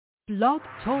Blog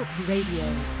Talk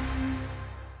Radio.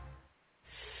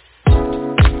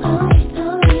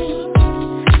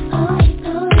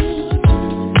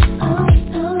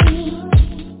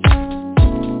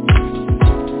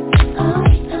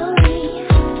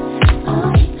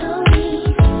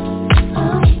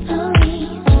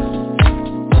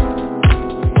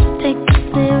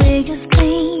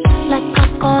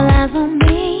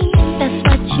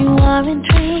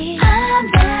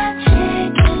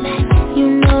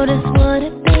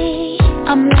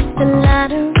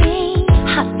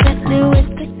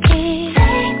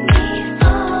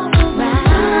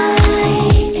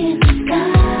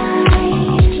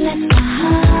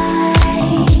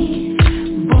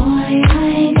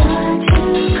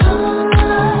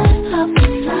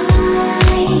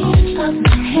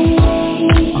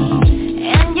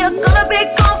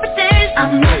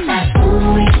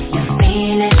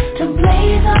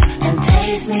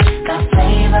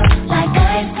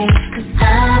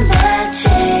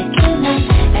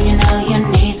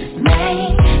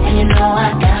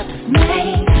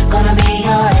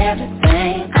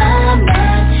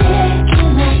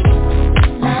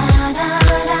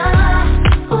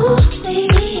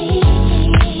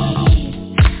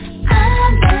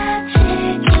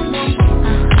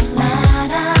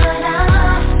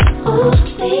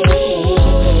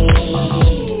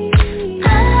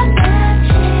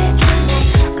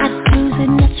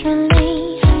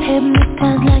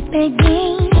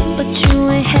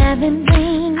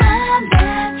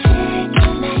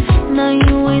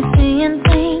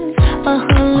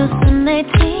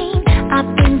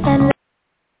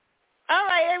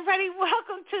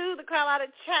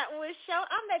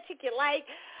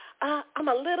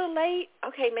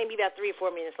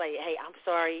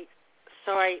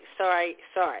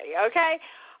 Okay?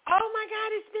 Oh my God,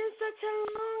 it's been such a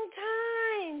long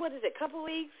time. What is it, couple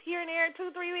weeks here and there,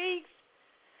 2-3 weeks?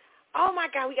 Oh my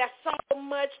God, we got so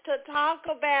much to talk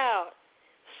about.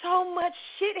 So much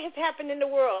shit has happened in the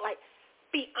world. Like,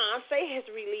 Beyonce has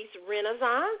released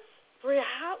Renaissance,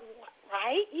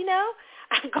 right? You know?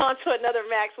 I've gone to another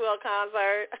Maxwell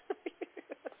concert.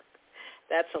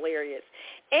 That's hilarious.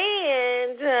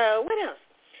 And what else?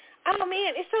 Oh,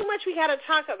 man, it's so much we got to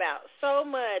talk about. So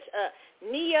much.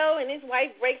 Neyo and his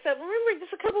wife breaks up. Remember, just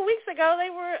a couple weeks ago,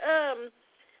 they were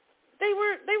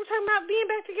talking about being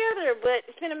back together, but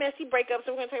it's been a messy breakup, so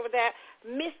we're going to talk about that.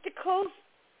 Mystikal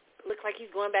looks like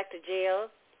he's going back to jail.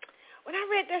 When I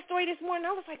read that story this morning,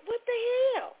 I was like, what the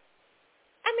hell?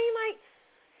 I mean, like,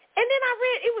 and then I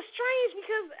read, it was strange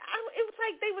because it was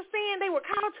like they were saying they were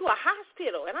called to a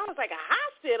hospital, and I was like, a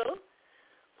hospital?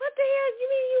 What the hell? You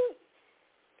mean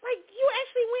you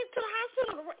actually went to the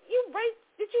hospital?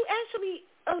 Did you actually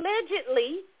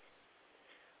allegedly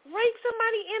rape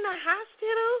somebody in a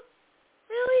hospital?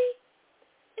 Really?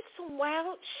 It's some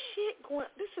wild shit going.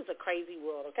 This is a crazy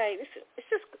world, okay? It's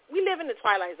just we live in the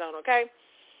twilight zone, okay?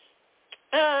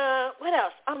 What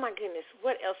else? Oh my goodness,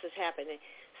 what else is happening?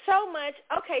 So much.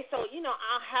 Okay, so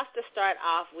I'll have to start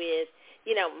off with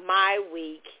my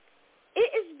week. It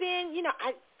has been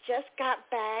I just got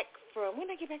back from when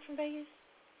did I get back from Vegas?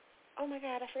 Oh my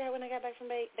God, I forgot when I got back from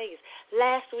Vegas.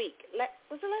 Last week.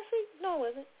 Was it last week? No,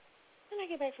 it wasn't. When did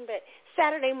I get back from Vegas?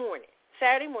 Saturday morning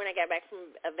I got back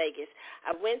from Vegas.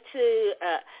 I went to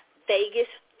Vegas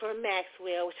for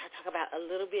Maxwell, which I'll talk about a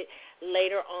little bit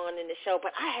later on in the show.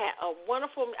 But I had I went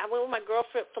with my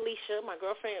girlfriend, Felicia,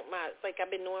 like I've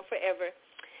been knowing forever.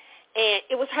 And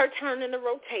it was her turn in the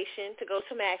rotation to go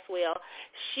to Maxwell.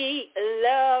 She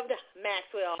loved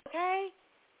Maxwell, okay?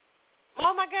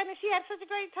 Oh, my goodness, she had such a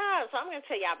great time. So I'm going to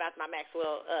tell y'all about my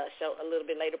Maxwell show a little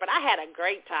bit later. But I had a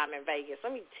great time in Vegas.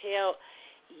 Let me tell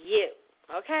you,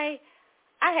 okay?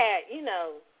 I had, it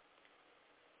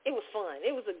was fun.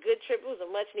 It was a good trip. It was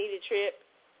a much-needed trip.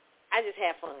 I just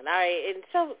had fun, all right? And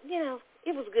so,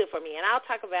 it was good for me. And I'll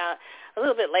talk about a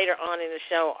little bit later on in the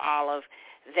show all of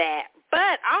that.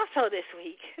 But also this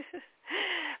week,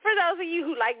 for those of you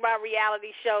who like my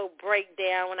reality show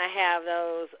breakdown when I have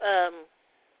those,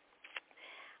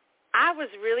 I was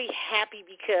really happy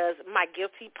because my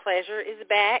guilty pleasure is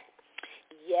back.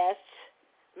 Yes,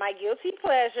 my guilty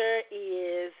pleasure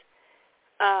is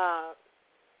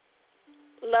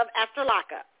Love After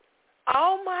Lockup.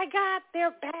 Oh, my God,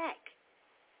 they're back.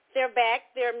 They're back.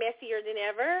 They're messier than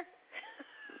ever.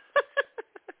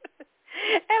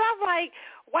 And I'm like,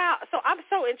 wow. So I'm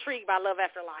so intrigued by Love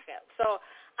After Lockup. So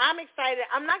I'm excited.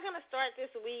 I'm not going to start this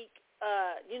week,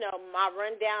 my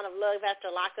rundown of Love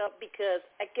After Lockup because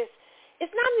I guess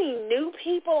it's not any new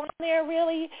people on there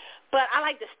really, But I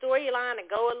like the storyline to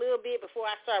go a little bit before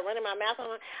I start running my mouth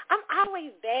on it. I'm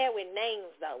always bad with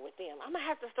names, though, with them. I'm going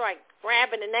to have to start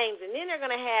grabbing the names, and then they're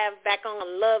going to have back on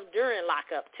Love During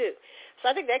Lockup, too. So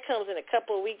I think that comes in a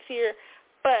couple of weeks here.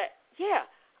 But, yeah,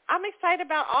 I'm excited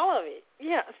about all of it.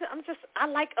 Yeah, I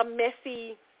like a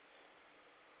messy,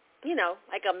 you know,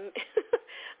 like a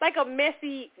like a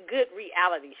messy, good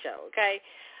reality show, okay?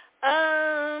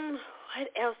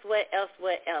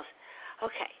 What else?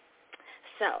 Okay,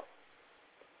 so,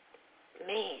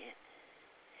 man,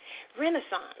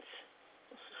 Renaissance.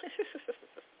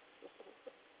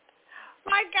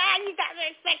 My God, you guys are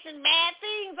expecting bad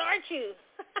things, aren't you?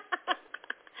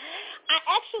 I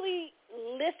actually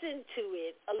listened to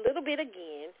it a little bit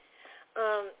again.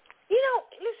 You know,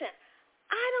 listen,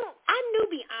 I knew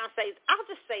Beyonce's. I'll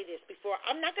just say this before.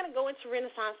 I'm not going to go into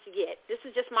Renaissance yet. This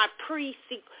is just my pre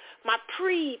thing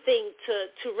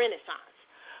to Renaissance.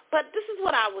 But this is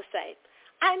what I would say.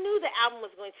 I knew the album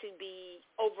was going to be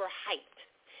overhyped.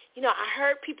 You know, I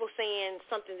heard people saying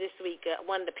something this week.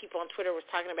 One of the people on Twitter was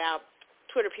talking about,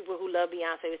 Twitter people who love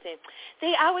Beyonce was saying,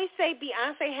 they always say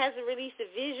Beyonce hasn't released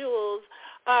the visuals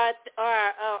or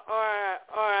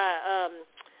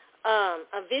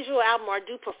a visual album or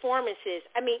do performances.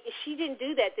 I mean, she didn't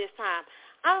do that this time.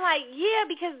 I'm like, yeah,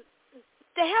 because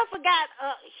the Heifer got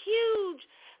a huge,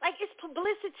 like, it's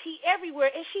publicity everywhere,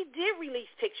 and she did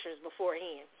release pictures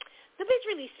beforehand. The bitch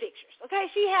released pictures, okay?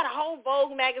 She had a whole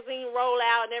Vogue magazine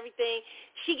rollout and everything.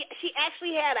 She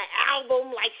actually had an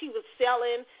album like she was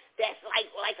selling that's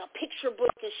like a picture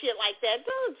book and shit like that.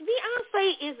 Dude,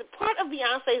 Beyonce is, part of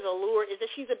Beyonce's allure is that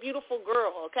she's a beautiful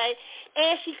girl, okay?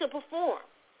 And she could perform.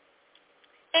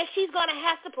 And she's going to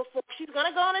have to perform. She's going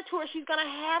to go on a tour. She's going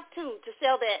to have to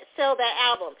sell that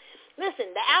album.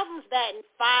 Listen, the album's batting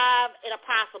 5 and a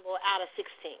possible out of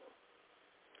 16.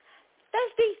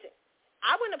 That's decent.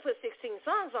 I wouldn't have put 16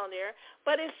 songs on there,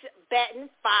 but it's batting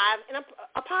 5 and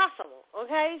a possible,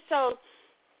 okay? So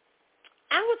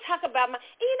I will talk about and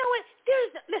you know what?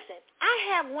 Listen, I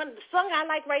have the song I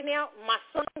like right now, my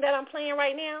song that I'm playing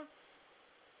right now,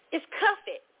 is Cuff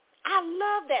It. I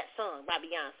love that song by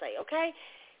Beyonce, okay?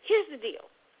 Here's the deal.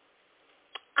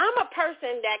 I'm a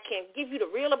person that can give you the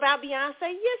real about Beyonce,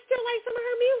 yet still like some of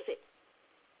her music.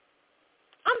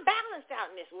 I'm balanced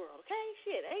out in this world, okay?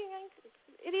 Shit,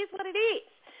 it is what it is.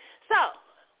 So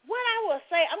what I will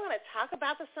say, I'm going to talk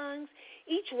about the songs,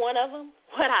 each one of them,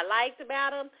 what I liked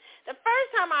about them. The first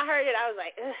time I heard it, I was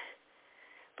like, ugh.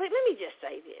 But let me just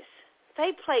say this.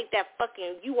 They played that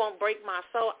fucking You Won't Break My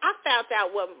Soul. I found out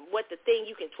what the thing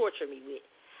you can torture me with.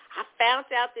 I found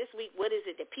out this week, what is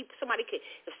it that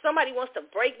if somebody wants to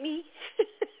break me,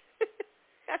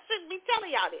 I shouldn't be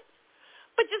telling y'all this.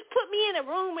 But just put me in a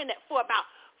room for about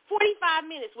 45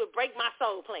 minutes with Break My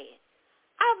Soul playing.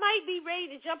 I might be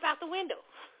ready to jump out the window.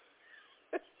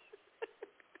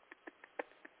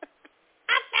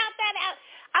 I found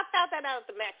that out at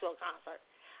the Maxwell concert.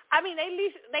 I mean, they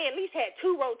at least had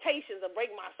 2 rotations of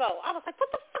Break My Soul. I was like,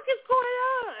 what the fuck is going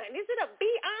on? Is it a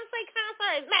Beyonce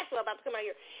concert? Is Maxwell about to come out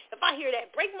here? If I hear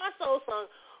that Break My Soul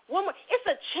song, one more, it's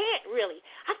a chant, really.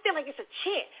 I feel like it's a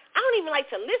chant. I don't even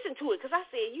like to listen to it because I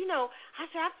said,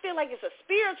 I feel like it's a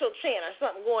spiritual chant or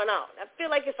something going on. I feel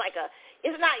like it's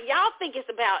not, y'all think it's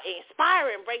about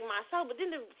inspiring, Break My Soul, but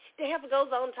then the heifer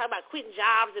goes on to talk about quitting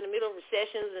jobs in the middle of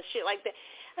recessions and shit like that.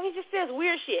 I mean, it just says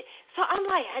weird shit. So I'm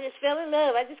like, I just fell in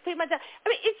love. I just quit my job. I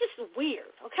mean, it's just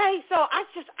weird, okay? So I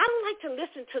don't like to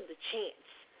listen to the chants.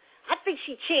 I think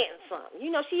she chanting something. You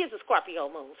know, she is a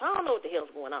Scorpio moon, so I don't know what the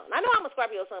hell's going on. I know I'm a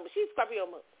Scorpio sun, but she's a Scorpio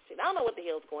moon. Shit, I don't know what the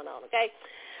hell's going on, okay?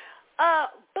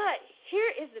 But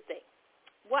here is the thing.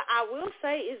 What I will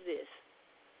say is this.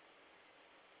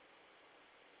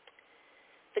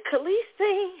 The Khalees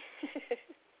thing,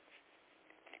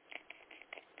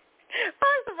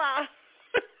 first of all,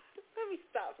 let me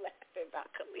stop laughing about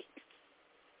Khalees.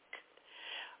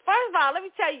 First of all, let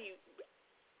me tell you,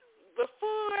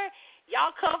 before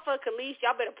y'all come for Khalees,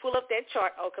 y'all better pull up that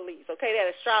chart on Khalees, okay,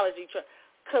 that astrology chart.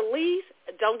 Khalees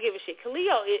don't give a shit.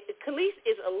 Khalees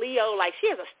is a Leo, like she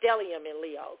has a stellium in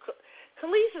Leo.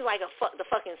 Khalees is like the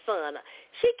fucking sun.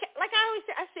 She, like I always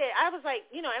said, I was like,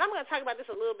 and I'm going to talk about this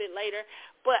a little bit later,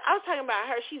 but I was talking about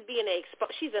her, she's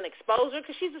she's an exposer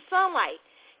because she's the sunlight,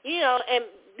 and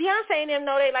Beyonce and them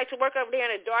know they like to work over there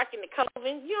in the dark in the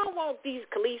coven. You don't want these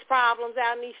Khalees problems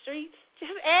out in these streets.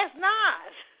 Just ask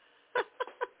Nas.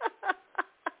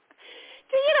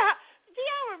 Do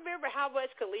y'all remember how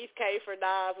much Khalees paid for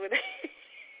Nas?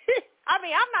 I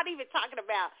mean, I'm not even talking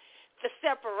about the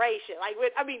separation,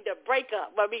 the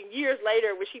breakup. I mean, years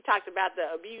later when she talked about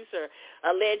the abuse, or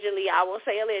allegedly, I won't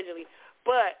say allegedly,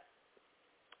 but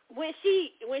when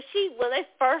they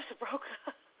first broke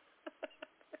up,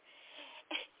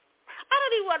 I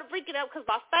don't even want to bring it up because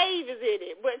my fave is in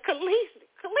it. But Khalees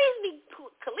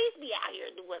be out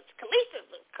here doing.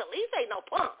 Khalees ain't no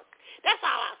punk. That's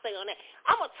all I say on that.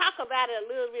 I'm gonna talk about it a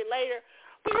little bit later.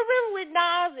 But remember when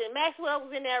Nas and Maxwell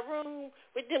was in that room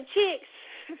with them chicks,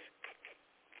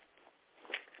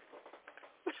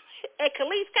 and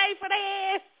Khalees came for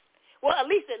their ass. Well, at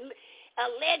least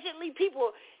allegedly,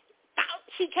 people thought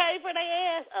she came for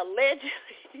their ass.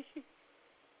 Allegedly.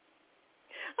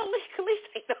 Khalees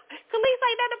ain't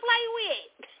nothing to play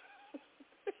with.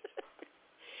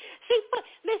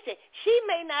 Listen, she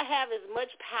may not have as much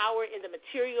power in the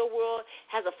material world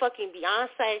as a fucking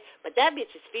Beyonce, but that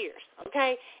bitch is fierce,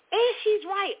 okay? And she's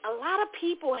right. A lot of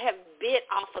people have bit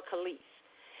off of Khalees.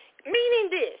 Meaning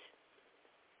this,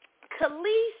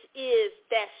 Khalees is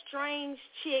that strange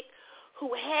chick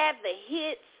who had the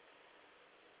hits,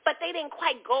 but they didn't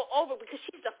quite go over because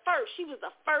she's the first. She was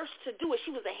the first to do it.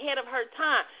 She was ahead of her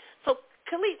time. So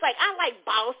Khalees, like, I like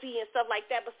Bossy and stuff like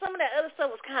that, but some of that other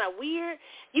stuff was kind of weird.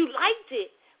 You liked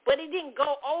it, but it didn't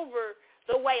go over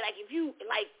the way, like, if you,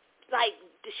 like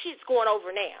the shit's going over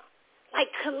now.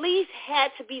 Like, Khalees had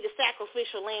to be the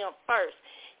sacrificial lamb first,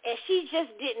 and she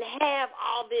just didn't have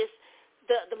all this,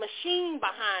 the machine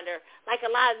behind her like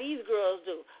a lot of these girls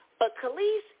do. But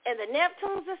Khalees and the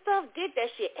Neptunes and stuff did that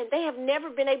shit, and they have never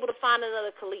been able to find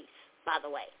another Khalees, by the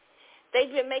way. They've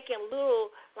been making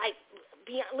little, like,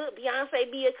 Beyonce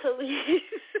be a Khalees.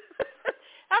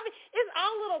 I mean, it's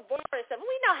all little borrowing stuff.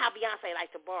 We know how Beyonce likes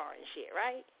to borrow and shit,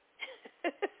 right?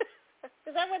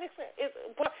 Is that what it's?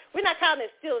 We're not calling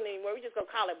it stealing anymore. We just going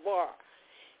to call it borrow.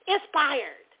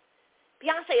 Inspired.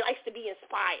 Beyonce likes to be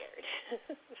inspired,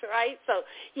 right? So,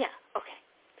 yeah, okay.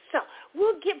 So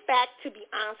we'll get back to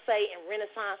Beyonce and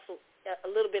Renaissance a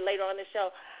little bit later on the show.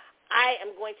 I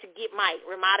am going to get my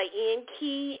Ramada Inn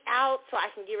key out so I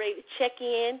can get ready to check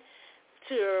in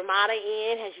to Ramada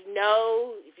Inn. As you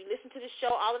know, if you listen to the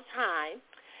show all the time,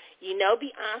 you know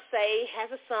Beyonce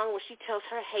has a song where she tells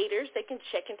her haters they can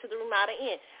check into the Ramada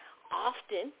Inn.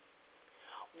 Often,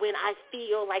 when I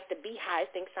feel like the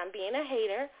Beehive thinks I'm being a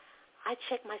hater, I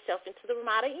check myself into the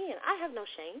Ramada Inn. I have no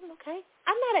shame, okay?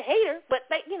 I'm not a hater, but,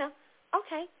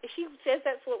 okay, if she says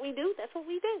that's what we do, that's what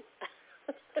we do.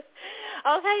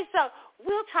 Okay, so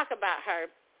we'll talk about her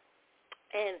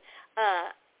and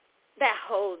the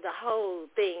whole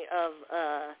thing of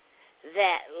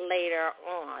that later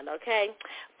on, okay?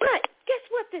 But guess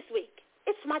what this week?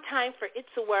 It's my time for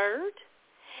It's a Word.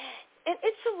 And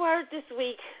It's a Word this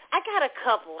week, I got a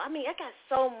couple. I mean, I got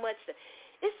so much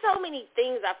There's so many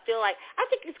things I feel like. I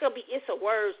think it's going to be It's a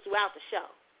Words throughout the show.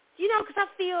 Because I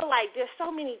feel like there's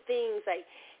so many things, like,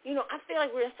 I feel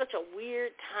like we're in such a weird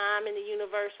time in the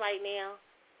universe right now.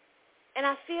 And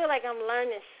I feel like I'm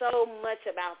learning so much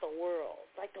about the world.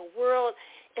 Like the world,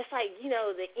 it's like,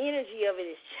 the energy of it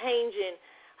is changing,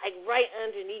 like right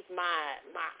underneath my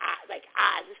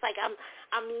eyes. It's like I'm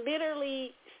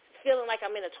literally feeling like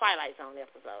I'm in a Twilight Zone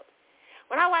episode.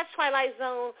 When I watch Twilight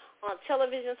Zone on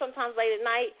television, sometimes late at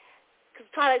night, because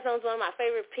Twilight Zone is one of my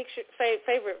favorite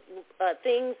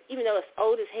things, even though it's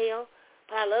old as hell,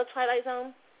 but I love Twilight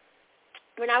Zone.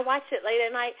 When I watch it late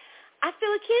at night, I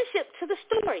feel a kinship to the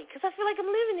story because I feel like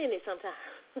I'm living in it sometimes.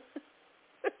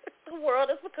 The world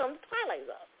has become the Twilight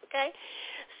Zone, okay?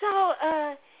 So,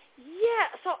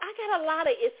 so I got a lot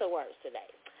of It's a Words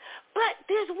today. But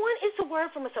there's one It's a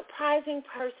Word from a surprising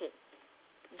person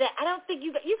that I don't think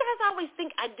you guys always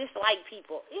think I dislike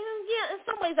people. Yeah, in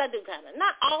some ways I do kind of.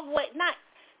 Not all the way, not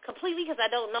completely because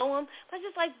I don't know them, but I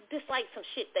just dislike some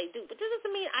shit they do. But this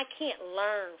doesn't mean I can't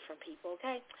learn from people,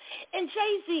 okay? And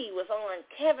Jay-Z was on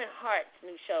Kevin Hart's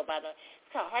new show, by the way.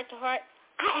 It's called Heart to Heart.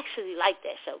 I actually like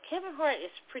that show. Kevin Hart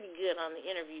is pretty good on the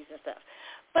interviews and stuff.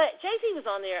 But Jay-Z was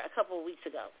on there a couple of weeks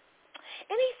ago.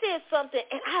 And he said something,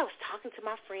 and I was talking to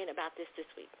my friend about this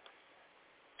week.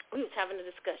 We was having a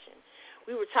discussion.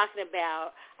 We were talking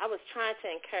about, I was trying to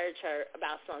encourage her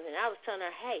about something. I was telling her,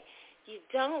 hey,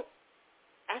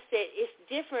 I said, it's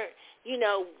different.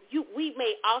 We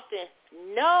may often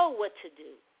know what to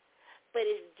do, but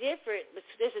it's different.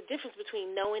 There's a difference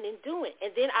between knowing and doing.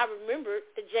 And then I remembered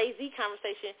the Jay-Z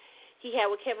conversation he had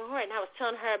with Kevin Hart, and I was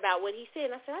telling her about what he said.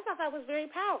 And I said, I thought that was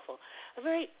very powerful, a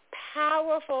very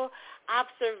powerful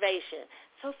observation.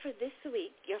 So for this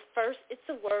week, your first It's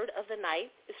a Word of the night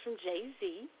is from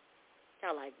Jay-Z.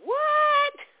 Y'all like,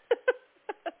 what?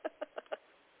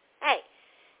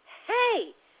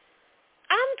 Hey,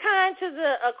 I'm kind to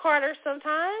the Carter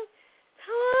sometimes.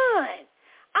 Come on.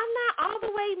 I'm not all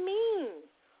the way mean.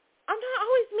 I'm not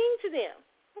always mean to them,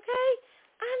 okay?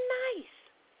 I'm nice.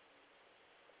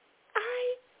 All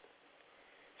right?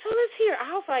 hear. I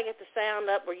hope I get the sound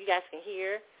up where you guys can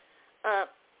hear.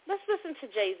 Let's listen to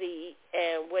Jay-Z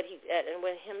and what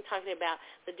him talking about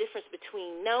the difference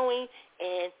between knowing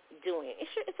and doing.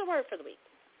 It's a word for the week.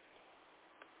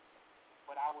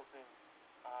 But I was in,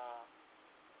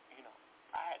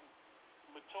 I hadn't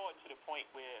matured to the point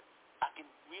where I can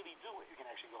really do it. You can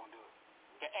actually go and do it.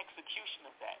 The execution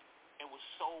of that, there was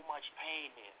so much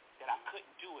pain there that I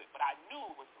couldn't do it, but I knew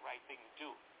it was the right thing to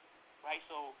do, right?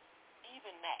 So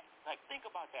even that, like, think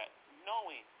about that.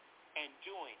 Knowing and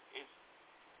doing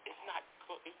it's not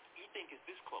close. You think it's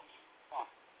this close. Far.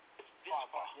 It's this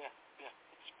far. Yeah.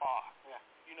 It's far. Yeah.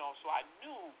 So I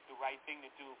knew the right thing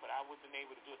to do, but I wasn't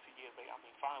able to do it 2 years later.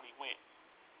 Finally went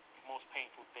the most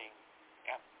painful thing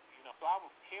ever. So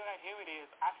here it is.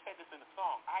 I said this in the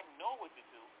song. I know what to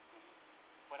do,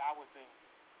 but I was in,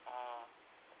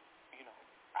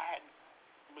 I hadn't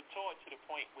matured to the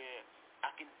point where I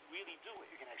can really do it.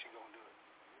 You can actually go and do it.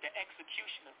 The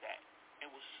execution of that, there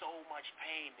was so much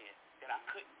pain there that I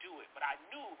couldn't do it, but I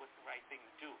knew it was the right thing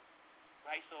to do,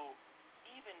 right? So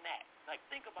even that, like,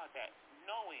 think about that.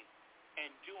 Knowing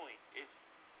and doing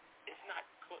it's not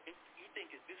close. You think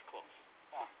it's this close.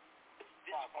 Far. It's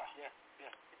this far. Yeah.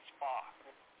 It's far.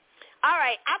 All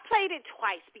right, I played it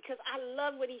twice because I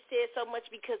love what he said so much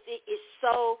because it is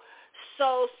so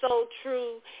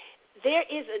true. There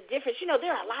is a difference. There's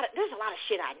a lot of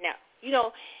shit I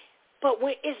know. But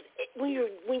when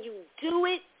you do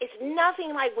it, it's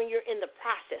nothing like when you're in the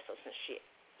process of some shit.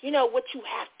 What you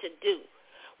have to do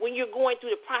when you're going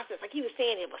through the process. Like he was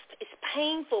saying, it's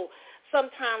painful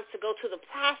sometimes to go through the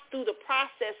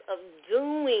process of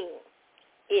doing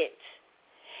it.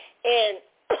 And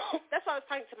that's what I was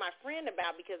talking to my friend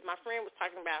about, because my friend was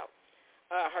talking about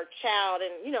her child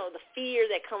and, the fear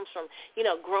that comes from,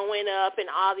 growing up and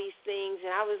all these things.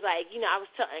 And I was like, I was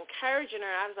encouraging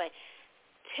her. I was like,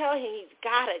 tell him he's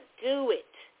got to do it.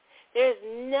 There's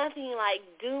nothing like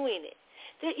doing it.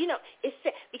 It's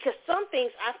because some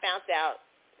things I found out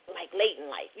like late in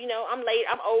life.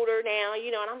 I'm older now, and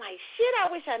I'm like, shit,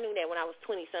 I wish I knew that when I was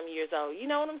 20-some years old. You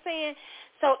know what I'm saying?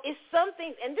 So it's some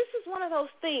things, and this is one of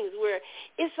those things where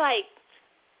it's like,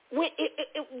 when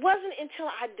it wasn't until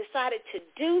I decided to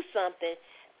do something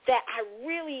that I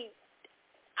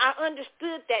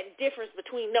understood that difference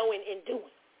between knowing and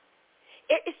doing.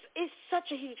 It's such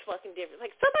a huge fucking difference.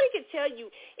 Like, somebody can tell you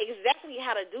exactly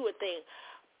how to do a thing,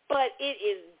 but it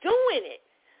is doing it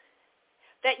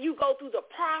that you go through the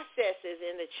processes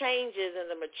and the changes and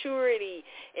the maturity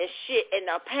and shit and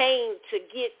the pain to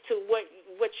get to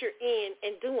what you're in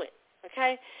and doing,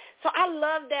 okay? So I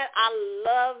love that. I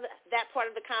love that part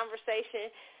of the conversation.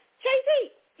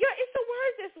 Jay-Z, it's a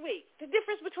word this week, the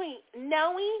difference between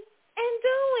knowing and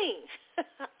doing.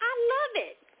 I love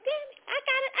it. I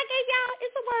got it. I gave y'all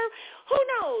it's a word. Who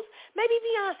knows? Maybe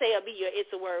Beyonce will be your it's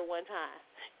a word one time.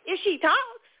 If she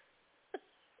talks.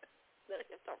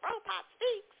 If the robot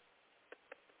speaks.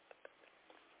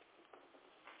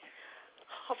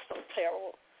 I'm so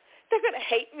terrible. They're going to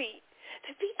hate me.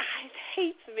 The Beehive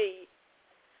hates me.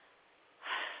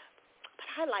 But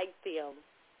I like them.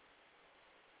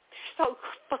 They're so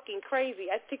fucking crazy.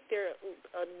 I think they're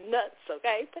nuts,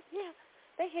 okay? But, yeah,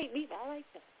 they hate me, but I like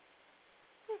them.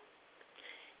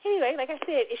 Anyway, like I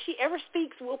said, if she ever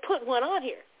speaks, we'll put one on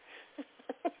here.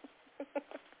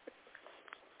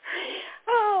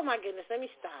 Oh, my goodness. Let me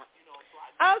stop.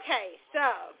 Okay,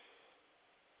 so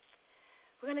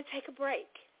we're going to take a break.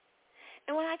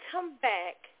 And when I come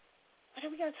back, what are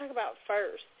we going to talk about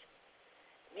first?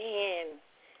 Man,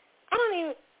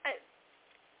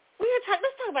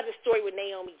 let's talk about the story with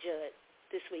Naomi Judd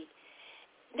this week.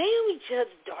 Naomi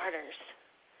Judd's daughters,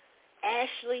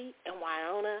 Ashley and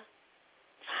Wyona,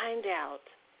 find out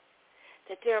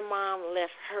that their mom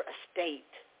left her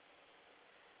estate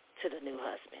to the new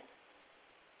husband.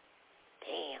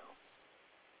 Damn.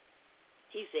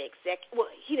 He's the they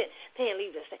didn't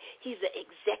leave the estate. He's the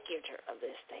executor of the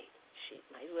estate. Shit,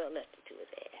 might as well left it to his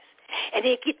ass. And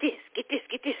then get this.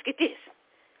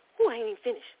 Ooh, I ain't even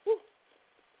finished. Ooh.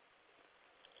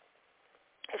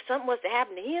 If something was to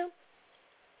happen to him,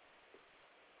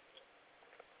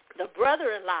 the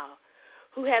brother-in-law,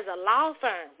 who has a law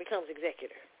firm, becomes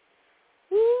executor.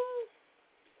 Woo.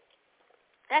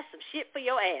 That's some shit for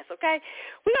your ass, okay?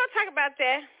 We're going to talk about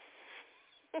that.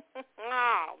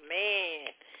 Oh, man.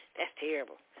 That's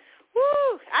terrible.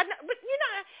 Woo. I know, but,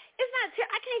 it's not,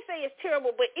 I can't say it's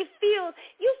terrible, but it feels,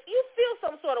 you feel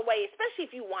some sort of way, especially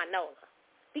if you want Nona.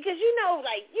 Because damn,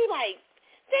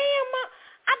 Mom,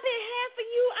 I've been half of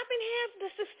you. I've been half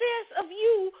the success of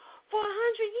you for 100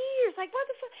 years. Like, what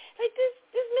the fuck? Like, this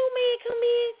new man come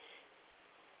in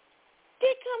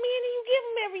and you give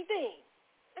him everything.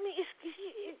 I mean, it's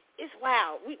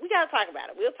wow, we got to talk about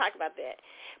it. We'll talk about that.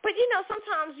 But, you know,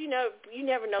 sometimes, you know, you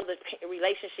never know the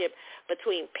relationship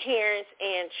between parents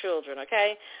and children,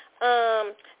 okay?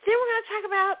 Then we're going to talk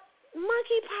about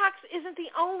monkeypox isn't the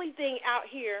only thing out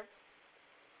here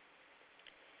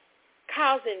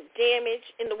causing damage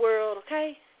in the world,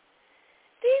 okay?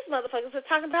 These motherfuckers are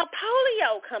talking about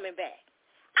polio coming back.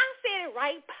 I said it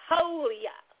right,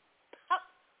 polio.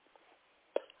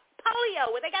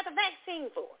 Polio, what they got the vaccine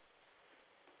for.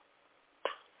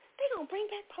 They're going to bring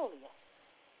back polio.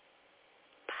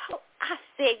 I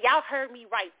said, y'all heard me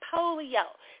right, polio.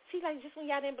 See, like, just when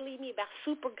y'all didn't believe me about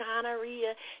super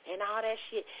gonorrhea and all that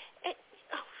shit. And, it's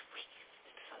a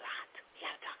lot. We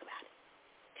got to talk about it.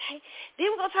 Okay? Then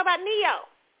we're going to talk about Neyo.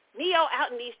 Neyo out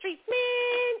in these streets.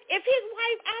 Man, if his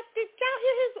wife, did y'all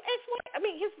hear his ex-wife? I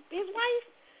mean, his wife,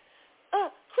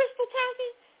 Crystal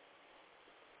talking?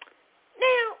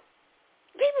 Now,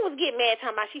 people was getting mad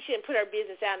talking about she shouldn't put her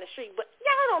business out in the street, but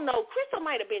y'all don't know. Crystal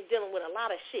might have been dealing with a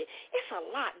lot of shit. It's a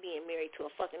lot being married to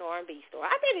a fucking R&B store.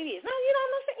 I bet it is. No, you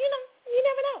don't know. You know, you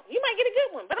never know. You might get a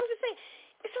good one, but I'm just saying,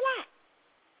 it's a lot.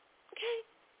 Okay?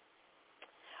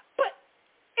 But,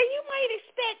 and you might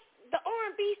expect the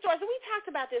R&B stores, and we talked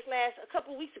about this a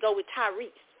couple of weeks ago with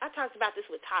Tyrese. I talked about this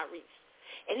with Tyrese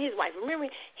and his wife.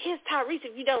 Remember, Tyrese,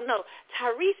 if you don't know,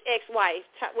 Tyrese's ex-wife,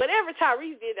 whatever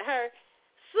Tyrese did to her,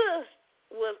 sis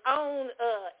was on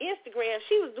Instagram.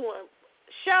 She was doing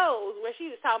shows where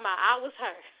she was talking about I was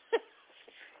her.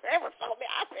 That was so bad.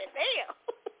 I said, damn.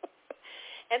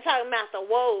 And talking about the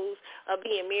woes of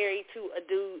being married to a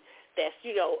dude that's,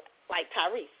 you know, like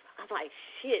Tyrese. I'm like,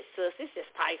 shit, sis, it's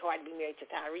just probably hard to be married to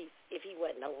Tyrese if he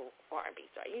wasn't no R&B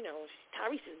star. You know,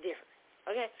 Tyrese is different,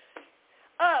 okay?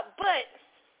 But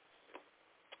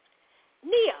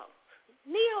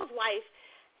Neo's wife,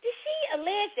 did she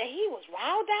allege that he was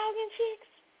raw dogging chicks?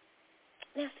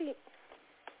 Now, see,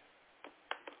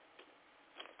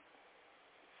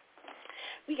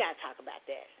 we got to talk about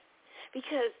that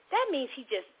because that means he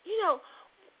just, you know,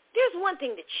 there's one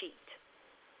thing to cheat.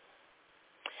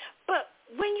 But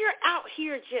when you're out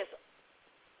here just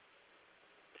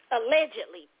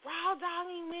allegedly raw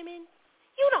dogging women,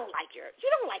 you don't like your wife.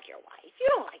 You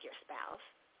don't like your spouse.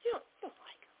 You don't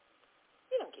like her.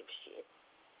 You don't give a shit.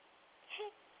 Okay?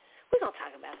 We're going to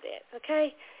talk about that,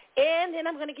 okay? And then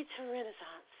I'm going to get to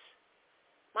Renaissance.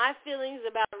 My feelings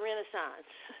about Renaissance.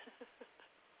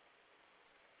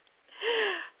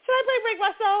 Should I break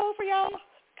my soul for y'all?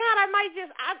 God, I might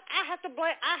just, I have to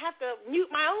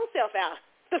mute my own self out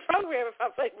the program if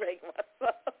I break my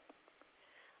soul.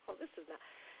 Oh,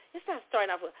 it's not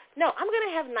starting off with, no, I'm going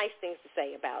to have nice things to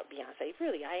say about Beyonce.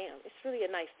 Really, I am. It's really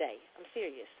a nice day. I'm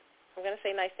serious. I'm going to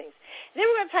say nice things. Then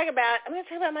I'm going to talk about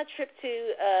my trip to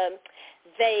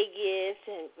Vegas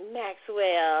and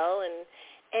Maxwell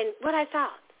and what I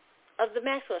thought of the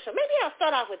Maxwell show. Maybe I'll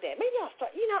start off with that. Maybe I'll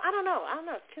start, you know, I don't know.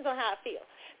 It depends on how I feel.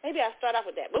 Maybe I'll start off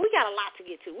with that. But we got a lot to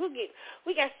get to.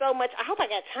 We got so much. I hope I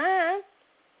got time.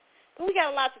 But we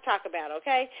got a lot to talk about,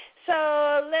 okay? So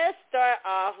let's start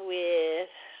off with,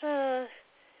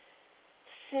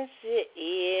 since it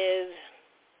is,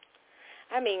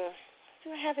 do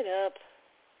I have it up?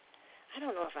 I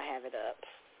don't know if I have it up.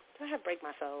 Do I have Break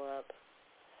My Soul up?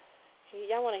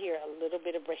 Y'all want to hear a little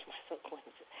bit of Break My Soul?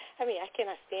 Can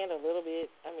I stand a little bit?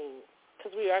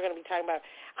 Because we are going to be talking about,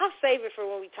 I'll save it for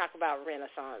when we talk about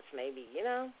Renaissance maybe, you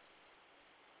know?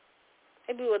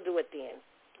 Maybe we'll do it then.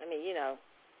 You know,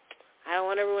 I don't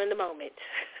want to ruin the moment.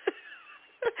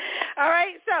 All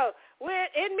right, so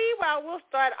meanwhile, we'll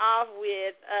start off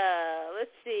with,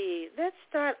 let's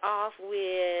start off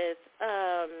with,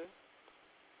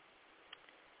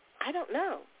 I don't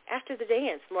know, After the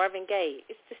Dance, Marvin Gaye.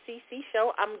 It's the CC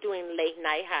Show. I'm doing late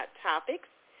night hot topics.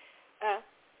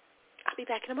 I'll be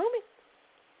back in a moment.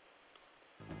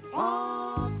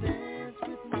 Oh, dance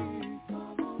with me,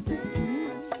 come on,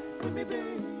 dance with me,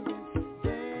 baby.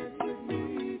 Dance with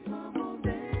me, come on,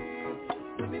 dance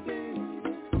with me, baby.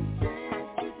 Dance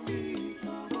with me,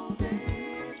 come on,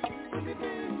 dance with me,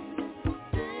 baby.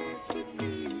 Dance with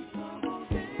me, come on,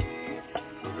 dance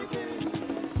with me, baby.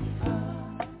 I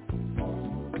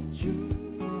want you.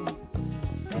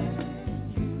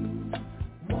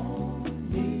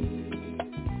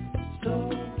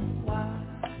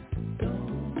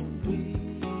 We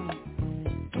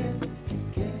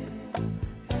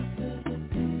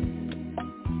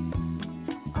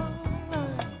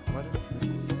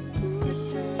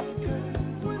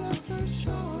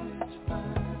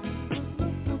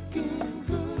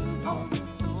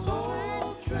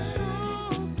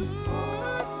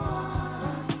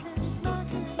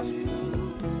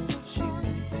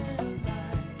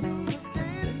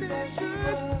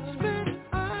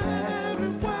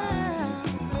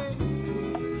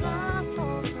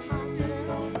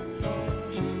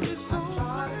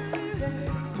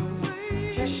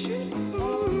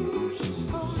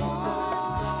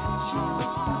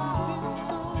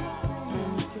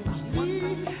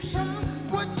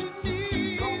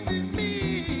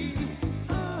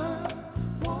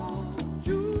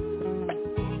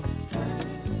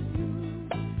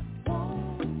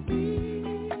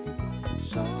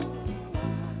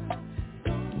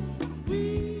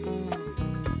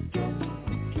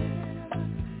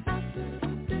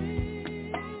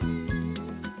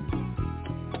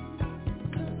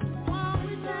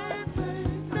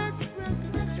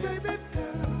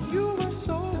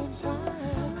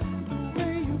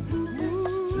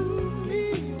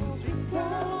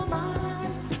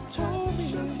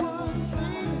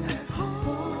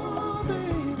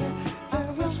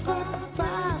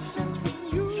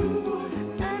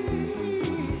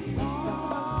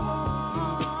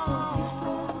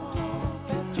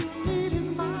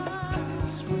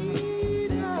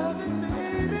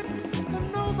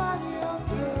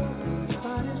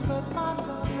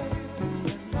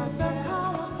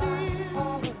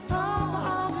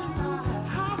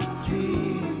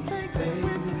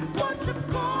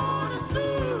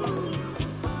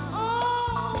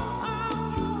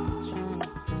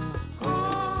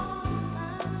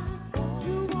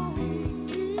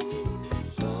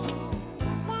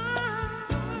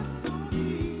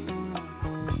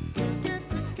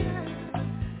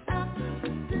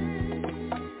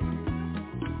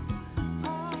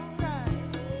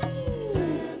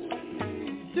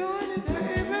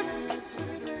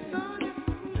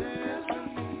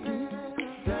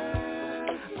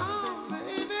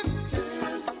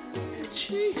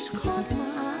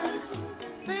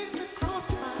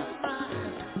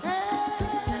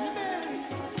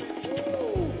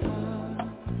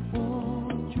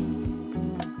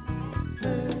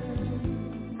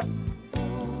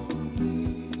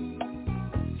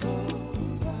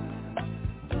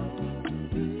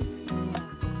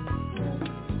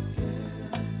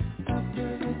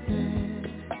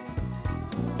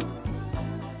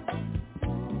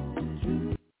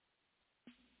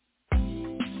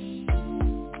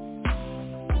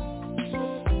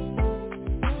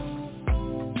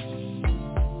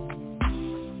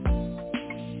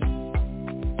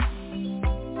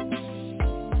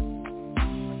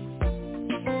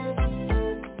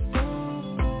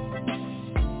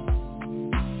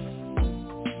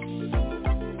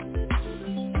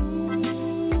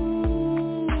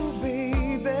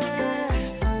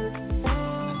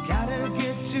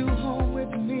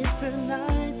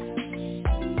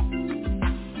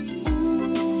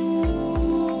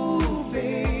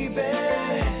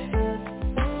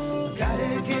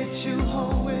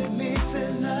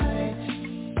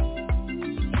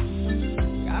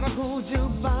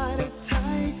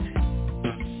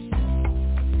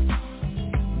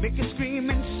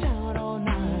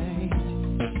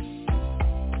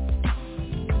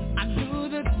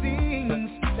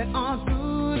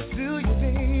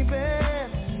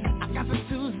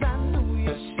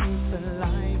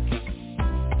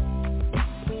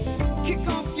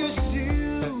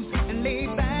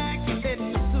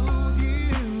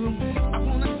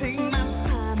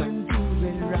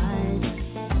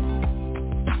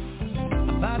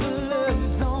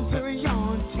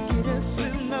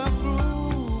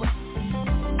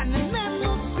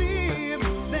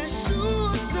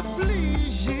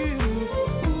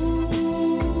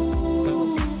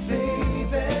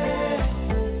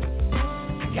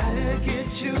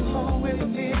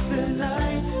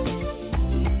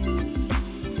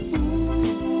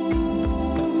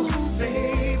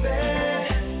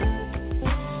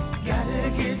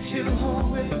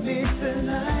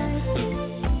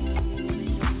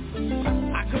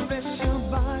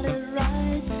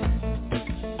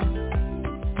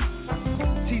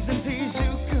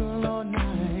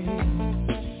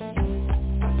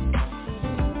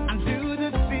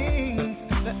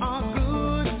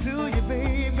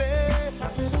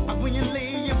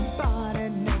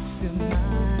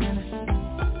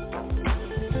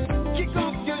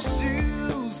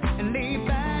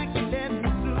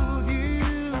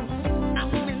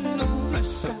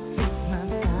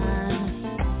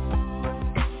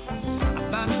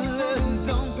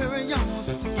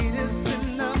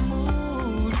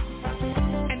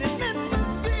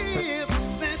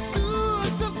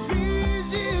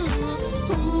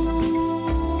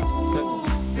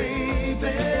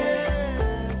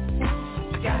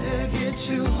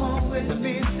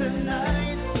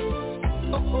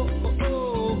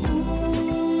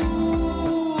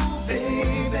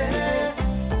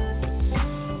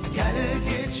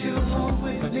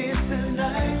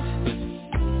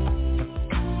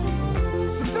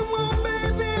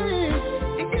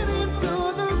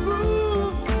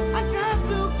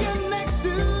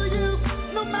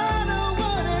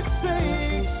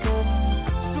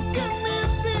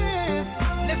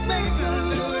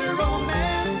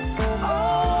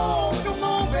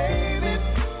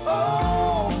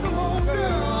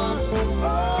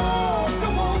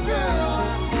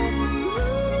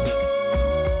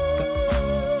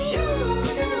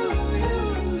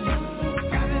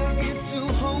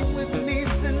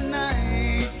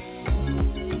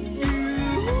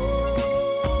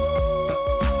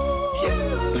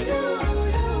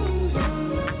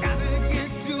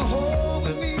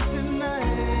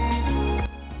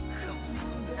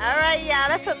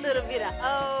bit of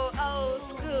old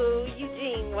school.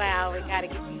 Eugene, wow, we got to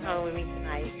get you home with me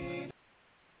tonight.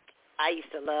 I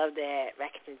used to love that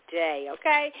back in the day,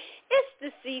 okay? It's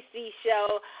the CC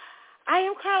Show. I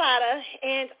am Carlotta,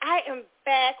 and I am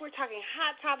back. We're talking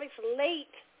hot topics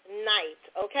late night,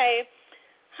 okay?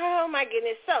 Oh, my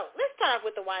goodness. So let's start off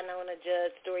with the Winona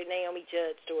Judd story, Naomi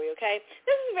Judd story, okay?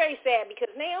 This is very sad because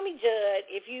Naomi Judd,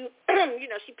 if you,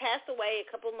 she passed away a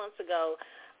couple of months ago.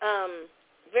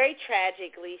 Very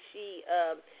tragically, she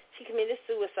committed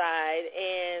suicide,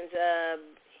 and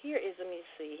here is, let me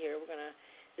see here,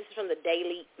 this is from the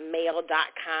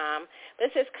dailymail.com, but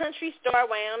it says country star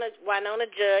Winona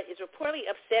Judd is reportedly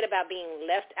upset about being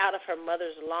left out of her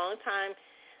mother's longtime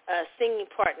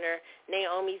singing partner,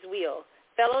 Naomi's will.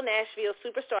 Fellow Nashville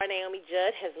superstar Naomi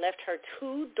Judd has left her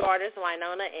two daughters,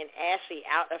 Winona and Ashley,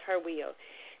 out of her will.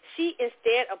 She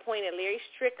instead appointed Larry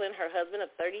Strickland, her husband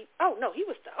of 30. Oh no, he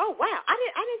was. Oh wow, I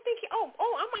didn't think. I'm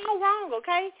all wrong.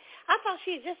 Okay, I thought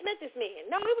she had just met this man.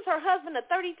 No, it was her husband of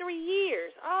 33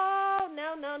 years. Oh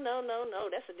no,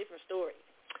 that's a different story.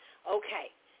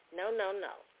 Okay, no.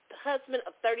 The husband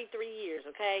of 33 years.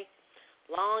 Okay,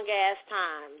 long ass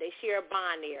time. They share a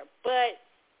bond there, but.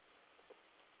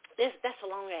 That's a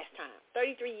long-ass time.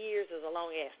 33 years is a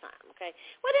long-ass time, okay?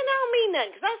 Well, then I don't mean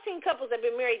nothing, because I've seen couples that have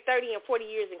been married 30 and 40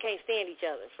 years and can't stand each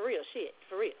other. For real, shit,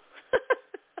 for real.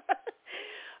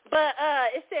 But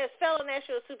it says, fellow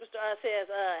Nashville superstar says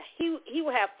he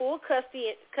will have full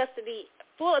custody,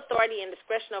 full authority and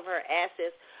discretion over her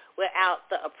assets without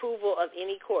the approval of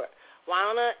any court.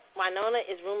 Winona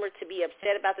is rumored to be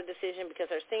upset about the decision because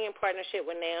her singing partnership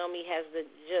with Naomi has the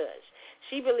judge.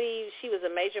 She believes she was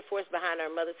a major force behind her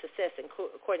mother's success,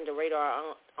 according to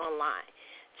Radar Online.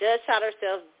 Judge shot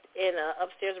herself in an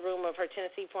upstairs room of her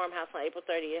Tennessee farmhouse on April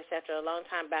 30th after a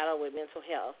long-time battle with mental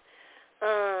health.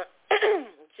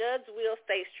 Judd's will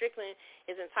states Strickland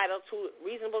is entitled to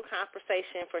reasonable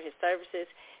compensation for his services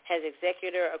as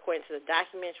executor, according to the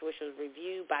documents, which was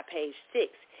reviewed by page 6.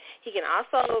 He can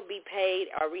also be paid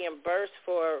or reimbursed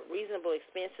for reasonable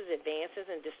expenses, advances,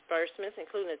 and disbursements,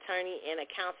 including attorney and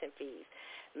accountant fees,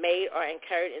 made or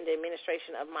incurred in the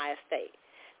administration of my estate.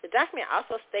 The document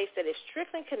also states that if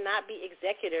Strickland could not be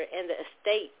executor and the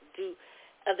estate due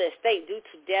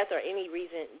to death or any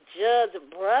reason, Judd's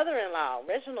brother-in-law,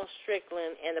 Reginald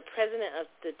Strickland, and the president of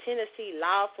the Tennessee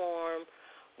law firm,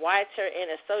 Whiter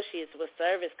and Associates, will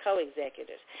serve as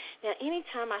co-executors. Now,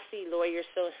 anytime I see lawyers,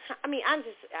 I'm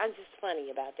just funny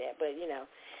about that, but,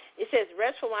 it says,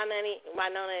 rest for Winona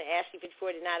and Ashley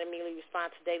 54 did not immediately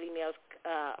respond to dailymail.com's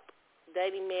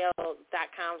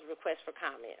request for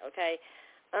comment, okay?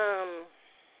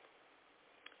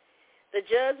 The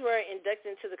Judds were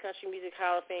inducted into the Country Music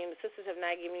Hall of Fame. The sisters have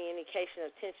not given any indication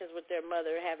of tensions with their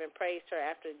mother, having praised her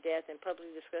after death and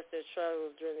publicly discussed their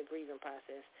struggles during the grieving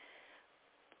process.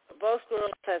 Both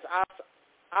girls has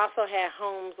also had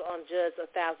homes on Judd's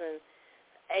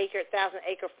 1,000-acre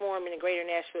farm in the greater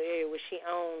Nashville area, which she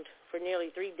owned for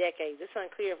nearly 3 decades. It's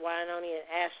unclear if Winona and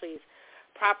Ashley's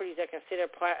properties are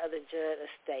considered part of the Judd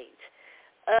estate.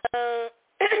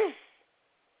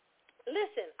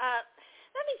 Listen,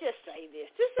 let me just say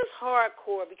this. This is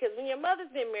hardcore because when your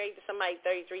mother's been married to somebody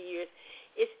 33 years,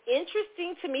 it's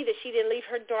interesting to me that she didn't leave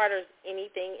her daughters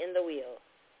anything in the will.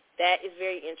 That is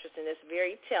very interesting. That's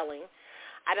very telling.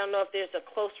 I don't know if there's a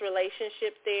close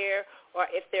relationship there or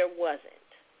if there wasn't.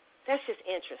 That's just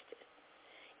interesting.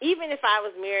 Even if I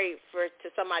was married to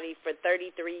somebody for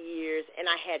 33 years and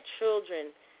I had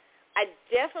children, I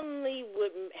definitely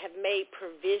would have made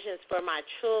provisions for my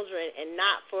children and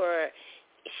not for...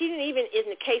 She didn't even,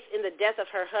 in the death of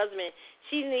her husband,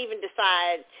 she didn't even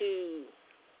decide to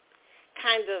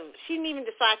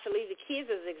leave the kids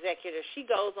as executor. She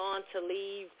goes on to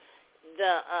leave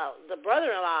the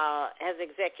brother-in-law as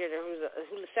executor,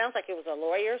 who sounds like it was a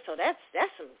lawyer. So that's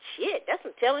some shit. That's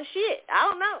some telling shit. I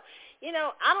don't know.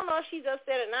 I don't know if she's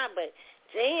upset or not, but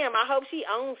damn, I hope she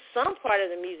owns some part of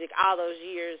the music all those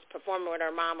years performing with her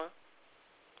mama.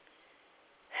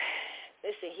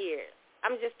 Listen here.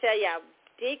 I'm just tell y'all.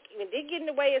 When Dick get in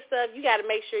the way of stuff, you got to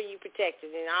make sure you protect it.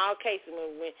 In all cases,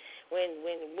 when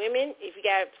women, if you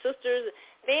got sisters,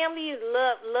 family is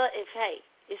love.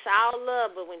 It's all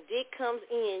love. But when Dick comes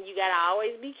in, you got to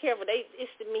always be careful.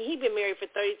 He been married for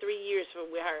 33 years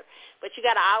with her, but you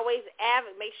got to always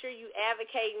make sure you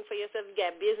advocating for yourself. You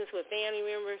got business with family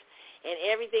members and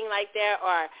everything like that,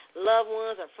 or loved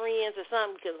ones or friends or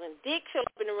something. Because when Dick show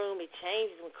up in the room, it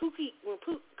changes. When Cootie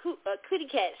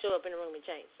Cat show up in the room, it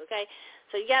changes. Okay.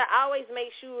 So you got to always make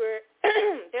sure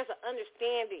there's an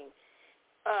understanding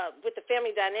with the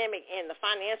family dynamic and the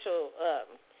financial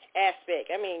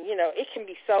aspect. I mean, it can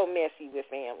be so messy with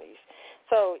families.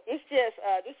 So it's just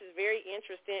this is very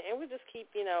interesting, and we'll just keep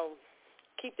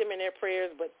them in their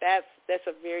prayers. But that's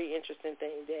a very interesting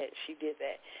thing that she did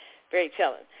that. Very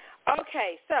telling.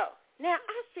 Okay, so now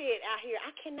I said out here,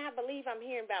 I cannot believe I'm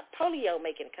hearing about polio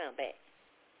making a comeback.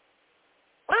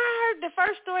 When I heard the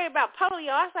first story about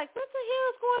polio, I was like, what the hell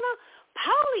is going on?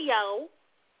 Polio?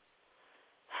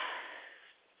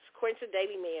 According to the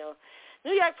Daily Mail,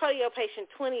 New York polio patient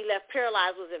 20 left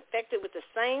paralyzed was infected with the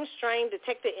same strain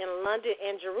detected in London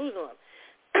and Jerusalem.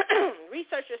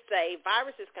 Researchers say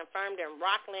virus is confirmed in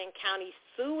Rockland County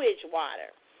sewage water.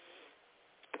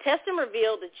 Testing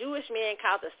revealed the Jewish man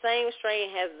caught the same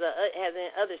strain as in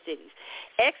other cities.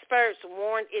 Experts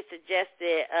warned it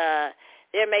suggested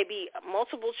there may be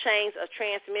multiple chains of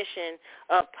transmission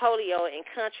of polio in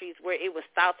countries where it was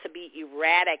thought to be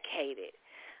eradicated.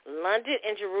 London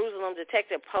and Jerusalem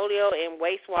detected polio in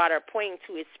wastewater, pointing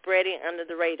to it spreading under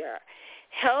the radar.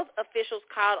 Health officials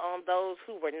called on those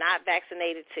who were not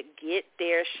vaccinated to get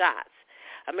their shots.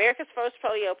 America's first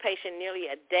polio patient, nearly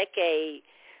a decade,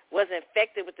 was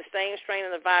infected with the same strain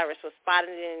of the virus, was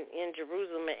spotted in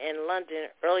Jerusalem and London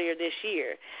earlier this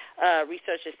year,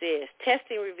 researchers says.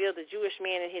 Testing revealed the Jewish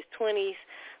man in his 20s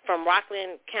from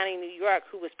Rockland County, New York,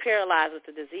 who was paralyzed with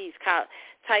the disease called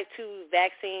type 2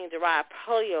 vaccine-derived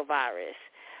polio virus,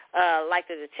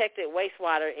 like the detected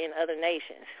wastewater in other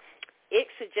nations. It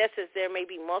suggests that there may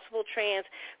be multiple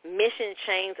transmission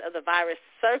chains of the virus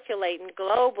circulating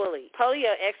globally.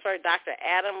 Polio expert Dr.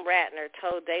 Adam Ratner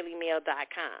told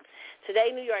DailyMail.com.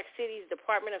 Today, New York City's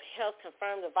Department of Health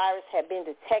confirmed the virus had been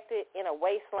detected in a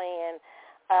wasteland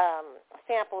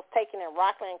samples taken in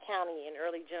Rockland County in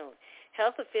early June.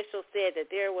 Health officials said that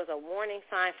there was a warning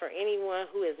sign for anyone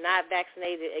who is not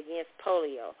vaccinated against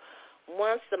polio,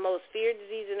 once the most feared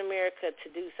disease in America to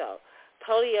do so.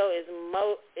 Polio is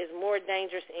more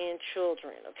dangerous in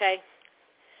children, okay?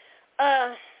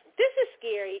 This is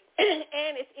scary,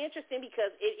 and it's interesting because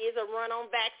it is a run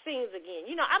on vaccines again.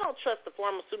 I don't trust the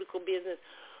pharmaceutical business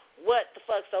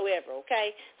whatsoever,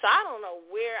 okay? So I don't know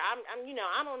where I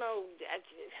don't know.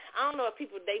 I don't know if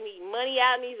people, they need money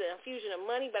out, needs an infusion of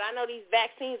money, but I know these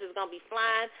vaccines is going to be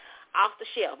flying off the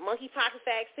shelf. Monkeypox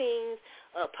vaccines,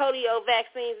 polio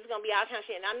vaccines, it's going to be all kind of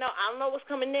shit. And I don't know what's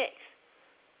coming next.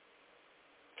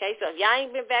 Okay, so if y'all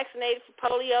ain't been vaccinated for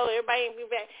polio, everybody ain't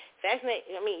been vaccinated.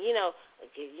 I mean,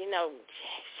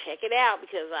 check it out,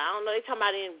 because I don't know. They talking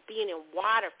about being in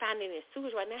water, finding it in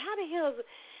sewage right now. How the hell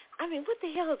what the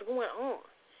hell is going on?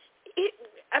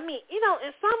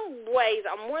 In some ways,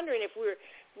 I'm wondering if we're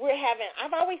having.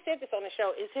 I've always said this on the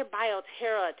show. Is there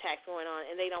bioterror attacks going on,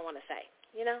 and they don't want to say?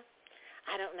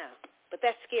 I don't know, but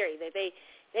that's scary. That they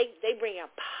bring up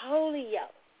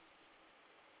polio.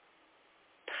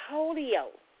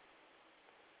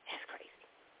 That's crazy.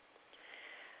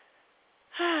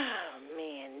 Oh,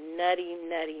 man, nutty.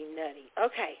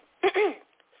 Okay,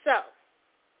 so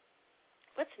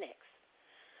what's next?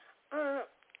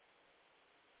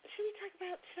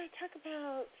 Should I talk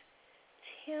about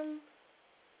Tim?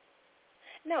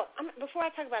 No, before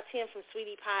I talk about Tim from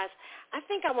Sweetie Pies, I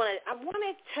think I want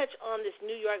to touch on this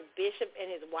New York bishop and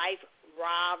his wife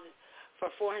robbed for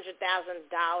 $400,000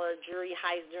 jury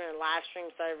heist during a live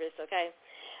stream service, okay?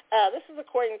 This is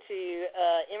according to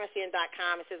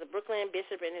MSN.com. It says a Brooklyn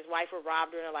bishop and his wife were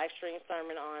robbed during a live stream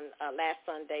sermon on last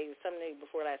Sunday, Sunday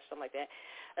before last, something like that.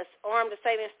 An armed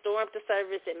assailant stormed the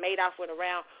service and made off with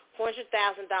around $400,000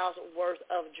 worth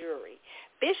of jewelry.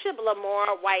 Bishop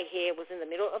Lamar Whitehead was in the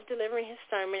middle of delivering his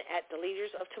sermon at the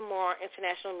Leaders of Tomorrow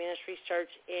International Ministries Church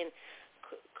in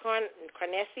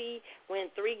Carnegie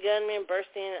when three gunmen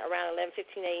burst in around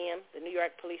 11:15 a.m., the New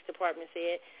York Police Department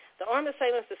said. The armed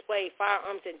assailants displayed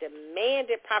firearms and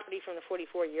demanded property from the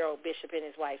 44-year-old bishop and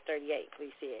his wife, 38,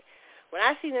 police said. When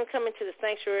I see them come into the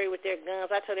sanctuary with their guns,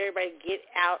 I told everybody, get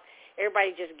out.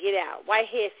 Everybody just get out.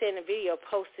 Whitehead said in a video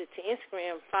posted to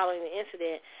Instagram following the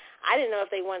incident, I didn't know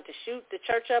if they wanted to shoot the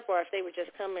church up or if they were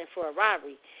just coming for a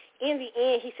robbery. In the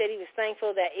end, he said he was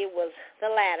thankful that it was the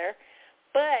latter,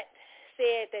 but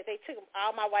said that they took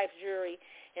all my wife's jewelry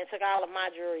and took all of my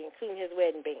jewelry, including his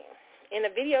wedding band. In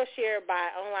a video shared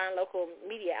by online local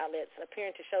media outlets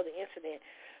appearing to show the incident,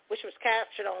 which was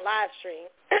captured on live stream,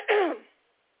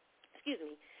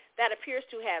 that appears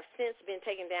to have since been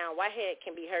taken down, Whitehead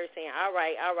can be heard saying, all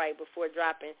right, before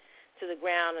dropping to the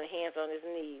ground and hands on his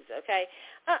knees, okay?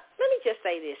 Let me just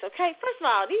say this, okay? First of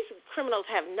all, these criminals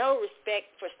have no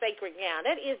respect for sacred ground.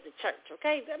 That is the church,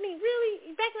 okay? I mean,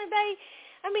 really, back in the day,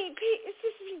 it's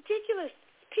just ridiculous.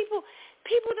 People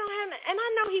don't have, and I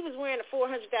know he was wearing a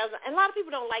 $400,000, and a lot of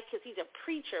people don't like because he's a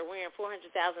preacher wearing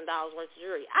 $400,000 worth of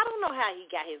jewelry. I don't know how he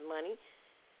got his money,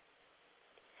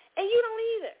 and you don't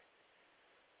either.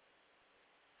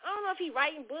 I don't know if he's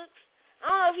writing books. I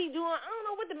don't know if he's doing, I don't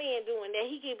know what the man doing that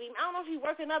he can be, I don't know if he's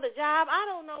working another job. I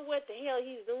don't know what the hell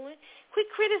he's doing. Quit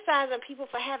criticizing people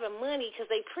for having money because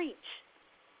they preach.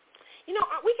 You know,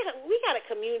 we got a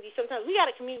community sometimes. We got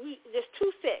a community. There's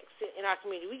two sects in our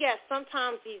community. We got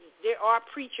sometimes there are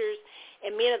preachers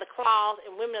and men of the cloth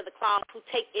and women of the cloth who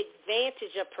take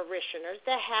advantage of parishioners.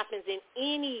 That happens in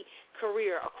any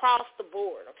career across the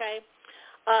board, okay?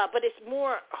 But it's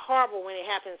more horrible when it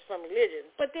happens from religion.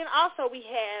 But then also we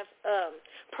have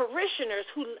parishioners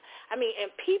and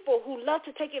people who love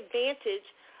to take advantage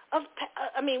of,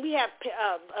 we have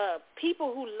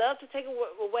people who love to take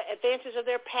advantage of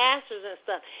their pastors and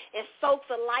stuff and soak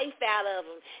the life out of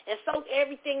them and soak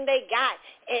everything they got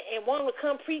and want to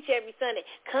come preach every Sunday.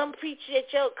 Come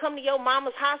to your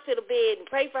mama's hospital bed and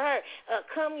pray for her.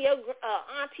 Come to your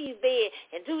auntie's bed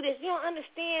and do this. You don't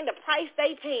understand the price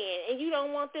they paying, and you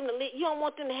don't want them to you don't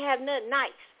want them to have nothing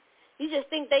nice. You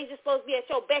just think they just supposed to be at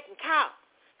your beck and call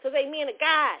because they men of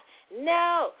God.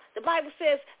 No, the Bible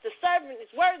says the servant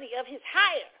is worthy of his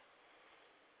hire.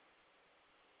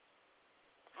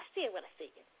 I said what I said,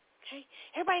 okay?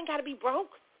 Everybody ain't got to be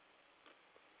broke.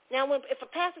 Now, if a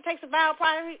pastor takes a vow of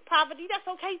poverty, that's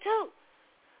okay too.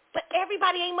 But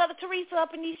everybody ain't Mother Teresa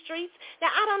up in these streets. Now,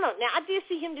 I don't know. Now, I did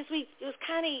see him this week. It was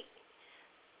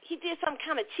he did something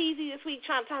kind of cheesy this week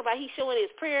trying to talk about he's showing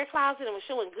his prayer closet and was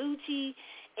showing Gucci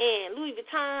and Louis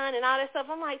Vuitton and all that stuff.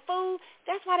 I'm like, fool,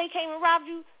 that's why they came and robbed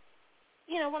you.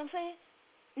 You know what I'm saying?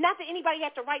 Not that anybody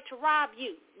has the right to rob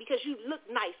you because you look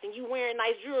nice and you wearing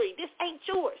nice jewelry. This ain't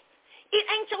yours. It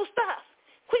ain't your stuff.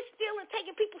 Quit stealing,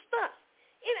 taking people's stuff.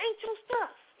 It ain't your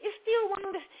stuff. It's still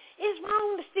wrong. It's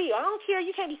wrong to steal. I don't care.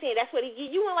 You can't be saying that's what he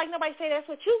get. You won't like nobody say that's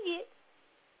what you get.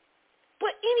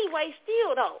 But anyway,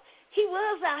 still though, he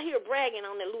was out here bragging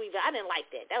on the Louis Vuitton. I didn't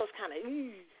like that. That was kind of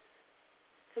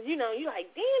because you know you're like,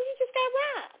 damn, you just got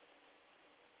robbed.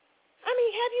 I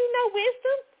mean, have you no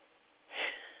wisdom?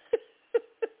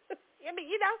 I mean,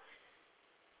 you know,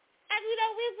 have you no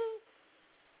wisdom?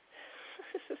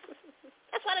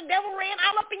 That's why the devil ran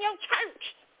all up in your church.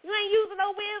 You ain't using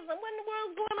no wisdom. What in the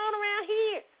world's going on around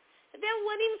here? The devil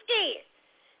wasn't even scared.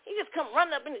 He just come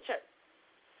running up in the church.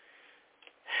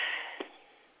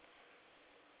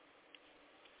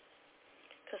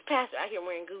 Because pastor out here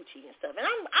wearing Gucci and stuff. And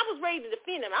I was ready to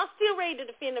defend him. I'm still ready to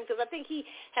defend him because I think he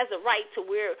has the right to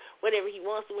wear whatever he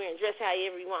wants to wear and dress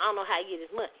however he wants. I don't know how he get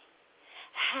his money.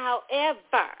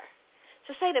 However,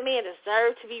 to say the man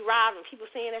deserved to be robbed and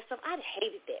people saying that stuff, I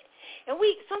hated that. And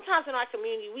sometimes in our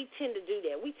community, we tend to do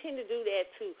that. We tend to do that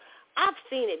too. I've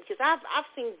seen it because I've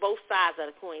seen both sides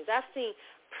of the coins. I've seen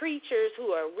preachers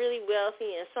who are really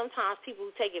wealthy and sometimes people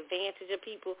who take advantage of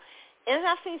people. And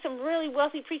I've seen some really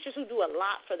wealthy preachers who do a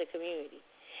lot for the community.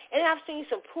 And I've seen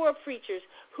some poor preachers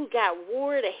who got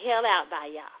wore the hell out by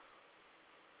y'all.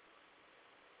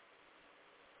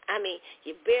 I mean,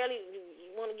 you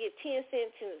want to get 10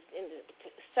 cents in the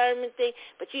sermon thing,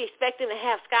 but you expect them to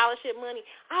have scholarship money,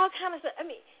 all kind of stuff. I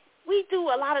mean, we don't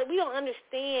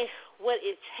understand what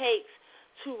it takes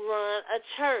to run a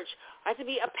church or to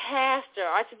be a pastor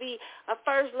or to be a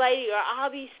first lady or all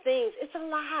these things. It's a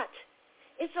lot.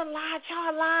 It's a lot.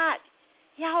 Y'all a lot.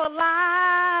 Y'all a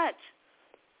lot.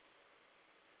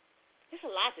 It's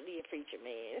a lot to be a preacher,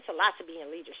 man. It's a lot to be in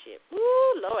leadership.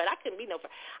 Ooh, Lord, I couldn't be no.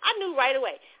 I knew right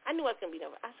away. I knew I couldn't be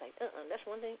no. I was like, that's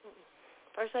one thing.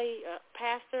 First lady,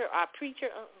 pastor, or preacher,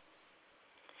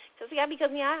 because you got to be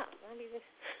cutting me out. I mean, it's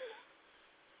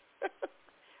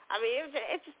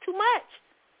just too much.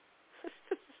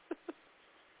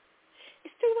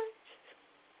 It's too much.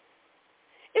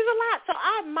 It's a lot. So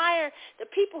I admire the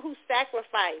people who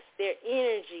sacrifice their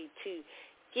energy to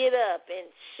get up and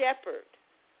shepherd.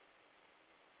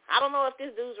 I don't know if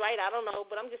this dude's right. I don't know.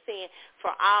 But I'm just saying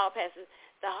for all pastors,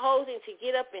 the whole thing to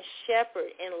get up and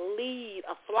shepherd and lead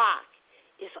a flock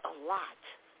is a lot.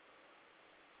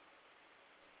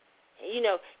 And, you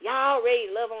know, y'all already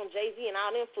love on Jay-Z and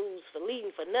all them fools for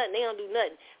leading for nothing. They don't do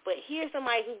nothing. But here's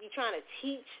somebody who be trying to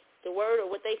teach the word or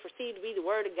what they perceive to be the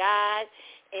word of God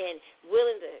and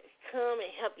willing to come and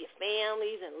help your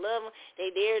families and love them. They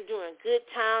there during good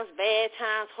times, bad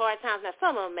times, hard times. Now,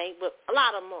 some of them ain't, but a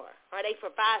lot of them are. Or they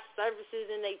provide services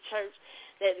in their church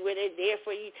where they're there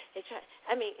for you.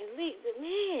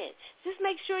 Man, just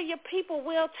make sure your people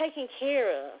well taken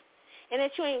care of. And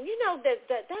that you ain't,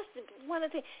 that's one of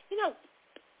the things.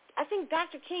 I think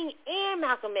Dr. King and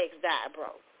Malcolm X died,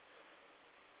 bro.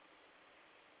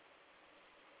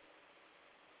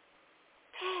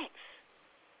 Facts.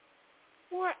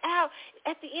 Wore out.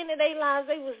 At the end of their lives,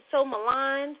 they was so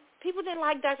maligned. People didn't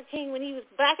like Dr. King when he was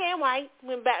black and white,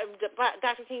 when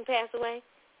Dr. King passed away.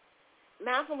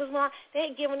 Malcolm was wrong. They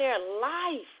had given their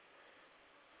life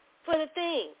for the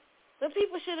thing. The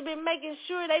people should have been making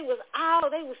sure they was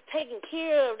taken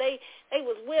care of. They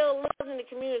was well loved in the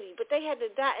community, but they had to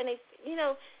die, and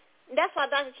that's why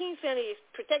Dr. King's family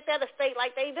protect that estate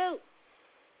like they do.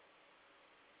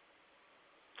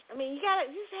 I mean, you gotta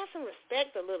just have some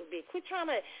respect a little bit. Quit trying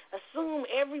to assume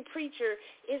every preacher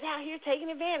is out here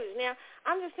taking advantage. Now,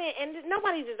 I'm just saying, and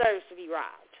nobody deserves to be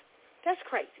robbed. That's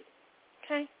crazy,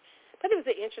 okay? But it was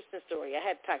an interesting story. I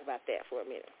had to talk about that for a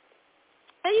minute.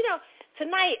 And,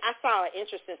 tonight I saw an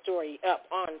interesting story up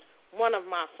on one of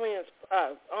my friends,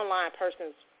 online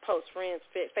person's post,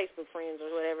 Facebook friends or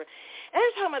whatever. And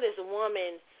they're talking about this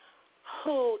woman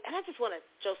who, and I just want to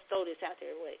just throw this out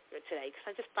there today because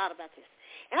I just thought about this.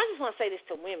 And I just want to say this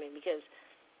to women because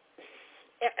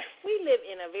we live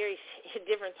in a very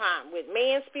different time with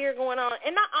man-spirit going on.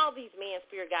 And not all these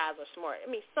man-spirit guys are smart. I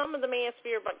mean, some of the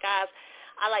man-spirit guys,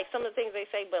 I like some of the things they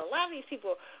say, but a lot of these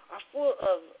people are full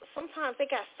of, sometimes they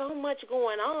got so much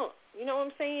going on. You know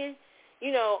what I'm saying?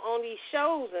 On these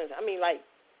shows. And I mean, like,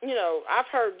 I've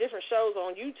heard different shows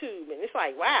on YouTube, and it's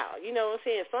like, wow, you know what I'm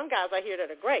saying? Some guys out here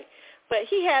that are great. But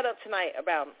he had up tonight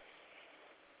about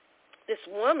this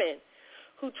woman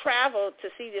who traveled to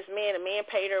see this man. A man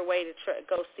paid her way to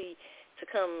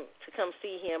come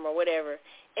see him or whatever,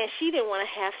 and she didn't want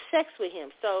to have sex with him.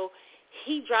 So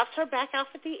he drops her back off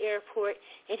at the airport,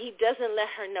 and he doesn't let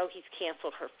her know he's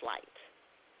canceled her flight.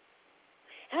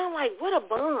 And I'm like, what a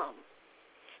bum.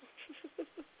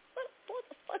 what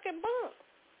a fucking bum.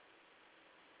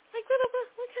 Like, what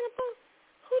kind of bum?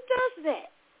 Who does that?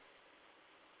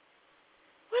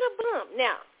 What a bum.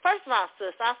 Now, first of all,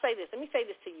 sis, I'll say this. Let me say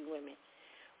this to you women.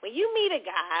 When you meet a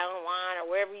guy online or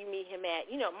wherever you meet him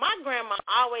at, my grandma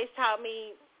always taught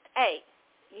me, hey,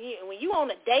 when you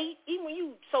on a date, even when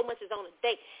you so much as on a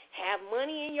date, have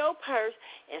money in your purse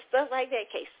and stuff like that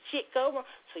in case shit go wrong.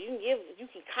 So you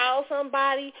can call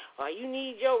somebody, or you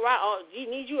need a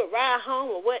ride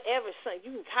home or whatever. So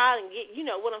you can call and get,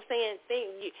 what I'm saying,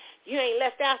 you ain't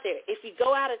left out there. If you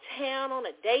go out of town on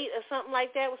a date or something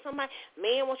like that with somebody,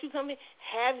 man, once you come in,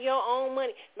 have your own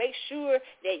money. Make sure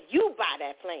that you buy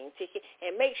that plane ticket,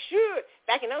 and make sure,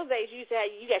 back in those days, you used to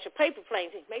have, you got your paper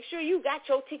plane ticket. Make sure you got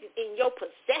your ticket in your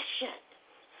possession.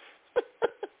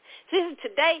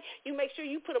 Today, you make sure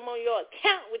you put them on your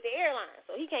account with the airline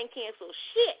so he can't cancel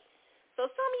shit. So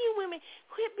some of you women,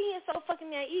 quit being so fucking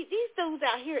naive. These dudes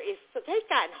out here, they've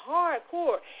gotten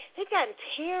hardcore. They've gotten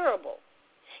terrible.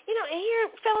 And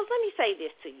here, fellas, let me say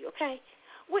this to you, okay?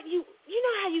 You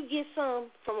know how you get some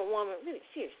from a woman, really,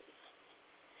 seriously.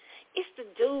 It's the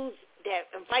dudes that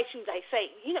invite you, like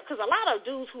say, because a lot of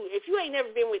dudes who, if you ain't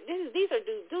never been with, these are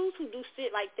dudes who do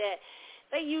shit like that.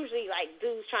 They usually like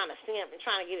dudes trying to simp and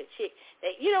trying to get a chick.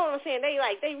 You know what I'm saying? They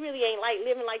really ain't like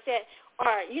living like that,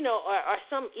 or or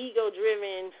some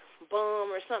ego-driven bum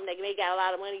or something. They got a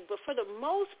lot of money, but for the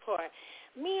most part,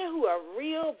 men who are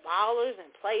real ballers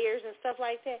and players and stuff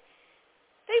like that,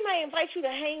 they might invite you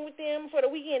to hang with them for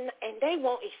the weekend, and they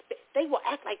will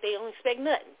act like they don't expect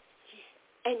nothing.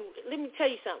 And let me tell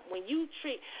you something. When you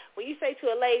say to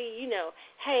a lady,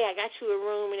 hey, I got you a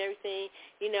room and everything,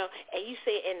 and you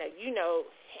say, and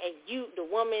the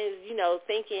woman's,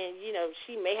 thinking,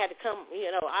 she may have to come,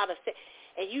 out of state,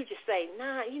 and you just say,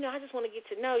 nah, I just want to get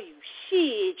to know you.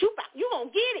 Shit, you gonna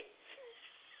get it.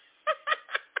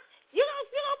 you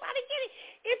gonna probably get it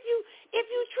if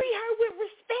you treat her with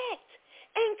respect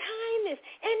and kindness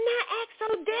and not act so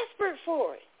desperate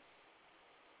for it.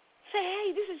 Say,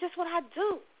 hey, this is just what I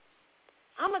do.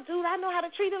 I'm a dude. I know how to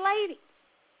treat a lady.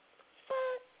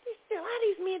 Fuck. A lot of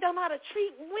these men don't know how to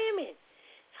treat women.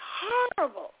 It's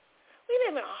horrible. We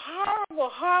live in a horrible,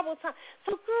 horrible time.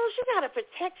 So, girls, you got to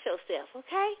protect yourself,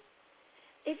 okay?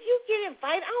 If you get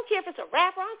invited, I don't care if it's a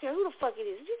rapper. I don't care who the fuck it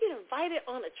is. If you get invited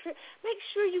on a trip, make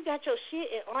sure you got your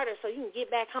shit in order so you can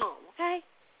get back home, okay?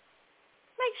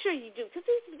 Make sure you do, because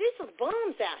these some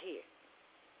bums out here.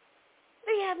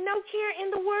 They have no care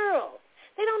in the world.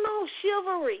 They don't know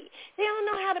chivalry. They don't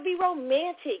know how to be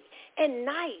romantic and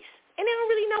nice. And they don't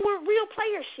really know what real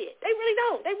player shit. They really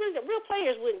don't. Real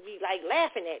players wouldn't be like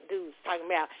laughing at dudes talking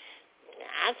about,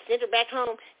 I sent her back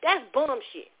home. That's bum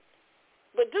shit.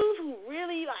 But dudes who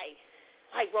really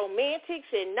like romantics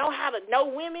and know how to know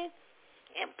women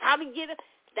and probably get it,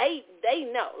 they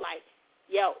know. Like,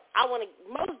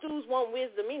 most dudes want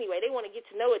wisdom anyway. They want to get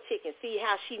to know a chick and see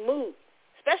how she moves.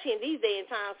 Especially in these day and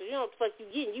times, because you know what the fuck you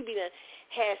getting. You be done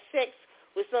had sex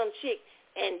with some chick,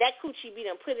 and that coochie be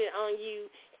done put it on you,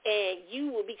 and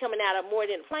you will be coming out of more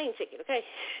than a plane ticket, okay?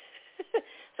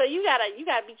 So you gotta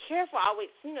be careful always.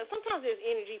 Sometimes there's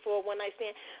energy for a one-night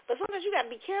stand, but sometimes you got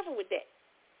to be careful with that.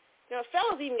 You know,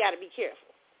 fellas even got to be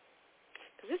careful.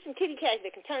 Because there's some kitty cats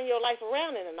that can turn your life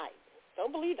around in a night.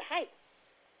 Don't believe the hype.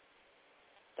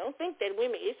 Don't think that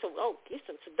women, it's some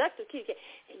seductive kitty cat.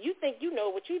 And you think you know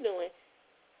what you're doing.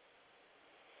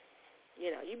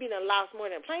 You know, you be done lost more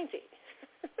than a plane ticket.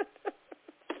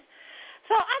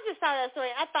 So I just saw that story.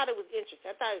 I thought it was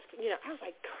interesting. I thought it was, I was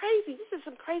like, crazy. This is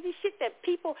some crazy shit that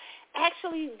people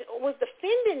actually was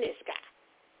defending this guy.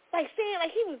 Like saying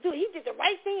like he did the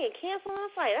right thing and canceling a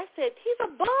flight. I said, he's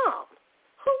a bum.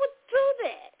 Who would do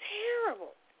that?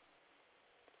 Terrible.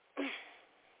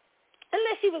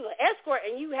 Unless he was an escort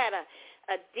and you had a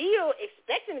deal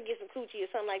expecting to get some coochie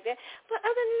or something like that. But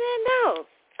other than that, no.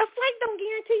 A flight don't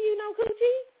guarantee you no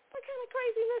coochie. What kind of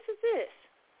craziness is this?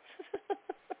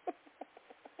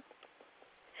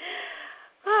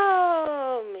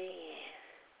 Oh, man.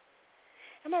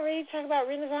 Am I ready to talk about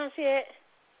Renaissance yet?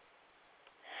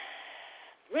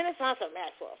 Renaissance or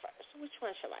Maxwell first? Which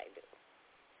one shall I do?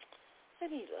 Let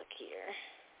me look here.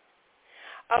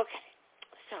 Okay.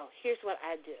 So here's what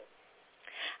I do.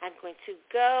 I'm going to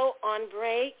go on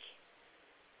break.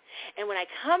 And when I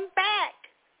come back,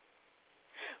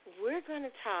 we're going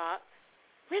to talk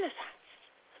Renaissance.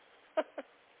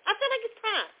 I feel like it's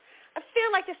time. I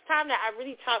feel like it's time that I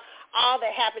really talk all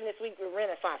that happened this week with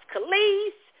Renaissance.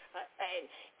 Khalees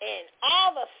and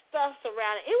all the stuff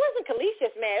surrounding it. It wasn't Khalees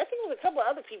just mad. I think it was a couple of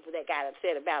other people that got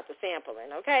upset about the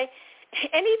sampling, okay?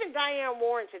 And even Diane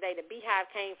Warren today, the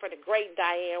Beehive came for the great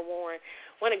Diane Warren,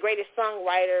 one of the greatest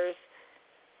songwriters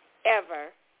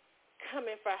ever,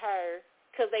 coming for her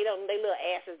because they little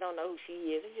asses don't know who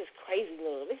she is. It's just crazy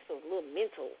it's a little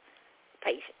mental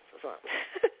patients or something.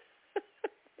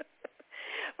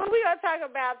 But we're going to talk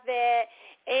about that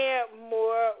and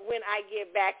more when I get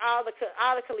back, all the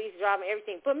Khalees drama,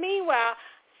 everything. But meanwhile,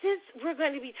 since we're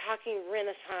going to be talking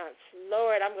Renaissance,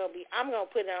 Lord, I'm going to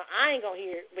put it on. I ain't going to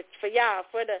hear it, but for y'all,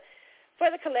 for the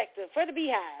collective, for the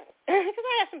Beehive, because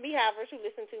I have some Beehivers who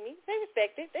listen to me. They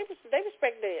respect it. They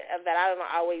respect that I don't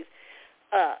always,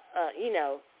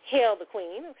 hail the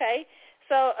queen, okay?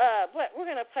 So, but we're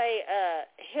going to play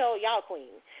Hail Y'all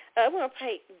Queen. We're going to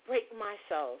play Break My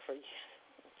Soul for you.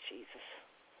 Jesus.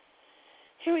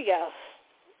 Here we go.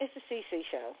 It's the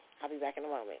CCshow. I'll be back in a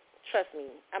moment. Trust me.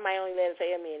 I might only let it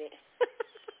say a minute.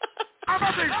 I'm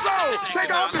up and slow.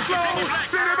 Take off the slow.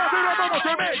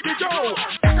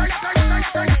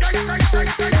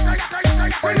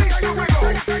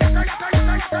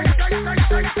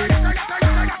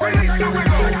 Release the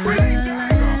wiggle. Release the wiggle.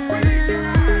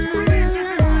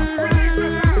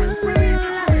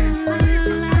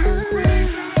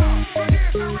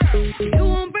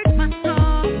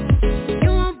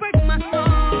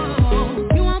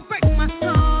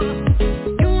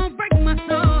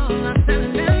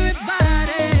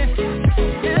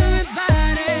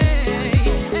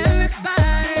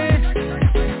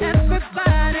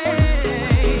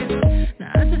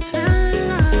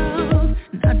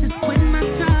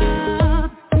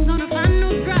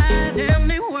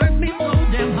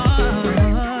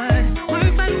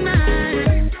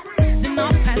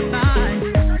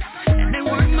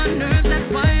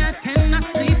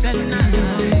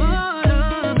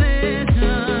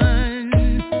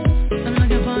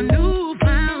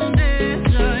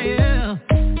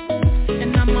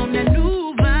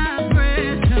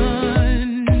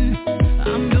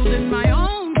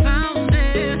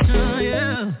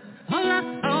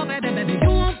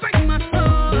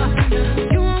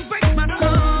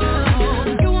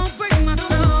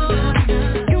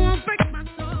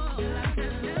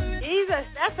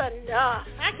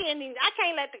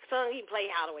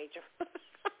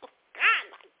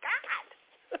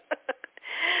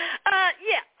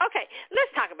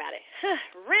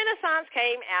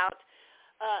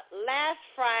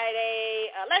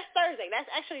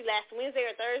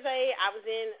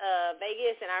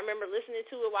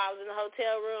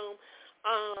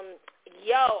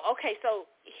 Okay, so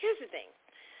here's the thing.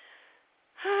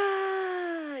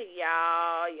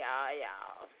 Y'all.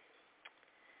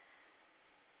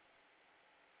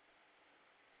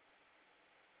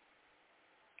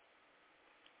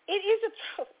 It is a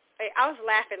trope. I was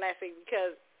laughing last week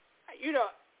because, I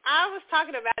was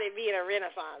talking about it being a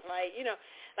renaissance, right?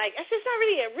 Like it's just not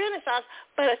really a renaissance,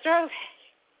 but a throwback.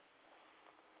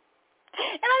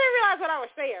 And I didn't realize what I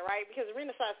was saying, right? Because a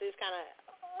renaissance is kind of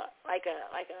like a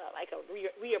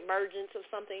reemergence of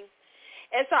something.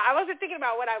 And so I wasn't thinking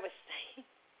about what I was saying.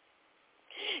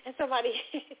 And somebody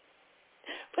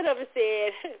put up and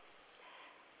said,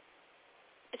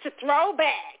 it's a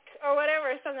throwback or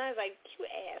whatever. Sometimes like, you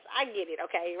ass. I get it,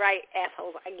 okay? Right?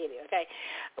 Assholes, I get it, okay?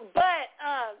 But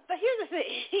here's the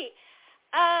thing.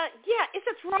 Yeah, it's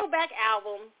a throwback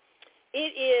album.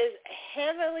 It is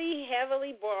heavily,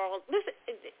 heavily boiled. Listen,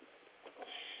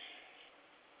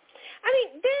 I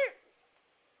mean,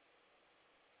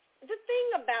 the thing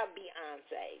about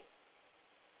Beyonce,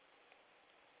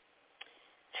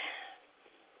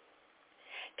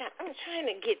 God, I'm trying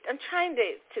to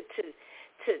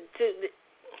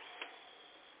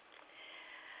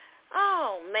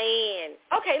oh, man.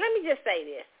 Okay, let me just say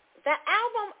this. The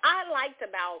album I liked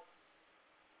about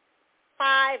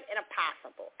 5 and a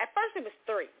possible. At first it was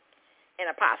 3 and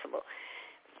a possible.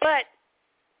 But,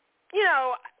 you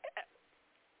know,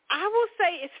 I will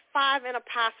say it's 5 and a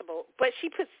possible, but she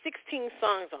put 16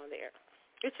 songs on there,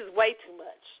 which is way too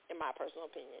much, in my personal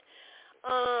opinion.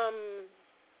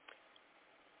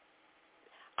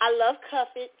 I love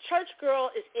Cuff It. Church Girl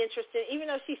is interesting,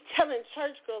 even though she's telling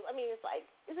church girls, I mean, it's like,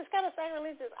 is this kind of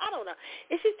sacrilegious? I don't know.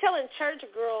 If she's telling church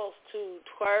girls to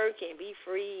twerk and be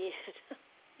free,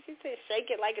 she said shake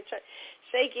it like a church,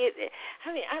 shake it. I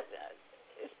mean,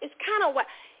 it's kind of what,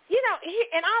 you know,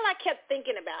 and all I kept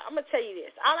thinking about, I'm going to tell you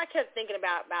this, all I kept thinking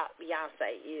about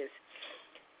Beyonce is,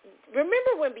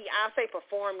 remember when Beyonce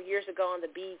performed years ago on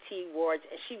the BET Awards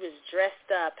and she was dressed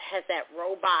up as that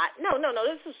robot? No,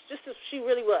 this is just as she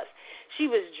really was. She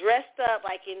was dressed up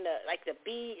like in the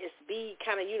B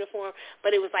kind of uniform,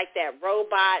 but it was like that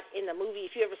robot in the movie.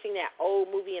 If you ever seen that old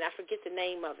movie, and I forget the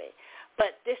name of it,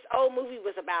 but this old movie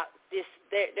was about this.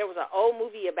 There was an old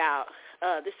movie about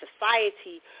this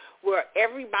society where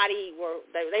everybody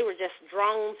they were just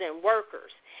drones and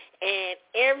workers. And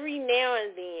every now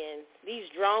and then, these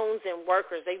drones and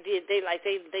workers, they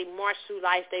marched through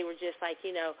life. They were just like,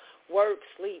 you know, work,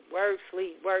 sleep, or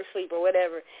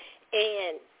whatever.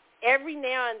 And every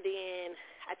now and then,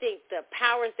 I think the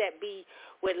powers that be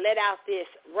would let out this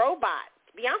robot.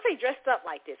 Beyonce dressed up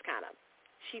like this kind of.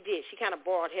 She did. She kind of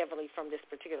borrowed heavily from this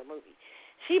particular movie.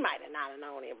 She might have not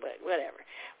known it, but whatever.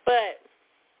 But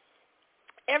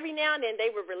every now and then, they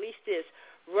would release this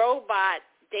robot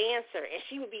dancer, and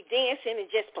she would be dancing and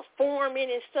just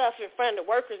performing and stuff in front of the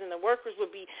workers, and the workers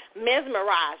would be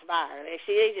mesmerized by her.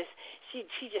 She just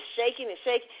shaking and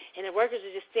shaking, and the workers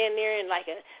would just stand there in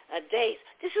like a daze.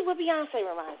 This is what Beyonce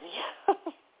reminds me of.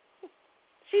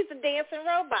 She's a dancing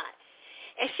robot.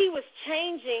 And she was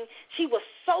changing, she was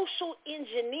social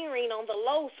engineering on the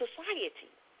low society.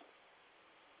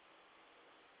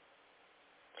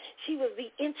 She was the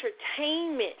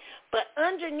entertainment, but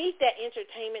underneath that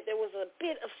entertainment, there was a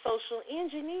bit of social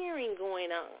engineering going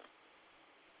on.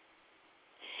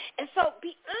 And so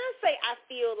Beyonce, I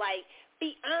feel like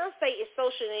Beyonce is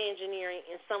social engineering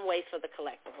in some ways for the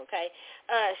collective, okay?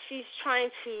 She's trying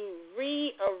to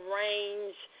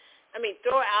rearrange,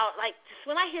 throw out, like, just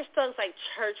when I hear songs like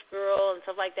Church Girl and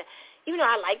stuff like that, even though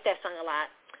I like that song a lot,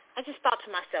 I just thought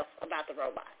to myself about the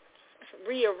robot,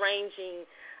 rearranging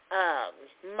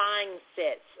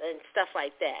mindsets and stuff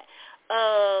like that.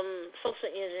 Social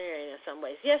engineering in some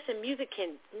ways. Yes, and music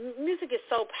is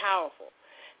so powerful.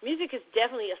 Music is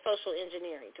definitely a social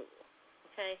engineering tool.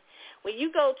 Okay? When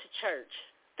you go to church,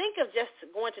 think of just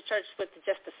going to church with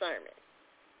just a sermon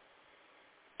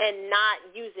and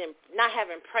not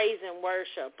having praise and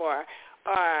worship or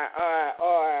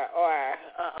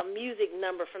a music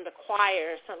number from the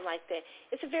choir or something like that.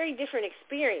 It's a very different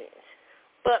experience.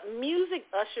 But music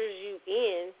ushers you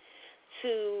in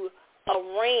to a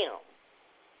realm.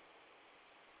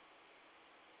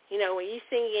 You know, when you're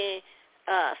singing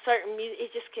certain music,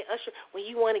 it just can usher, when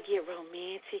you want to get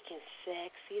romantic and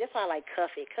sexy. That's why I like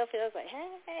Cuff It. Cuff It, I was like,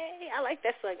 hey, I like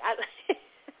that song. I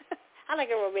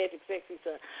like a romantic, sexy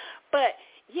song. But,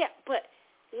 yeah,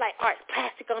 like, all right,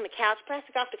 Plastic on the Couch,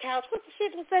 Plastic Off the Couch. What the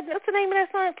shit was that? What's the name of that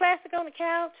song, Plastic on the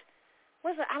Couch?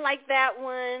 I like that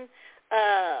one.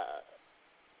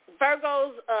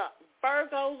 Virgo's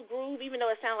groove, even though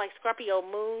it sounds like Scorpio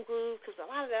moon groove, because a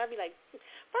lot of that I'd be like,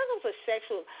 Virgo's are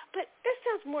sexual, but that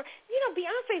sounds more,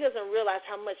 Beyonce doesn't realize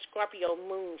how much Scorpio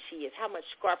moon she is, how much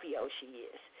Scorpio she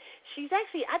is. She's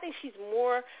actually, I think she's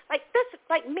more, like, that's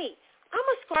like me. I'm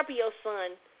a Scorpio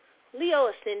sun, Leo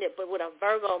ascendant, but with a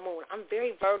Virgo moon. I'm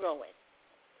very Virgoing.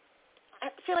 I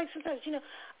feel like sometimes,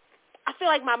 I feel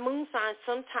like my moon sign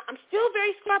sometimes, I'm still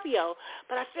very Scorpio,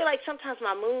 but I feel like sometimes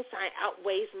my moon sign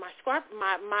outweighs my Scorpion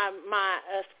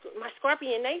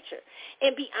nature.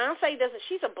 And Beyonce doesn't,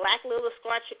 she's a black little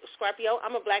Scorpio.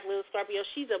 I'm a black little Scorpio.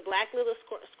 She's a black little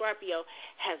Scorpio,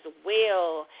 has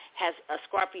a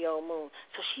Scorpio moon.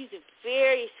 So she's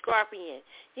very Scorpion.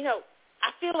 I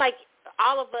feel like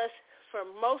all of us, for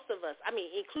most of us,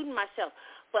 including myself,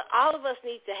 but all of us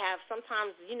need to have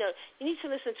sometimes, you need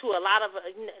to listen to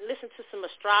listen to some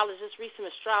astrologists, read some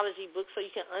astrology books so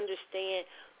you can understand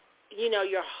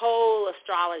your whole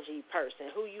astrology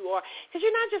person, who you are, because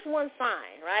you're not just one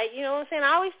sign, right? You know what I'm saying?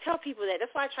 I always tell people that.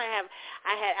 That's why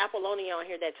I had Apollonia on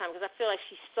here that time, because I feel like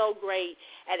she's so great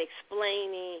at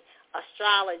explaining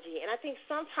astrology. And I think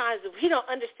sometimes if we don't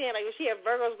understand, like when she had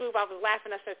Virgo's group, I was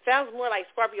laughing. I said, sounds more like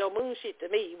Scorpio moon shit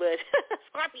to me, but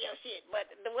Scorpio shit,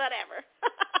 but whatever.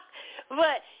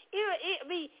 But,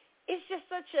 it's just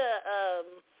such a,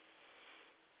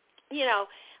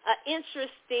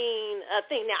 interesting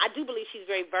thing. Now, I do believe she's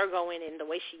very Virgo in the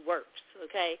way she works,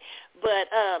 okay? But,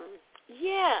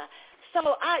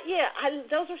 So,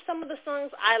 those are some of the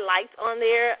songs I liked on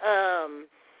there.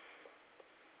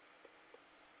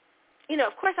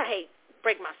 Of course I hate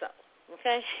Break My Soul,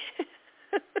 okay?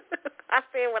 I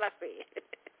said what I said.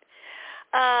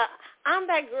 I'm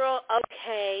That Girl,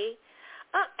 okay.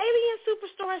 Alien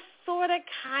Superstar sort of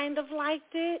kind of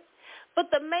liked it.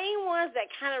 But the main ones that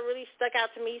kind of really stuck out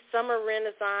to me, Summer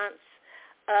Renaissance,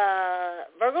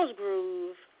 Virgo's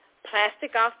Groove,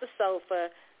 Plastic Off the Sofa,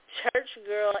 Church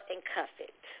Girl, and Cuff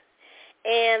It.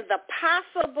 And The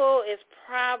Possible is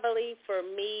probably, for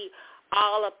me,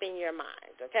 All Up in Your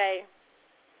Mind, okay?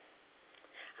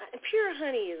 And Pure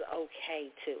Honey is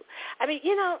okay, too. I mean,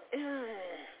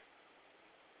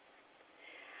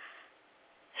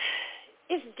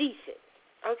 it's decent.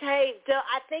 Okay,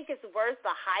 I think it's worth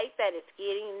the hype that it's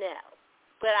getting now.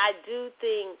 But I do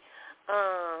think,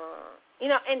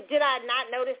 and did I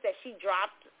not notice that she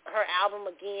dropped her album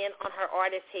again on her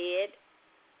artist head?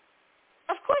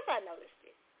 Of course I noticed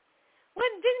it.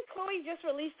 Didn't Chloe just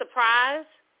release The Prize?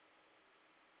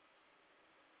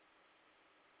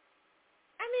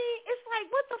 I mean, it's like,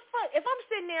 what the fuck? If I'm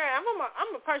sitting there, I'm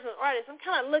a personal artist, I'm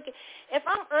kind of looking, if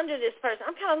I'm under this person,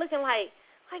 I'm kind of looking like,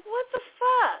 what the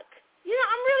fuck?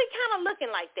 I'm really kind of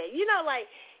looking like that. Like,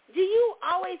 do you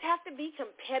always have to be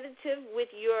competitive with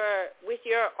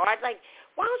your art? Like,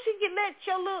 why don't you let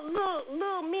your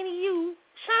little mini you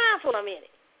shine for a minute?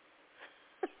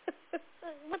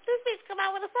 But this bitch come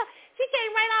out with a song. She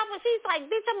came right off and she's like,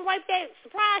 bitch, I'm gonna wipe that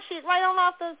surprise shit right on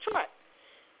off the chart.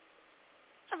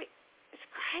 I mean, it's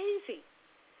crazy.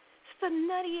 It's the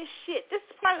nuttiest shit. This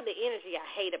is part of the energy I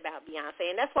hate about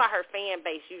Beyonce, and that's why her fan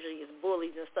base usually is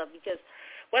bullies and stuff, because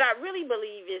what I really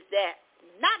believe is that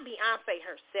not Beyonce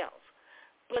herself,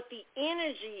 but the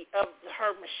energy of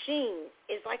her machine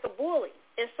is like a bully.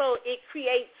 And so it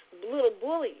creates little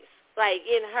bullies, like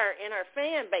in her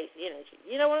fan base energy.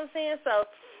 You know what I'm saying? So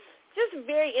just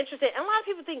very interesting. And a lot of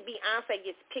people think Beyonce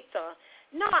gets picked on.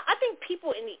 No, I think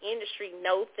people in the industry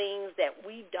know things that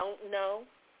we don't know.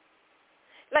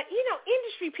 Like,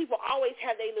 industry people always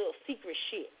have their little secret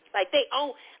shit. Like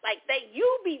you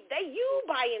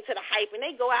buy into the hype and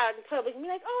they go out in public and be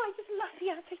like, oh, I just love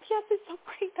Beyonce. Yes, it's so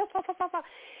great. Blah, blah, blah, blah, blah.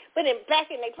 But then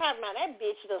back in their private mind, that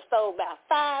bitch done stole about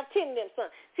 5, 10 of them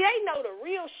sons. See, they know the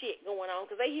real shit going on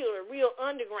because they hear the real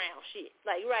underground shit.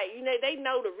 Like, right, they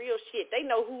know the real shit. They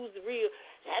know who's the real.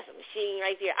 That's a machine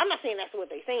right there. I'm not saying that's what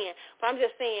they're saying, but I'm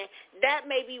just saying that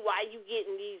may be why you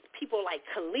getting these people like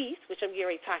Khalees, which I'm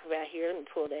getting ready to talk about here. Let me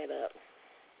pull that up.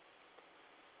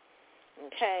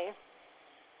 Okay.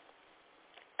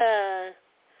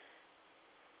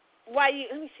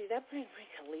 Let me see. That bring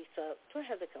Khalees up. Do I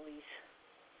have the Khalees?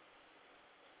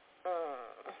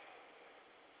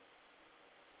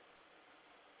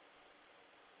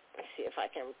 Let's see if I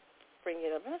can bring it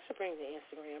up. Let's bring the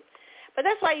Instagram. But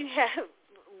that's why you have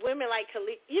women like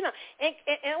Khalees,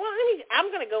 I'm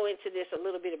going to go into this a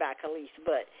little bit about Khalees,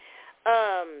 but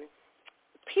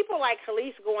people like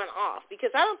Khalees going off,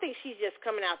 because I don't think she's just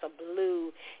coming out the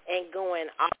blue and going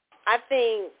off. I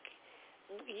think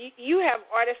you have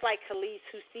artists like Khalees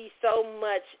who see so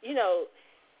much,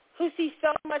 who see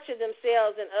so much of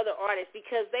themselves in other artists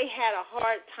because they had a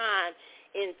hard time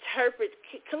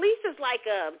Khalees is like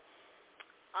a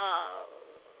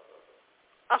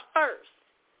first.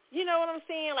 You know what I'm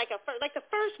saying? Like the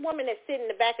first woman that sit in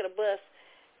the back of the bus,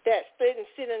 that stood and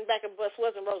sit in the back of the bus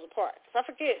wasn't Rosa Parks. I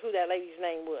forget who that lady's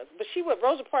name was. But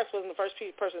Rosa Parks wasn't the first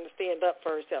person to stand up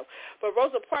for herself. But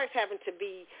Rosa Parks happened to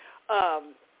be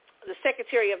the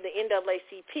secretary of the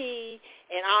NAACP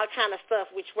and all kind of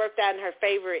stuff, which worked out in her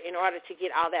favor in order to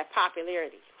get all that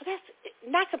popularity. Well, that's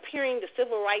not comparing the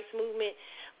civil rights movement,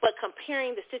 but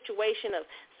comparing the situation of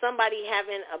somebody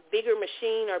having a bigger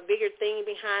machine or bigger thing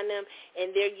behind them,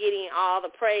 and they're getting all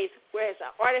the praise, whereas an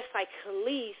artist like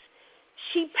Khalees,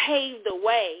 she paved the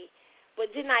way,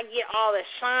 but did not get all the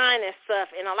shine and stuff.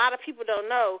 And a lot of people don't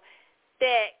know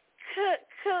that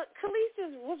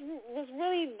Khalees was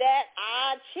really that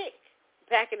odd chick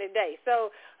back in the day. So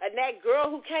that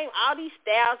girl who came, all these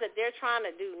styles that they're trying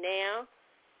to do now,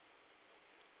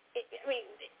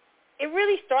 it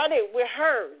really started with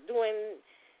her doing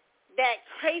that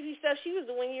crazy stuff she was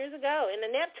doing years ago in the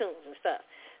Neptunes and stuff.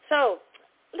 So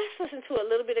let's listen to a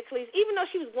little bit of Khalees. Even though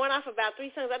she was going off about 3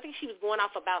 songs, I think she was going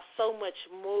off about so much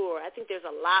more. I think there's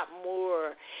a lot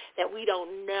more that we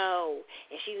don't know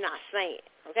and she's not saying,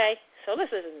 okay? So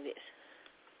let's listen to this.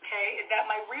 Okay, is that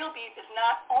my real beef is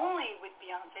not only with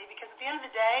Beyonce, because at the end of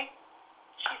the day,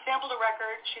 she sampled a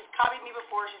record, she's copied me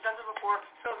before, she's done it before,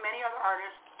 so have many other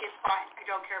artists. It's fine. I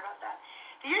don't care about that.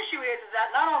 The issue is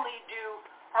that not only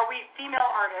are we female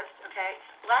artists, okay,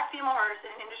 black female artists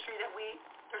in an industry that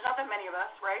there's not that many of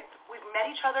us, right? We've met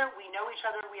each other, we know each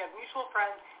other, we have mutual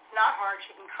friends. It's not hard.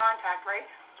 She can contact, right?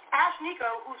 Ash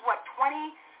Nico, who's 20?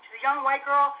 She's a young white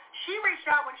girl. She reached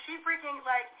out when she freaking,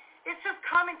 it's just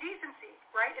common decency,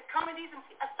 right? It's common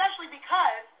decency, especially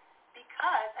because,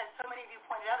 as so many of you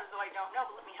pointed out, as though I don't know,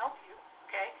 but let me help you,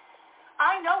 okay?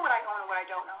 I know what I own and what I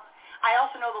don't own. I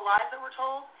also know the lies that were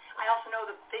told. I also know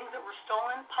the things that were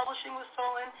stolen. Publishing was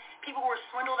stolen. People were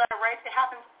swindled out of rights. It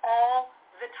happens all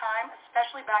the time,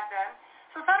 especially back then.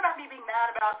 So it's not about me being mad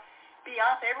about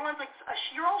Beyonce. Everyone's like,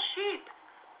 you're all sheep.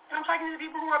 And I'm talking to the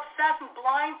people who are obsessed and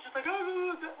blind, just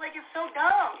it's so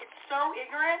dumb. It's so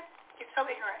ignorant. It's so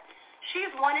ignorant. She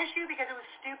is one issue because it was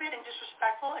stupid and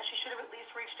disrespectful, and she should have at least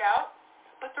reached out.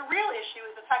 But the real issue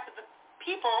is the fact that the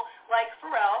people like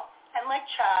Pharrell and like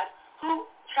Chad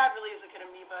really is like an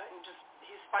amoeba and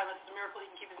he's spineless. It's a miracle he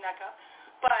can keep his neck up.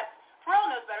 But Pharrell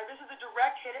knows better. This is a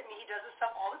direct hit at me. He does this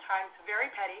stuff all the time. It's very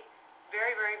petty.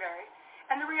 Very, very, very.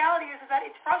 And the reality is that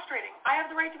it's frustrating. I have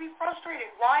the right to be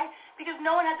frustrated. Why? Because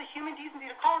no one has the human decency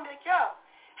to call and be like, yo,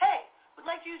 hey, would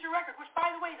like to use your record. Which, by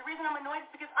the way, the reason I'm annoyed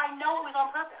is because I know it was on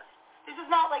purpose. This is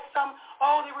not like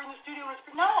they were in the studio.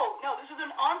 No, this is an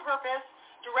on-purpose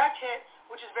direct hit,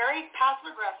 which is very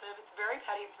passive-aggressive. It's very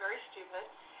petty. It's very stupid.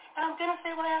 And I'm going to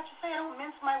say what I have to say. I don't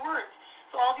mince my words.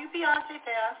 So all of you Beyonce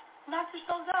fans, knock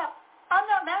yourselves out. I'm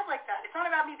not mad like that. It's not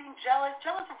about me being jealous.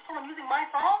 Jealous of someone using my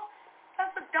song?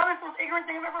 That's the dumbest, most ignorant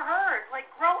thing I've ever heard.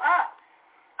 Grow up.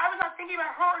 I was not thinking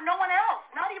about her or no one else.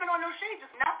 Not even on No Shade,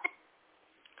 just not thinking.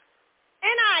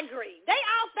 And I agree.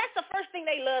 That's the first thing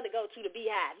they love to go to, the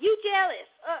Beehive. You jealous.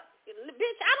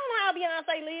 Bitch, I don't know how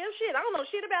Beyonce lives. Shit, I don't know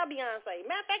shit about Beyonce.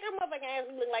 Matter of fact, her motherfucking ass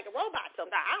be looking like a robot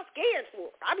sometimes. I'm scared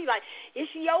for her. I be like, is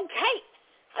she okay?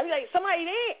 I be like, somebody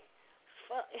there.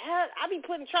 I be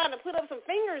trying to put up some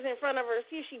fingers in front of her to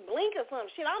see if she blink or some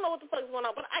shit. I don't know what the fuck's going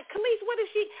on. But Khalees, what is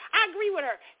she? I agree with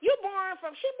her. She born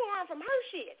from her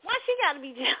shit. Why she got to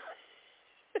be jealous?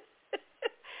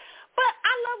 But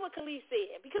I love what Khalees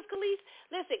said because Khalees,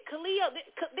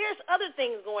 there's other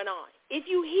things going on. If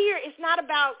you hear, it's not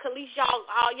about Khalees,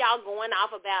 all y'all going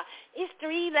off about, it's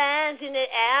 3 lines in the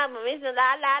album, it's a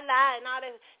la, and all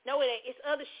that. No, it ain't. It's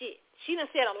other shit. She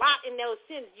done said a lot in those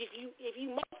sentences. If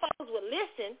you motherfuckers would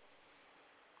listen,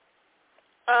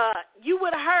 you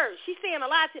would have heard. She's saying a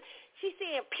lot. She's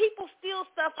saying people steal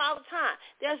stuff all the time.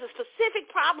 There's a specific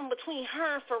problem between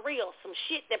her and Pharrell, some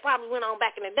shit that probably went on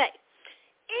back in the day.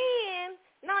 And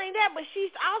not only that, but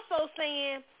she's also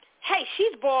saying, hey,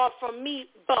 she's borrowed from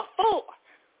me before.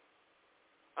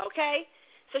 Okay?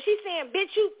 So she's saying,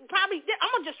 bitch, you probably, I'm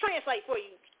going to just translate for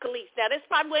you, Khalees. Now, that's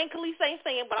probably what Khalees ain't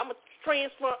saying, but I'm going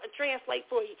to translate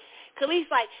for you. Khalees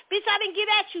like, bitch, I didn't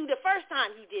get at you the first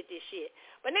time you did this shit.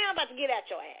 But now I'm about to get at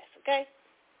your ass, okay?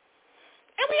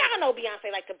 And we all know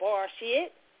Beyonce like to borrow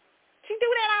shit. She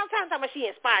do that all the time, talking about she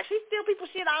inspired. She steal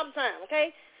people's shit all the time,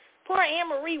 okay? Poor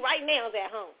Anne-Marie right now is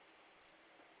at home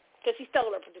because she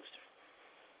stole her producer.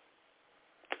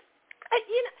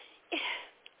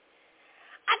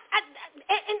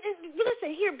 And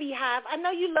listen here, Beehive. I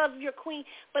know you love your queen,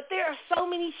 but there are so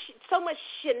much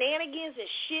shenanigans and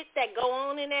shit that go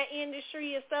on in that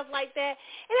industry and stuff like that.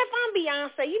 And if I'm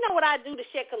Beyonce, you know what I do to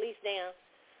shut Khalees down?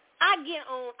 I get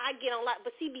on like,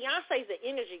 but see, Beyonce's the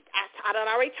energy. I done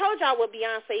already told y'all what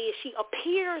Beyonce is. She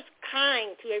appears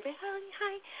kind to everybody.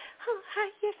 Hi,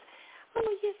 yes. Oh,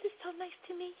 yes, it's so nice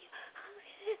to meet you.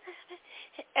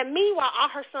 And meanwhile,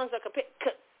 all her songs are compared.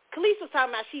 Khalees was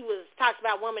talking about talks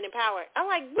about woman empowerment. I'm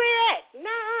like, where at?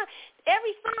 Nah,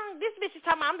 every song, this bitch is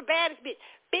talking about I'm the baddest bitch.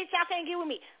 Bitch, y'all can't get with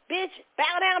me. Bitch,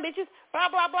 bow down, bitches. Blah,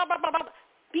 blah, blah, blah, blah, blah.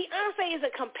 Beyonce is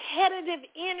a competitive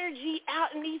energy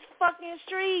out in these fucking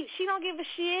streets. She don't give a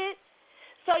shit.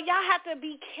 So y'all have to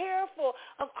be careful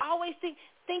of always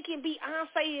thinking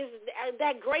Beyonce is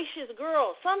that gracious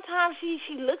girl. Sometimes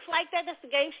she looks like that. That's the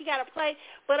game she got to play.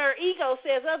 But her ego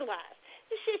says otherwise.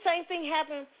 This shit, same thing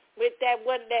happened with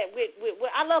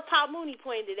I love Paul Mooney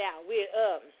pointed it out with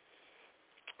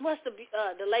what's the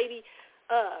lady.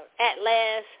 At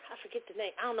last, I forget the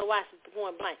name. I don't know why it's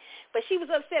going blank. But she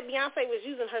was upset Beyonce was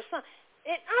using her son.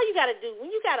 And all you got to do,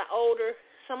 when you got an older,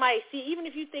 somebody see, even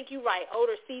if you think you're right,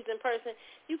 older, seasoned person,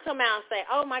 you come out and say,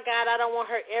 oh, my God, I don't want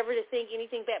her ever to think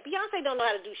anything bad. Beyonce don't know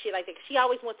how to do shit like that because she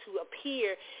always wants to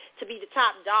appear to be the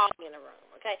top dog in the room,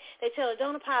 okay? They tell her,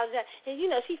 don't apologize. And,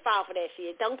 she fall for that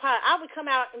shit. Don't apologize. I would come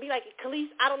out and be like, Khalees,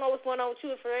 I don't know what's going on with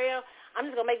you for real. I'm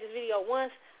just going to make this video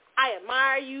once. I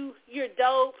admire you. You're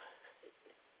dope.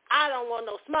 I don't want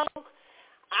no smoke.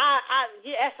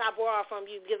 Yes, I borrow from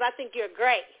you because I think you're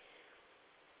great.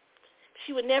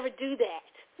 She would never do that.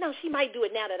 No, she might do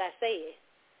it now that I say it.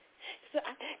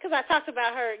 Because I talked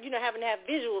about her, having to have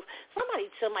visuals. Somebody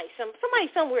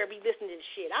somewhere be listening to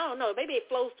this shit. I don't know. Maybe it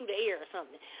flows through the air or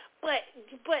something. But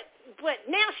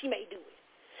now she may do it.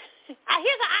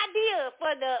 Here's an idea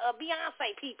for the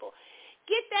Beyonce people.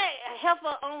 Get that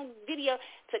heifer on video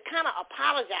to kind of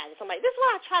apologize to somebody. This is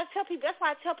what I try to tell people. That's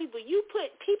why I tell people,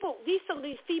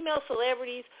 these female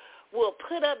celebrities will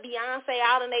put up Beyonce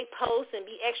out in they posts and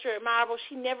be extra admirable.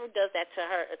 She never does that to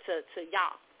her, to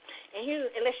y'all. And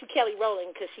unless you Kelly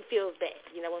Rowland because she feels bad.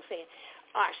 You know what I'm saying?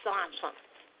 All right, so I'm something.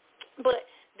 But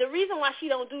the reason why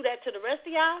she don't do that to the rest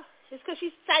of y'all is because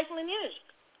she's stifling energy.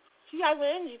 She's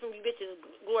stifling energy from you bitches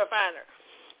glorifying her.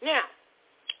 Now,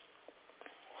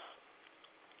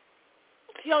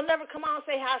 she'll never come on and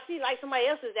say how she likes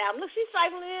somebody else's album. Look, she's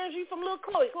stifling energy from Lil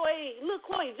Chloe. Lil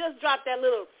Chloe just dropped that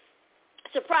little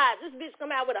surprise. This bitch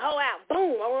come out with a whole album.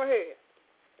 Boom, I want to hear it.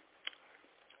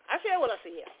 I share what I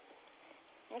see here.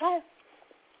 Okay?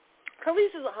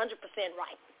 Khalees is 100%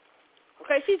 right.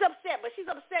 Okay, she's upset, but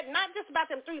she's upset not just about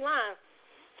them 3 lines.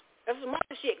 There's some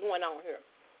other shit going on here.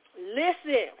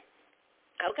 Listen.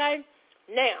 Okay?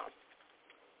 Now,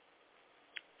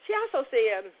 she also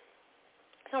said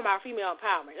something about female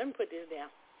empowerment. Let me put this down.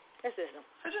 Let's listen.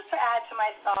 So just to add to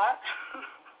my thought,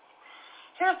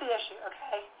 here's the issue,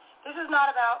 okay? This is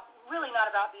really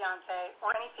not about Beyonce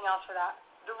or anything else for that.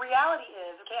 The reality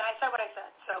is, okay, and I said what I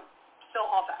said, so still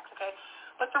all facts, okay?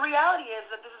 But the reality is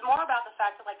that this is more about the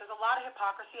fact that, there's a lot of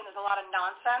hypocrisy and there's a lot of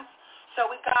nonsense. So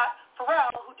we've got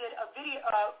Pharrell, who did an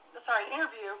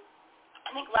interview,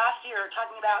 I think last year,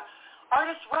 talking about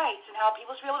artists' rights and how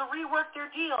people should be able to rework their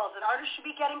deals and artists should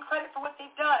be getting credit for what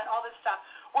they've done and all this stuff.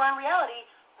 Where in reality,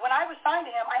 when I was signed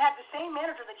to him, I had the same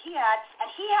manager that he had,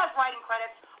 and he has writing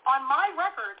credits on my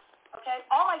records, okay,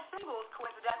 all my singles,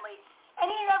 coincidentally, and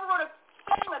he never wrote a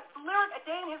lyric a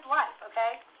day in his life,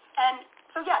 okay? And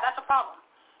so, yeah, that's a problem.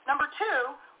 Number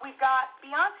 2, we've got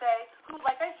Beyonce, who,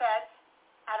 like I said,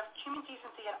 out of human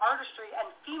decency and artistry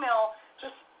and female,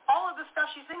 just all of the stuff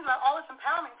she sings about, all this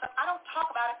empowerment stuff, I don't talk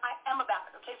about it, I am about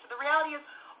it, okay? So the reality is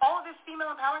all of this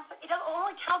female empowerment stuff, it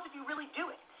only counts if you really do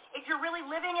it, if you're really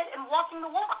living it and walking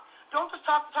the walk. Don't just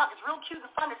talk the talk. It's real cute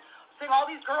and fun to sing all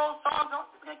these girls' songs.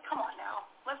 Come on now.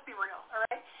 Let's be real, all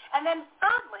right? And then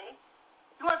thirdly,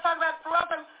 you want to talk about Pharrell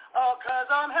saying, oh, because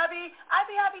I'm happy. I'd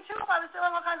be happy, too, if I was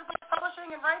doing all kinds of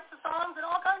publishing and rights to songs and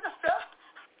all kinds of stuff.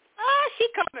 She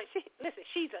coming. Listen,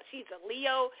 she's a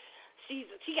Leo. She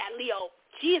got Leo.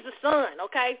 She is a sun,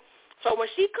 okay? So when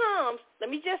she comes, let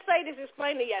me just say this,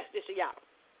 explain this to y'all.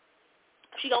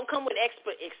 She don't come with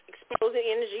explosive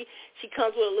energy. She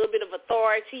comes with a little bit of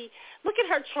authority. Look at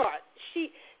her chart.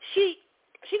 She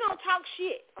gonna talk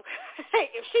shit, okay?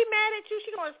 If she mad at you,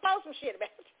 she gonna expose some shit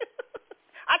about you.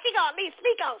 Or she gonna at least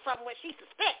speak on something when she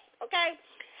suspects, okay?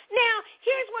 Now,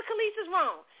 here's where Khalees is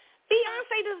wrong.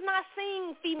 Beyonce does not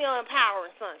sing female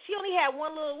empowering songs. She only had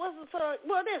one little, what's the song?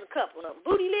 Well, there's a couple of them.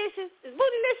 Bootylicious. Is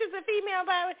Bootylicious a female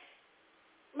empowering?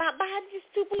 My body is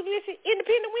too bootylicious.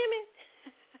 Independent women.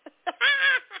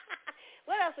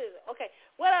 What else is it? Okay,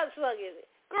 what other song is it?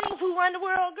 Girls Who Run the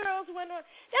World.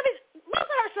 That means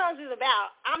most of her songs is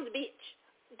about, I'm the bitch.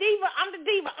 Diva, I'm the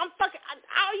diva. I'm fucking,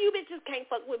 all you bitches can't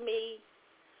fuck with me.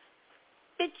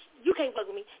 Bitch, you can't fuck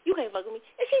with me. You can't fuck with me.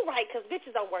 And she right, because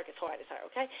bitches don't work as hard as her,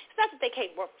 okay? It's not that they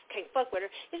can't fuck with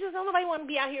her. It's just nobody want to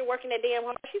be out here working that damn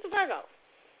hard. She's a Virgo.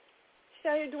 She's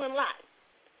out here doing a lot.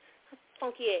 Her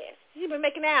funky ass. She's been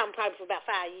making an album probably for about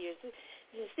 5 years.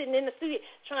 Just sitting in the studio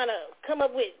trying to come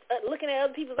up with, looking at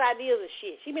other people's ideas and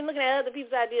shit. She's been looking at other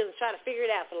people's ideas and trying to figure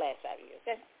it out for the last 5 years,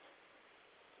 okay?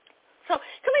 So,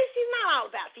 Khalees, she's not all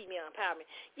about female empowerment.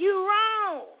 You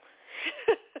wrong.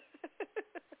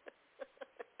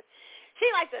 She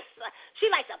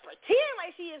like to pretend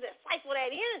like she is and stifle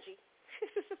that energy.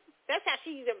 That's how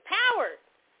she's empowered.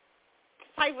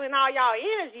 Stifling all y'all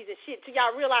energies and shit till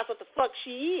y'all realize what the fuck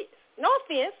she is. No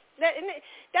offense. That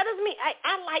doesn't mean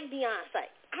I like Beyonce.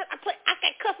 I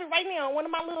got cussing right now on one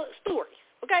of my little stories.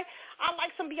 Okay, I like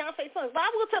some Beyonce songs, but I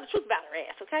will tell the truth about her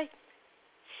ass. Okay,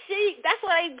 that's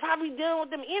why they probably dealing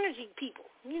with them energy people.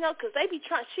 You know, because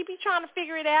she be trying to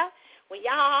figure it out. when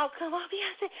y'all come, oh,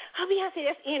 Beyonce,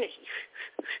 that's energy.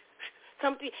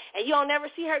 Come through, and you don't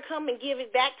never see her come and give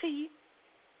it back to you.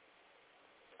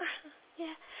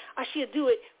 Yeah. Or she'll do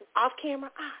it off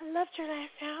camera. I loved your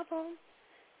last album.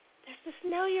 That's just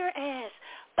know your ass.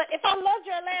 But if I loved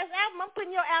your last album, I'm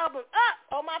putting your album up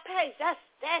on my page. That's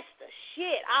the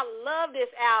shit. I love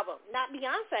this album. Not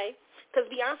Beyonce,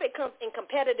 because Beyonce comes in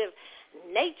competitive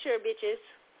nature, bitches.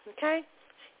 Okay?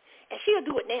 And she'll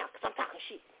do it now because I'm talking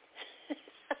shit.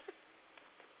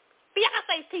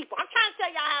 Beyonce's people. I'm trying to tell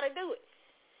y'all how to do it.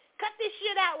 Cut this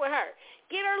shit out with her.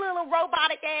 Get her little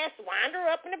robotic ass, wind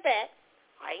her up in the back.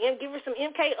 I am give her some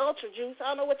MK Ultra juice.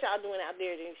 I don't know what y'all doing out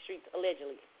there in the streets,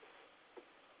 allegedly.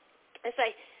 And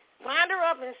say, wind her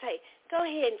up and say, go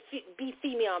ahead and be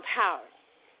female empowered.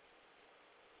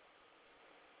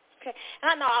 Okay, and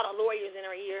I know all the lawyers in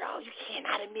her ear. Oh, you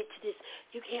cannot admit to this.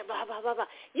 You can't blah blah blah blah.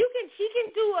 She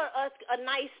can do a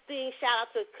nice thing. Shout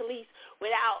out to Khalees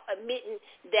without admitting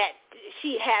that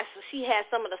she has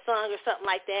some of the songs or something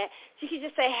like that. She can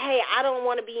just say, hey, I don't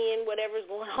want to be in whatever's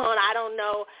going on. I don't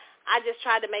know. I just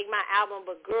tried to make my album,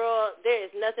 but girl, there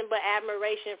is nothing but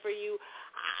admiration for you.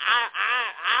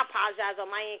 I apologize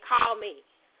on my end. Call me.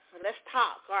 Let's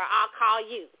talk, or I'll call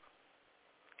you.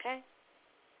 Okay.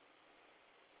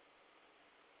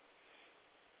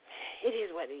 It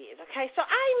is what it is, okay? So I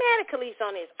ain't mad at Khalees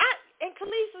on this. And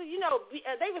Khalees, you know,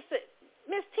 they were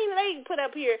Miss Tina, they put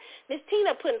up here, Miss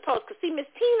Tina put in post. Because, see, Miss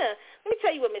Tina, let me tell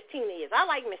you what Miss Tina is. I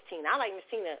like Miss Tina. I like Miss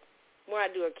Tina more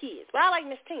I do her kids. But I like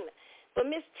Miss Tina. But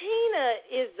Miss Tina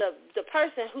is the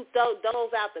person who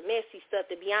doles out the messy stuff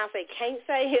that Beyonce can't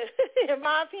say, in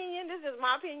my opinion. This is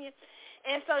my opinion.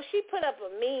 And so she put up a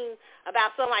meme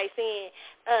about somebody saying,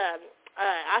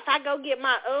 if I go get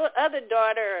my other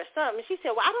daughter or something, she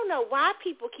said, well, I don't know why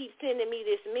people keep sending me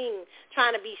this meme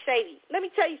trying to be shady. Let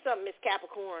me tell you something, Miss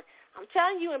Capricorn. I'm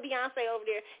telling you and Beyonce over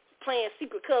there playing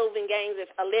secret codes and games,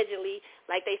 allegedly,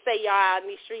 like they say y'all out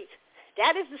in these streets.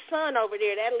 That is the son over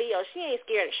there, that Leo. She ain't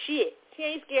scared of shit. She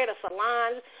ain't scared of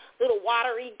Solange, little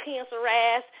watery cancer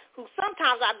ass, who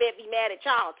sometimes I bet be mad at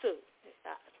y'all, too.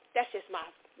 That's just my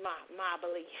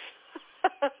belief.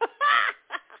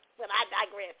 But I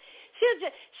digress.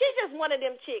 She's just one of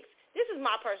them chicks. This is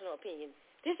my personal opinion.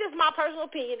 This is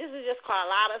just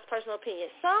Carlotta's personal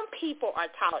opinion. Some people are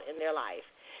taught in their life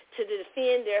to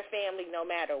defend their family no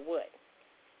matter what.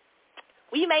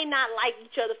 We may not like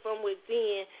each other from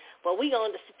within, but we're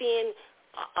gonna defend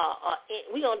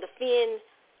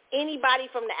anybody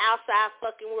from the outside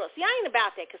fucking world. See, I ain't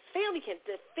about that, because family can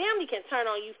turn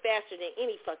on you faster than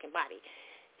any fucking body.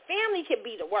 Family can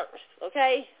be the worst,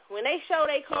 okay? When they show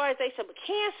their cards, they show, but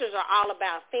cancers are all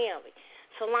about family.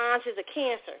 Solange is a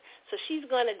cancer, so she's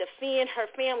going to defend her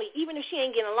family, even if she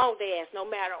ain't getting along with their ass, no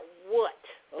matter what,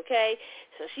 okay?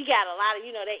 So she got a lot of,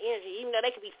 that energy, even though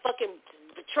they could be fucking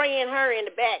betraying her in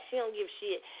the back. She don't give a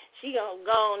shit. She going to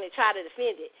go on and try to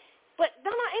defend it. But ain't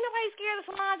nobody scared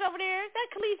of Solange over there. That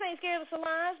Khalees ain't scared of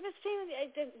Solange. Miss Tina,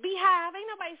 the Beehive,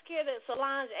 ain't nobody scared of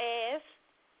Solange ass.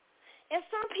 And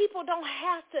some people don't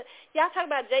have to. Y'all talk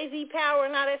about Jay-Z power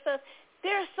and all that stuff.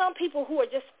 There are some people who are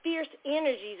just fierce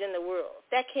energies in the world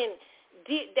that can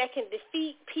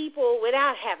defeat people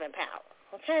without having power,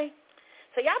 okay?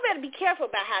 So y'all better be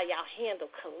careful about how y'all handle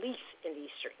Khalees in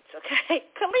these streets, okay?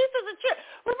 Khalees is a trip.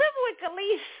 Remember when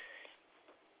Khalees...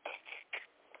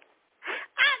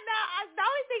 The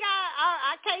only thing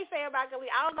I can't say about Khalees,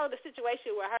 I don't know the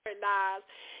situation with her and Nas,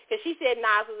 because she said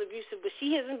Nas was abusive, but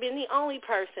she hasn't been the only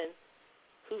person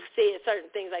who said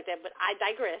certain things like that, but I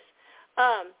digress.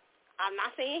 I'm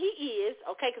not saying he is,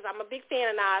 okay, because I'm a big fan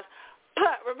of Nas.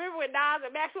 But remember when Nas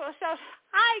and Maxwell show,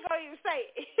 I ain't going to even say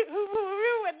it.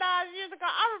 Remember when Nas years ago,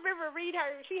 I remember reading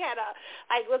her, she had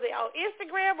was it on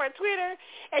Instagram or Twitter,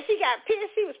 and she got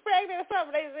pissed, she was pregnant or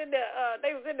something. They was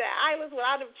in the islands with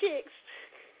all them chicks.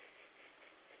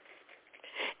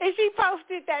 And she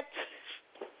posted that,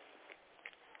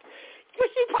 when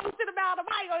she posted about him,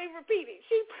 I ain't going to even repeat it.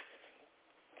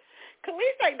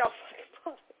 Khalees ain't no fucking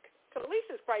fuck. Khalees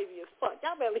is crazy as fuck.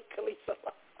 Y'all better leave Khalees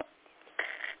alone.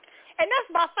 And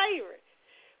that's my favorite.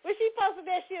 When she posted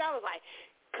that shit, I was like,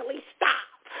 Khalees,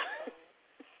 stop.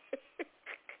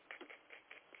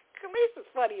 Khalees is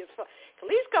funny as fuck.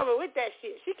 Khalees coming with that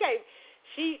shit.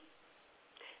 She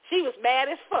was mad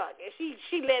as fuck. And she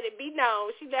let it be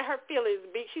known. She let her feelings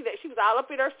be. She was all up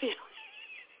in her feelings.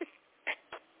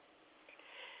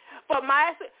 But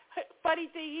my funny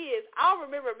thing is, I don't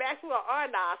remember Maxwell or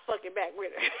Nas fucking back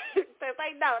with her. Because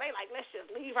they know. They like, let's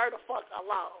just leave her the fuck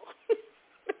alone.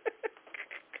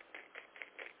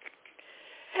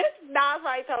 I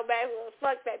probably told Maxwell,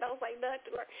 fuck that. Don't say nothing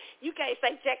to her. You can't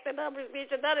say check the numbers,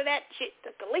 bitch, or none of that shit.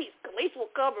 The police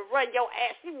will come and run your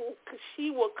ass.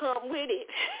 She will come with it.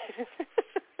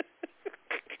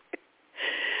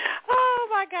 Oh,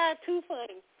 my God, too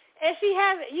funny. And she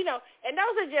has, and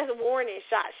those are just warning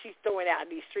shots she's throwing out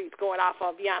in these streets going off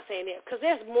on Beyonce and them, because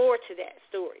there's more to that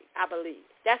story, I believe.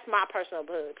 That's my personal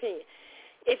opinion.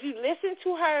 If you listen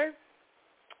to her,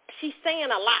 she's saying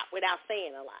a lot without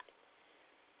saying a lot.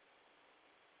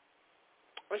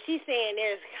 Or she's saying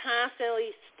there's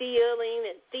constantly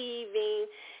stealing and thieving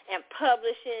and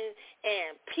publishing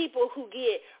and people who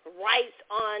get rights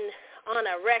on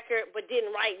a record but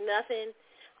didn't write nothing.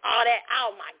 All that.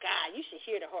 Oh, my God. You should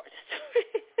hear the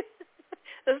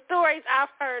stories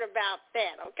I've heard about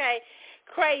that, okay?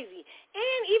 Crazy.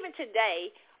 And even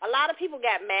today, a lot of people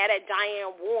got mad at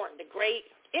Diane Warren, the great,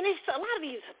 and it's a lot of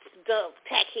these dumb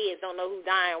tackheads don't know who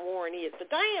Diane Warren is, but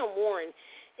Diane Warren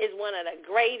is one of the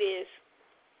greatest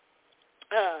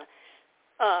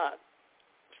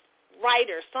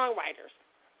songwriters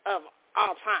of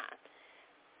all time.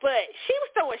 But she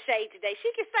was throwing shade today. She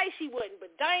could say she wouldn't,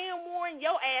 but Diane Warren,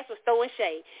 your ass was throwing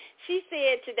shade. She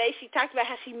said today, she talked about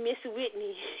how she missed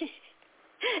Whitney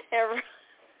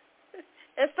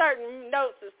and certain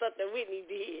notes and stuff that Whitney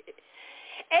did.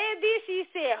 And then she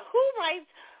said, who has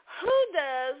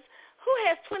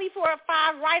 24 or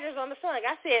 5 writers on the song?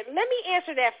 I said, let me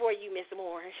answer that for you, Miss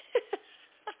Warren.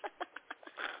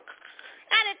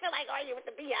 I didn't feel like arguing with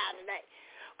the B.I. today.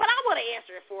 But I want to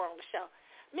answer it for her on the show.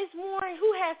 Miss Warren,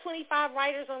 who has 25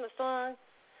 writers on the song?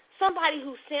 Somebody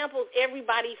who samples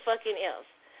everybody fucking else.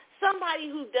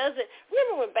 Somebody who doesn't.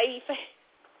 Remember when Babyface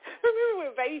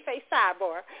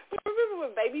sidebar? Remember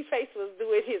when Babyface was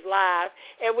doing his live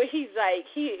and when he's like,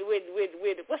 with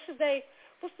what's his name?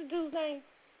 What's the dude's name?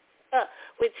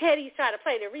 When Teddy's trying to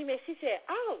play the remix, he said,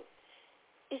 oh,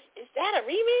 is that a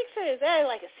remix or is that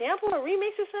like a sample or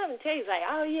remix or something? Teddy's like,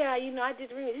 oh yeah, I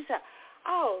did the remix. He said,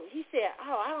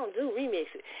 I don't do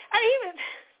remixes. I mean,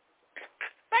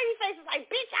 Babyface was like,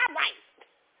 bitch, I'm right.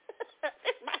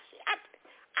 It's my shit. I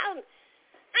ain't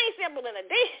sampling a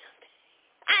damn.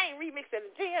 I ain't remixing a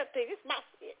damn thing. It's my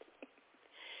shit.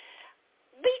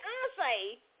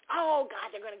 Beyonce, oh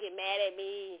God, they're gonna get mad at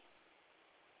me.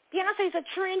 Beyonce's a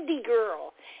trendy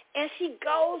girl, and she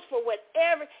goes for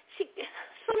whatever.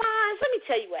 Solange, let me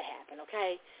tell you what happened,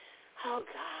 okay? Oh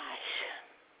gosh.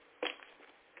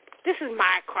 This is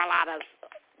my Carlotta's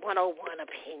 101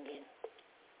 opinion.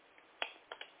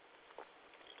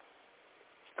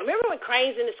 Remember when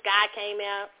Cranes in the Sky came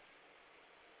out?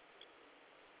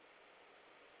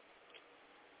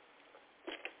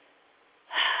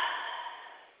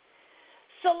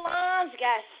 Solange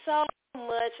got so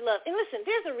much love. And listen,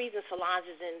 there's a reason Solange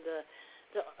is in the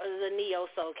Neo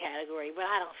Soul category, but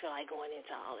I don't feel like going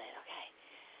into all that, okay?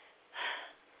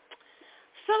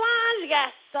 Solange got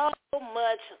so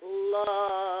much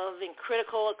love and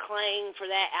critical acclaim for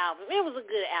that album. It was a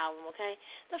good album, okay?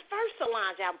 The first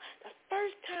Solange album, the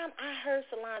first time I heard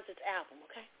Solange's album,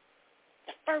 okay?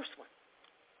 The first one.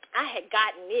 I had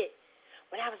gotten it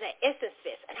when I was at Essence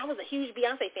Fest, and I was a huge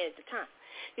Beyonce fan at the time.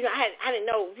 I didn't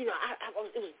know, it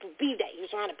was B-Day. It was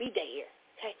around a B-Day year,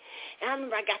 okay? And I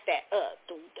remember I got that,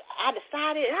 I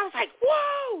decided, and I was like,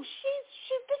 whoa,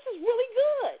 this is really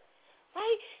good.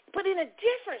 Right? But in a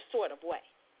different sort of way.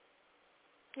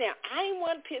 Now, I ain't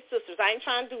one to pit sisters. I ain't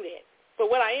trying to do that. But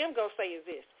what I am going to say is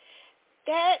this.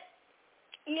 That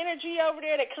energy over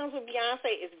there that comes with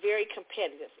Beyonce is very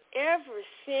competitive. Ever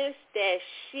since that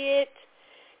shit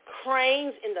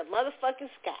Cranes in the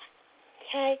motherfucking sky,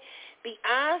 okay?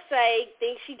 Beyonce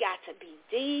thinks she got to be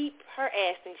deep. Her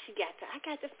ass thinks I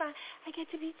got to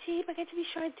be deep. I got to be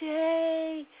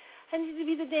Sade. I need to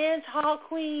be the dance hall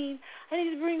queen. I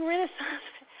need to bring Renaissance.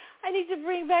 I need to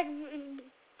bring back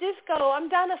disco.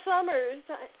 I'm Donna Summers.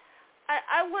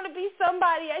 I want to be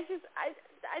somebody. I just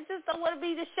don't want to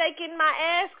be the shaking my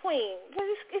ass queen. But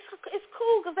it's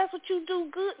cool because that's what you do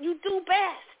good. You do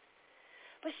best.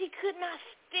 But she could not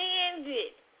stand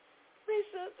it. My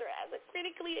sister has a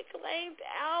critically acclaimed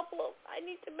album. I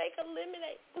need to make a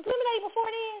Lemonade. Was Lemonade before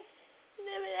then?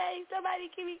 Lemonade. Somebody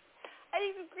give me. I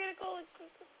need some critical.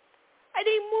 I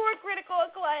need more critical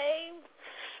acclaim.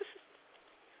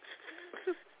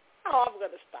 I'm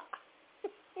gonna stop.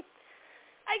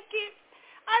 I can't.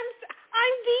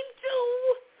 I'm deep too,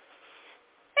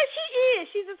 and she is.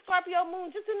 She's a Scorpio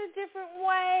moon, just in a different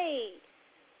way.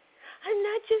 I'm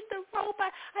not just a robot.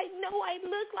 I know I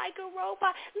look like a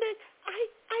robot. Look,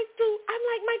 I'm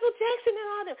like Michael Jackson and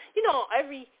all them. You know,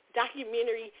 every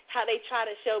documentary, how they try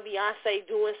to show Beyonce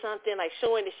doing something, like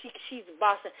showing that she's the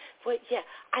boss. But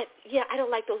I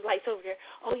don't like those lights over there.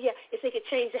 Oh yeah, if they could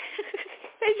change that.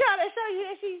 They try to show you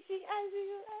that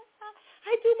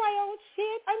I do my own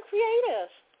shit. I'm creative.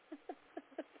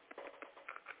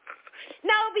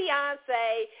 No,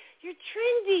 Beyonce, you're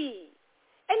trendy.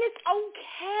 And it's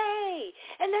okay.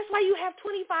 And that's why you have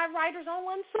 25 writers on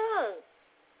one song.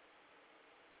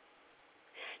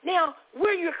 Now,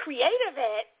 where you're creative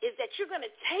at is that you're going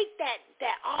to take that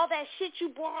all that shit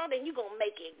you borrowed and you're going to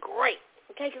make it great,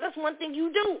 okay? Because that's one thing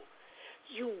you do.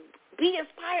 You be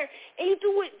inspired and you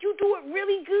do it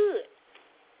really good.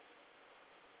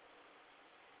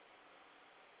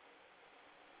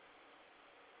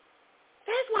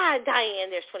 That's why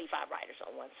Diane, there's 25 writers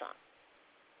on one song.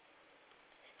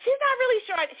 She's not really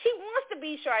Sade. She wants to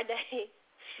be Sade.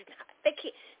 She's not. They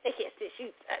can't sit.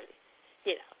 She's,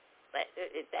 you know. But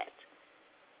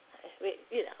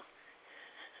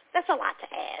that's a lot to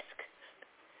ask.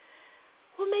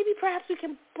 Well, maybe perhaps we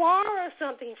can borrow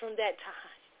something from that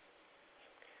time.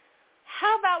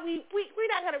 How about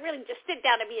we're not going to really just sit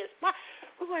down and be inspired.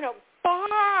 We're going to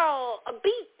borrow a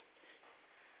beat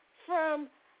from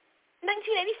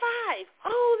 1985.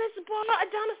 Oh, let's borrow a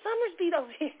Donna Summers beat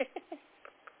over here.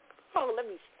 Oh, let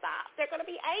me stop. They're going to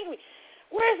be angry.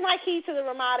 Where's my key to the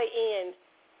Ramada Inn?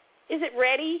 Is it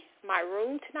ready? My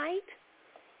room tonight?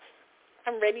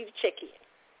 I'm ready to check in.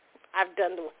 I've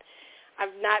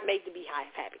not made the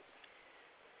Beehive happy.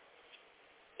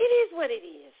 It is what it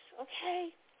is,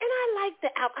 okay? And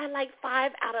I like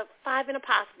 5 out of 5 and a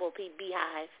possible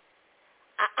Beehive.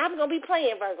 I'm gonna be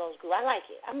playing Virgo's Groove. I like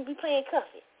it. I'm gonna be playing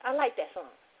Cuffy. I like that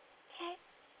song. Okay?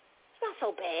 It's not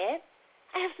so bad.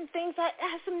 I have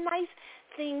some nice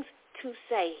things to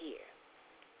say here.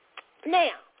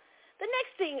 Now, the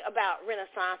next thing about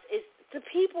Renaissance is the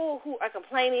people who are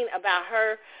complaining about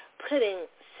her putting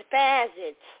Spaz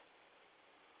It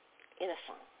in a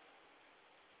song.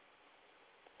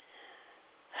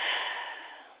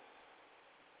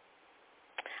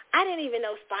 I didn't even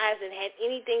know Spaz It had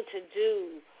anything to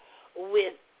do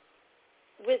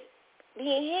with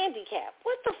being handicapped.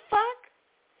 What the fuck?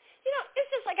 You know, it's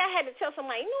just like I had to tell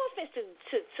somebody, no offense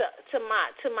to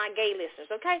my gay listeners,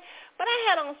 okay? But I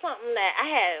had on something that I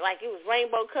had, like, it was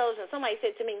rainbow colors, and somebody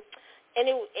said to me, and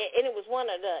it was it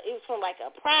was from like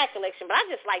a Pride collection, but I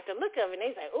just liked the look of it. And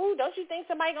they say, ooh, don't you think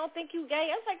somebody gonna think you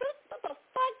gay? I was like, what the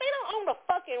fuck? They don't own the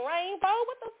fucking rainbow.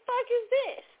 What the fuck is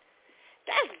this?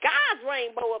 That's God's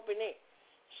rainbow up in there.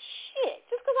 Shit,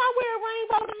 just because I wear a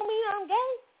rainbow don't mean I'm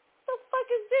gay. What the fuck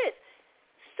is this?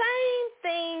 Same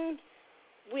thing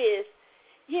with,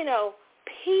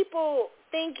 people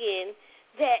thinking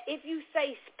that if you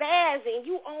say spazzing,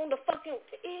 you own the fucking,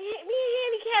 being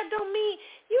handicapped don't mean,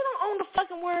 you don't own the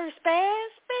fucking word spaz.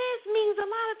 Spaz means a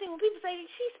lot of things. When people say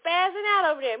she's spazzing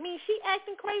out over there, it means she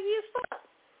acting crazy as fuck.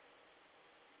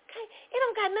 Okay? It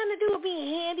don't got nothing to do with being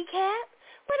handicapped.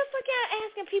 Where the fuck y'all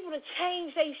asking people to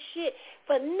change their shit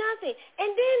for nothing? And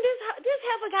then this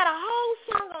heifer got a whole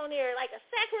song on there, like a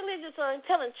sacrilegious song,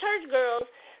 telling church girls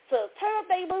to turn up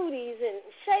their booties and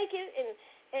shake it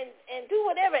and do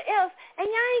whatever else. And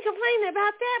y'all ain't complaining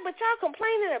about that, but y'all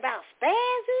complaining about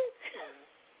spazzing?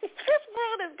 This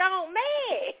world has gone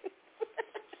mad.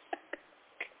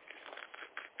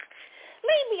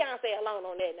 Leave Beyonce alone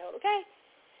on that note, okay?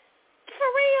 For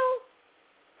real.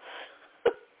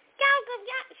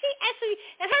 She actually,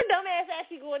 and her dumb ass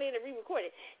actually going in and re-record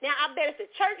it. Now, I bet if the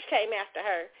church came after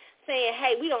her saying,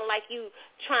 hey, we don't like you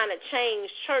trying to change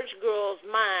church girls'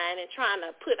 mind and trying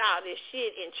to put all this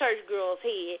shit in church girls'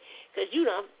 head because you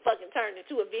done fucking turned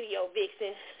into a video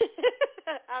vixen.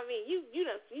 I mean, you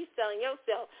selling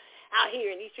yourself out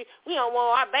here in these streets. We don't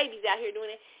want our babies out here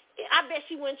doing it. I bet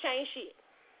she wouldn't change shit.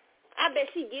 I bet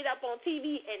she'd get up on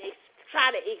TV and try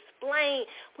to explain,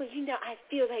 well, I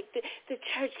feel like the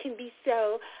church can be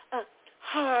so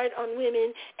hard on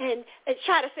women and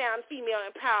try to sound female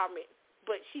empowerment,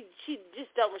 but she just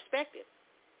don't respect it.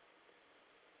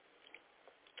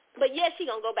 But yeah, she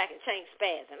gonna go back and change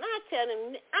spaz, and I tell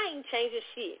them I ain't changing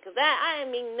shit because I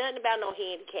ain't mean nothing about no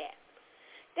handicap.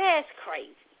 That's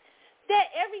crazy.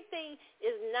 That everything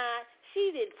is not.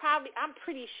 I'm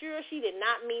pretty sure she did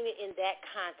not mean it in that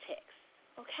context.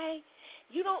 Okay.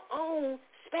 You don't own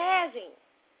spazzing.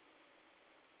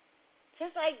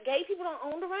 Just like gay people don't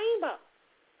own the rainbow.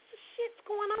 Some shit's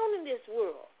going on in this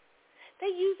world. They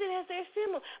use it as their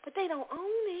symbol, but they don't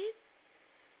own it.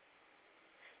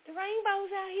 The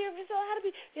rainbows out here,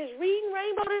 there's reading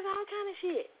rainbow, there's all kind of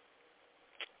shit.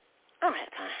 I don't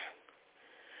have time.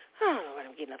 I don't know what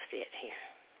I'm getting upset here.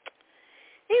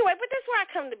 Anyway, but that's where I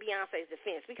come to Beyonce's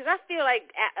defense, because I feel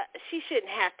like she shouldn't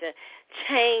have to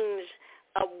change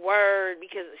a word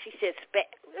because she said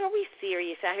are we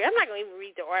serious out here? I'm not going to even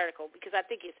read the article because I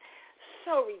think it's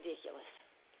so ridiculous.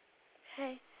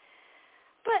 Okay?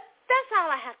 But that's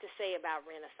all I have to say about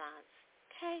Renaissance.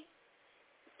 Okay?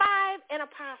 5 and a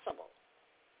possible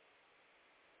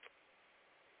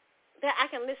that I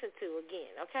can listen to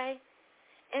again, okay?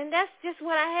 And that's just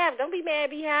what I have. Don't be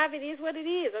mad, Beehive. It is what it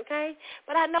is, okay?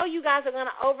 But I know you guys are going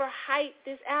to overhype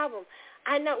this album.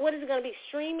 I know, what is it going to be,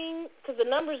 streaming? Because the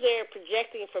numbers they're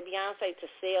projecting for Beyonce to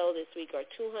sell this week are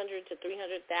 200 to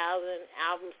 300,000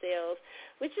 album sales,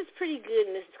 which is pretty good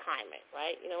in this climate,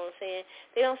 right? You know what I'm saying?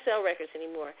 They don't sell records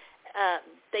anymore.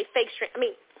 They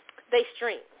stream. They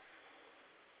stream.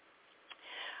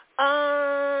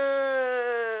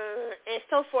 And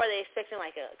so far they're expecting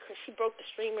she broke the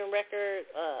streaming record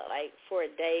for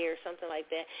a day or something like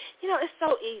that. You know, it's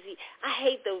so easy. I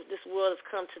hate this world has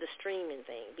come to the streaming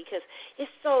thing because it's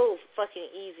so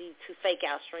fucking easy to fake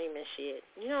out streaming shit.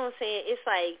 You know what I'm saying? It's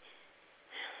like,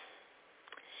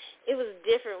 it was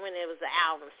different when it was the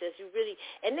album sales.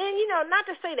 And then, not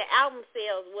to say the album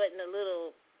sales wasn't a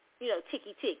little,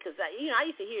 ticky-tick, because, I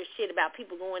used to hear shit about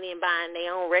people going in buying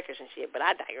their own records and shit, but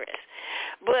I digress.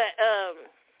 But,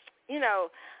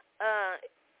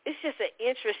 it's just an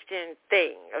interesting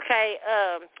thing, okay?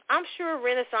 I'm sure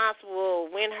Renaissance will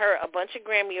win her a bunch of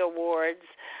Grammy Awards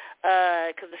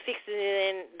because the fix is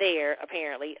in there,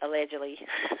 apparently, allegedly.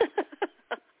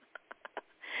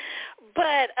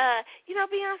 But,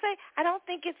 Beyonce, I don't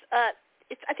think I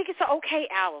think it's an okay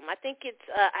album. I think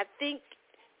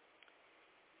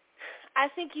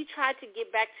you tried to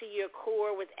get back to your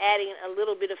core with adding a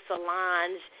little bit of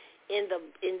Solange's energy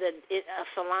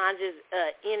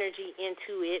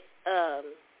into it,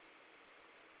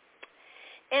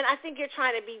 and I think you're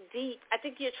trying to be deep. I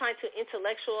think you're trying to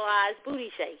intellectualize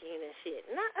booty shaking and shit.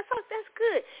 And I thought that's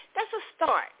good. That's a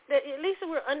start. At least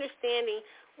we're understanding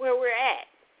where we're at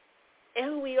and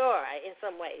who we are in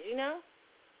some ways.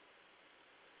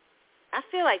 I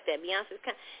feel like that. Beyonce's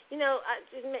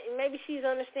maybe she's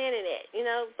understanding that,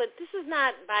 but this is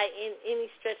not by any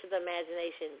stretch of the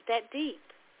imagination that deep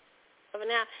of an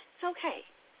album. It's okay.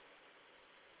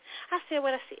 I said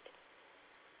what I said.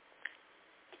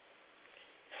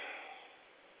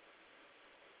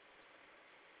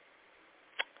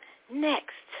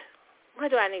 Next, what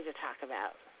do I need to talk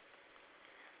about?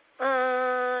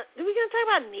 Are we going to talk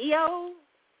about Neyo?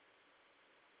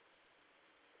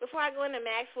 Before I go into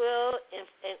Maxwell in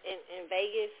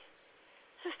Vegas,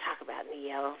 let's talk about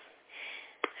Neyo.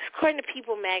 According to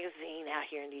People magazine out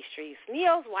here in these streets,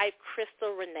 Neyo's wife,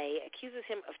 Crystal Renee, accuses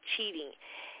him of cheating.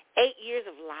 8 years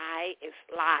of lies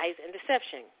and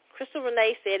deception. Crystal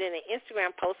Renee said in an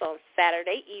Instagram post on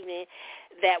Saturday evening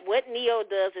that what Neyo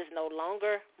does is no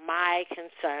longer my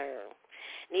concern.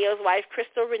 Neyo's wife,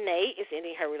 Crystal Renee, is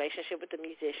ending her relationship with the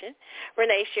musician.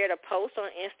 Renee shared a post on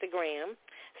Instagram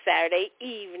Saturday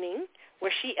evening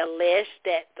where she alleged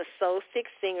that the Soul Sick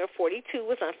singer, 42,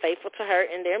 was unfaithful to her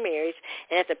in their marriage,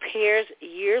 and that the pair's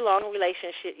years-long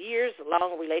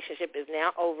relationship is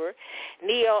now over.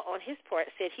 Neyo, on his part,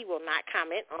 said he will not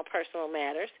comment on personal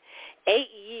matters. 8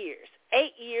 years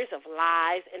of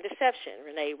lies and deception,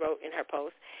 Renee wrote in her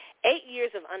post. 8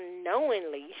 years of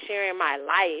unknowingly sharing my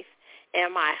life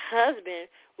and my husband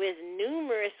with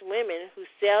numerous women who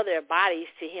sell their bodies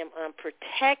to him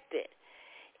unprotected.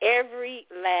 Every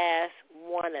last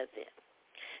one of them.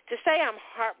 To say I'm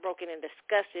heartbroken and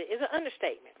disgusted is an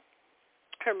understatement.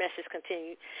 Her message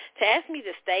continued. To ask me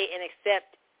to stay and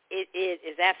accept it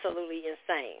is absolutely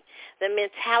insane. The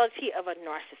mentality of a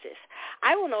narcissist.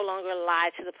 I will no longer lie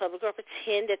to the public or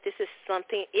pretend that this is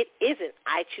something it isn't.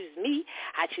 I choose me.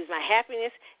 I choose my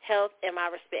happiness, health, and my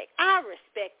respect. I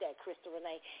respect that, Crystal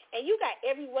Renee. And you got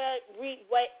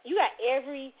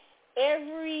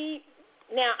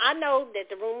Now, I know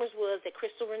that the rumors was that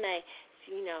Crystal Renee,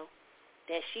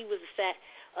 that she was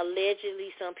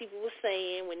allegedly, some people were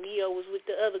saying when Neyo was with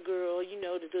the other girl,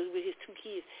 with his 2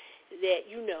 kids, that,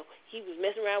 he was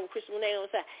messing around with Crystal Renee on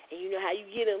the side. And you know how you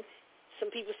get them.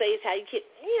 Some people say it's how you get,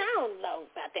 I don't know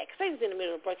about that because they was in the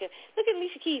middle of a breakup. Look at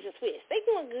Alicia Keys and Swiss. They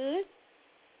doing good.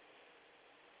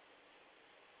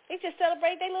 They just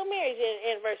celebrate their little marriage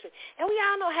anniversary. And we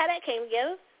all know how that came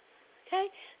together. Okay?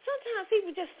 Sometimes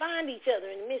people just find each other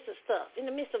in the midst of stuff, in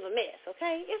the midst of a mess,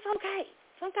 okay? It's okay.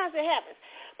 Sometimes it happens.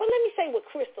 But let me say what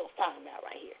Crystal's talking about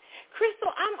right here.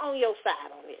 Crystal, I'm on your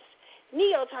side on this.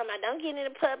 Neyo talking about don't get in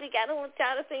the public. I don't want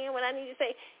y'all to say what I need to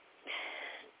say.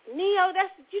 Neyo,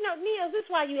 Neyo, this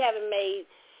is why you haven't made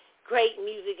great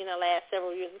music in the last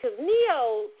several years because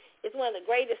Neyo is one of the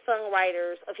greatest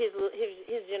songwriters of his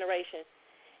generation.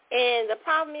 And the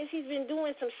problem is he's been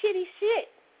doing some shitty shit.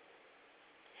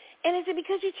 And is it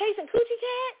because you're chasing Coochie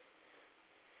Cat?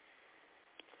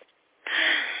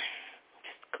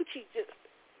 Coochie just...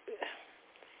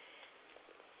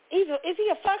 Is he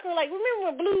a fucker? Like,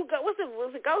 remember when was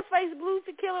it Ghostface Blue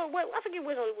the Killer? I forget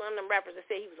which one of them rappers that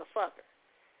said he was a fucker.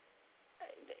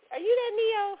 Are you that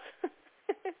Neyo?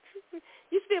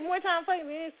 You spend more time fucking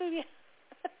than in the studio.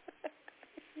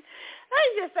 Let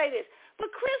me just say this.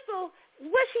 But Crystal,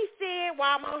 what she said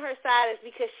while I'm on her side is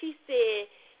because she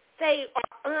said they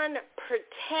are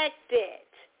unprotected.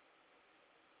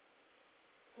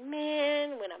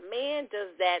 Man, when a man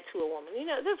does that to a woman,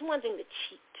 there's one thing to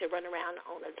cheat, to run around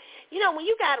on it.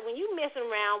 When you messing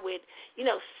around with,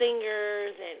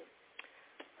 singers and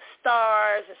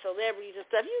stars and celebrities and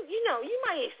stuff, you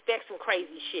might expect some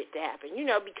crazy shit to happen,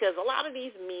 because a lot of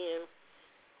these men,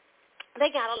 they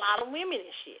got a lot of women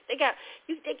and shit. They got,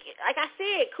 like I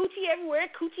said, coochie everywhere,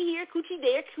 coochie here, coochie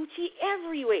there, coochie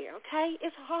everywhere, okay?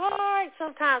 It's hard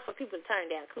sometimes for people to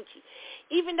turn down coochie,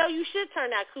 even though you should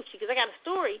turn down coochie, because I got a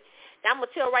story that I'm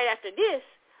going to tell right after this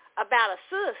about a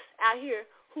sis out here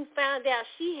who found out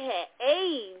she had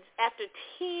AIDS after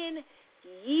 10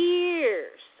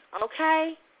 years,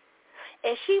 okay?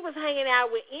 And she was hanging out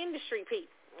with industry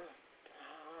people.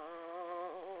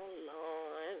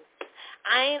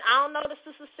 I don't know the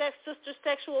sister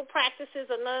sexual practices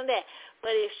or none of that.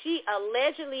 But if she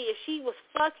was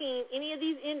fucking any of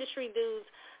these industry dudes,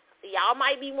 y'all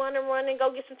might be wanting to run and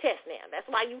go get some tests now. That's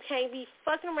why you can't be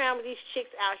fucking around with these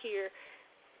chicks out here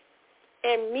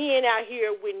and men out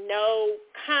here with no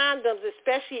condoms,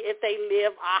 especially if they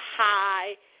live a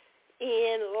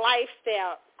high-end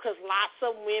lifestyle, because lots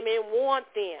of women want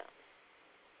them.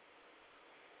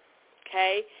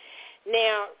 Okay?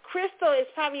 Now, Crystal is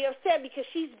probably upset because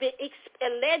she's been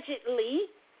allegedly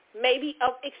maybe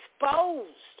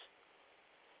exposed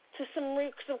to some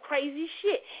crazy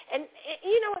shit. And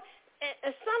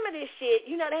some of this shit,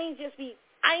 they ain't just be,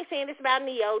 I ain't saying this about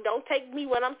Neyo. Don't take me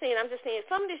what I'm saying. I'm just saying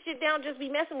some of this shit, they don't just be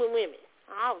messing with women.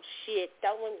 Oh, shit.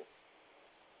 Don't want me.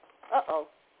 Uh-oh.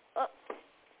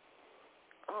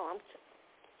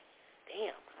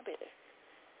 Damn. I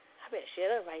better shut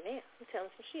up right now. I'm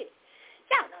telling some shit.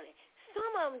 Y'all know that.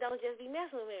 Some of them don't just be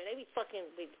messing with women. They be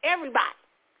fucking with everybody,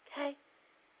 okay?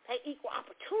 They equal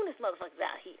opportunist motherfuckers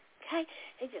out here, okay?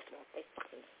 They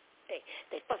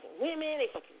fucking women, they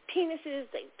fucking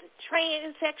penises, they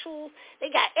transsexuals.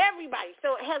 They got everybody.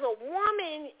 So as a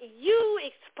woman, you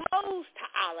exposed to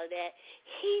all of that,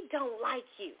 he don't like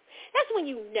you. That's when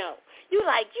you know. You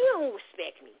like, you don't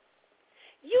respect me.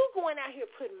 You going out here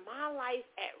putting my life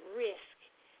at risk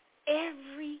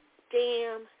every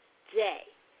damn day.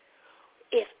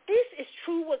 If this is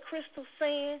true what Crystal's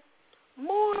saying,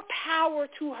 more power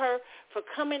to her for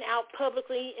coming out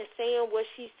publicly and saying what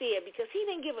she said, because he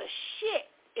didn't give a shit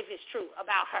if it's true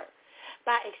about her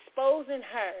by exposing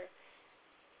her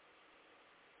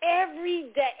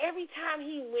every day, every time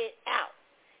he went out,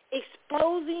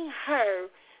 exposing her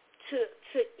to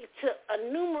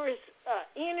numerous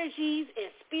energies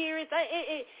and spirits. That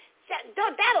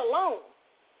alone.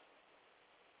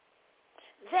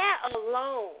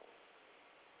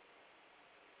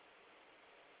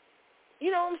 You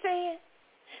know what I'm saying?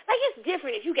 Like, it's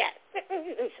different if you got, let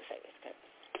me just say this, okay?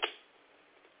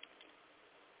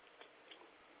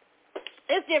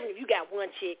 It's different if you got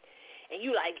one chick and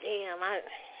you like, damn,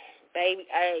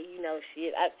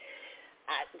 shit, I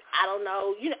don't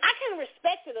know. I can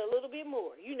respect it a little bit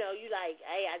more. You like,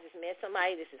 hey, I just met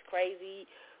somebody, this is crazy,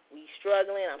 we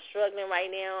struggling, I'm struggling right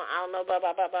now, I don't know, blah,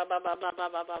 blah, blah, blah, blah, blah, blah, blah,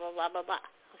 blah, blah, blah, blah, blah,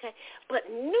 okay? But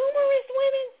numerous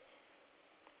women,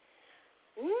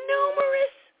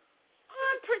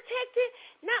 unprotected,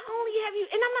 not only have you,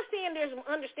 and I'm not saying there's an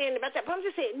understanding about that, but I'm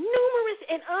just saying numerous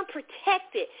and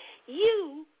unprotected,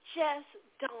 you just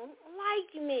don't like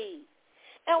me.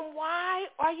 And why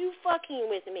are you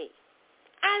fucking with me?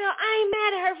 I ain't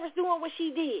mad at her for doing what she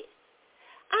did.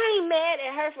 I ain't mad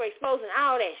at her for exposing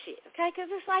all that shit, okay? Because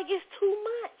it's like, it's too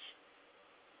much.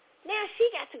 Now she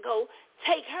got to go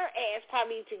take her ass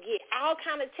probably to get all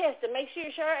kind of tests to make sure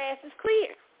her ass is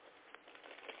clear.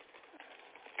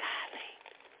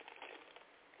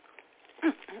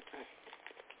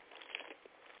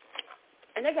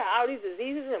 And they got all these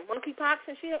diseases and monkeypox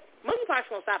and shit. Monkeypox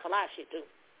gonna stop a lot of shit too.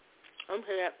 I'm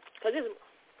saying that because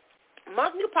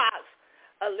monkeypox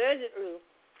allegedly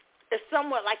is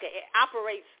somewhat like it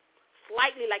operates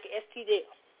slightly like an STD.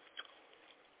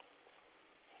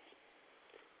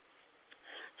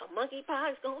 So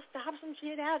monkeypox gonna stop some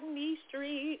shit out in these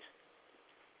streets.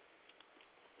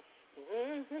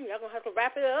 Y'all going to have to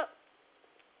wrap it up.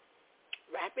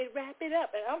 Wrap it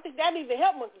up. And I don't think that even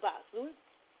help monkeypox, do it?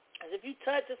 Because if you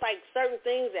touch, it's like certain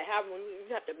things that happen when you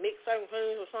have to mix certain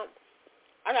things or something.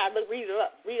 I got to read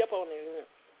up on it.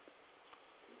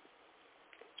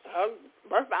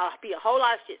 Birth about to be a whole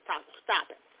lot of shit talking.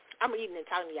 Stop it. I'm eating and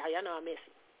talking to y'all. Y'all know I'm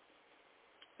messy.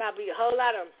 About to be a whole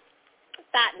lot of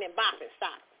thotting and bopping.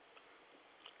 Stop.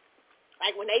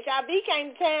 Like when HIV came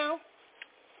to town.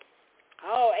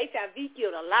 Oh, HIV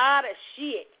killed a lot of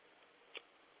shit.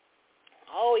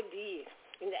 Oh, it did.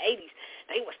 In the 80s.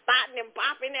 They were thotting and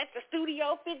bopping at the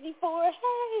Studio 54.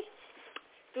 Hey.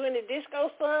 Doing the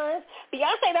disco suns.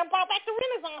 Beyonce done brought back the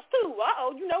Renaissance, too.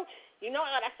 Uh-oh, you know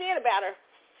what I said about her.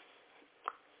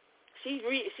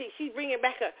 She's bringing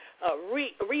back a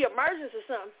re-emergence or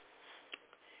something.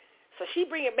 So she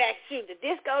bringing back the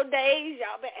disco days.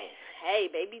 Y'all, hey,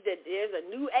 baby, there's a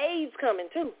new AIDS coming,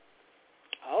 too.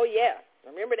 Oh, yeah.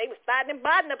 Remember, they was starting and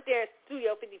botting up there at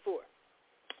Studio 54.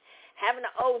 Having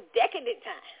an old decadent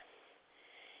time.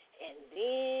 And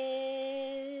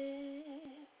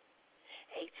then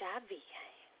HIV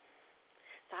came.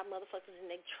 Stop motherfuckers in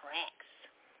their tracks.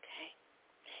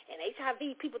 And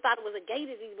HIV, people thought it was a gay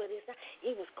disease, but it's not.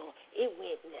 It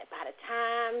went, by the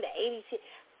time the 80s,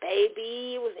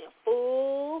 baby, it was in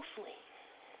full swing.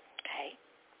 Okay?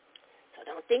 So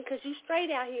don't think because you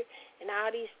straight out here and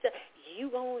all these stuff,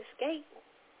 you going to escape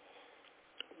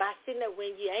by sitting there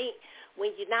when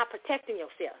you're not protecting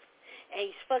yourself.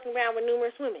 And you're fucking around with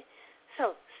numerous women.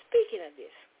 So, speaking of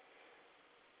this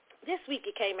week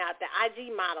it came out, the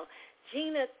IG model,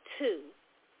 Gina 2,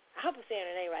 I hope I'm saying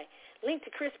her name right, linked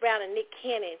to Chris Brown and Nick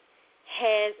Cannon,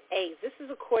 has AIDS. This is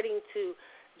according to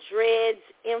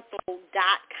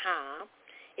dreadsinfo.com.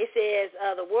 It says,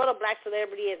 the world of black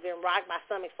celebrity has been rocked by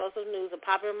some explosive news. A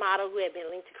popular model who had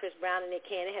been linked to Chris Brown and Nick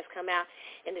Cannon has come out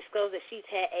and disclosed that she's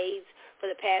had AIDS for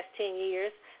the past 10 years.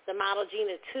 The model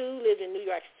Gina 2 lived in New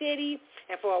York City,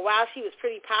 and for a while she was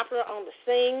pretty popular on the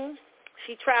scene.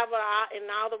 She traveled in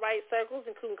all the right circles,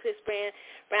 including Chris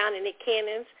Brown and Nick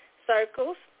Cannon's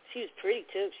circles. She was pretty,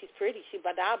 too. She's pretty. She's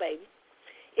a doll baby.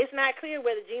 It's not clear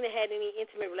whether Gina had any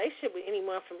intimate relationship with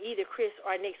anyone from either Chris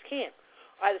or Nick's camp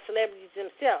or the celebrities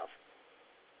themselves.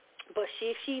 But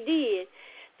if she did,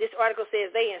 this article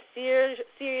says they in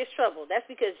serious trouble. That's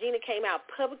because Gina came out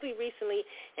publicly recently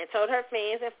and told her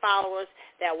fans and followers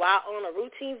that while on a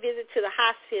routine visit to the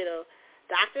hospital,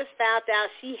 doctors found out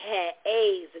she had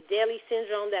AIDS, a deadly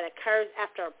syndrome that occurs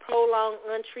after a prolonged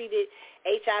untreated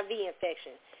HIV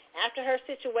infection. After her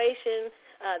situation,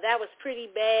 that was pretty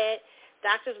bad.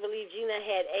 Doctors believe Gina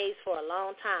had AIDS for a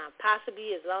long time,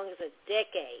 possibly as long as a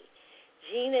decade.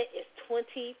 Gina is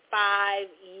 25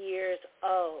 years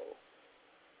old.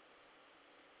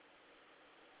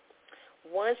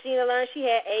 Once Gina learned she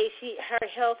had AIDS, her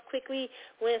health quickly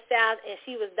went south, and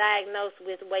she was diagnosed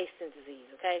with wasting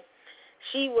disease, okay?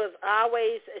 She was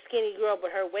always a skinny girl,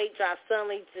 but her weight dropped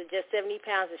suddenly to just 70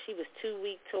 pounds, and she was too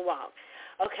weak to walk.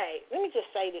 Okay, let me just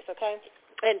say this, okay?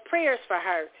 And prayers for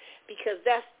her, because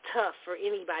that's tough for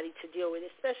anybody to deal with,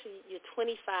 especially you're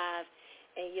 25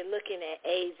 and you're looking at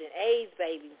AIDS. And AIDS,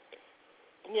 baby,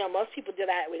 you know, most people deal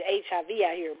with HIV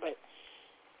out here, but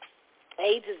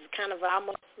AIDS is kind of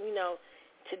almost, you know,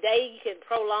 today you can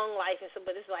prolong life, and so,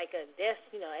 but it's like a death,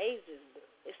 you know, AIDS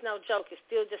it's no joke. It's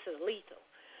still just as lethal.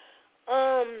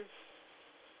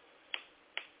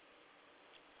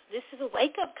 This is a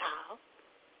wake-up call.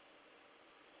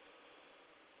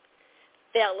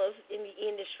 Fellas in the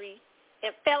industry,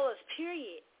 and fellas,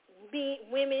 period,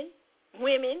 women,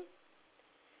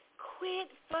 quit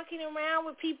fucking around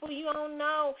with people you don't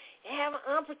know and having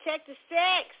unprotected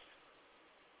sex.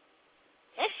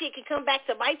 That shit can come back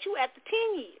to bite you after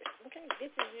 10 years. Okay,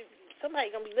 somebody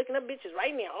going to be looking up bitches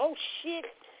right now. Oh, shit.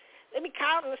 Let me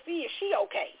call her and see if she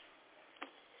okay.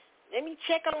 Let me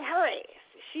check on her ass.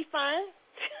 Is she fine?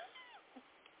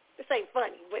 This ain't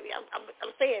funny, but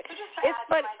I'm saying it's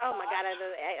funny. Oh, my God, I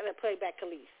gotta play back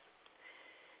Khalees.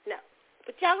 No.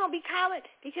 But y'all going to be calling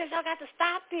because y'all got to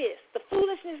stop this. The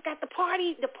foolishness got the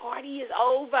party. The party is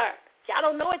over. Y'all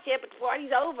don't know it yet, but the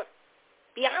party's over.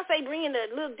 Beyonce bringing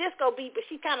the little disco beat, but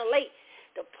she's kind of late.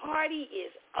 The party is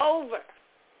over.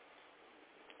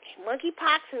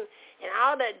 Monkeypox and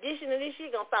all the addition of this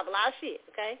shit going to stop a lot of shit,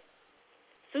 okay?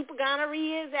 Super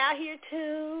gonorrhea is out here,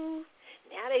 too.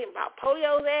 Now they brought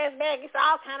polio's ass back. It's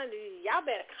all kind of disease. Y'all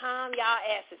better calm y'all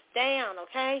asses down,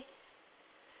 okay?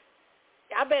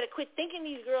 Y'all better quit thinking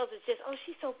these girls is just, oh,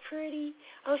 she's so pretty.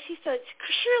 Oh, she's so,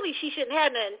 surely she shouldn't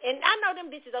have none. And I know them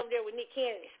bitches over there with Nick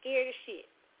Cannon is scared as shit.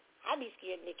 I'd be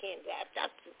scared of Nick Cannon.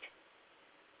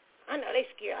 I know they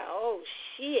scared. Oh,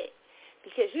 shit.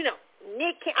 Because, you know,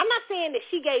 I'm not saying that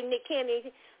she gave Nick Cannon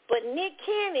anything, but Nick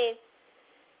Cannon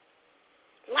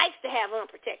likes to have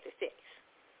unprotected sex.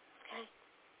 Okay?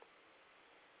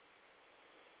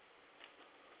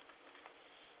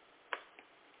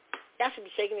 Y'all should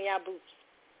be shaking in y'all boots.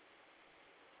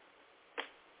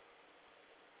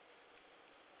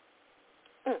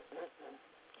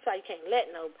 So you can't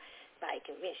let nobody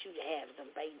convince you to have them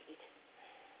babies.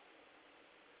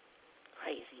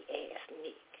 Crazy ass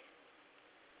Nick.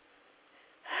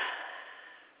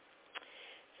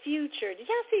 Future. Did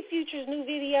y'all see Future's new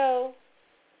video?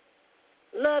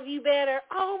 Love You Better.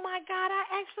 Oh my God, I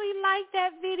actually like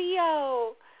that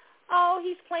video. Oh,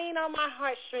 he's playing on my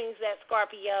heartstrings, that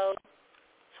Scorpio.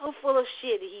 So full of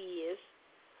shit he is.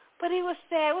 But it was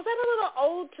sad. Was that a little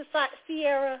old to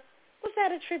Sierra? Was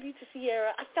that a tribute to Sierra?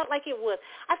 I felt like it was.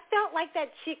 I felt like that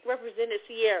chick represented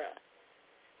Sierra.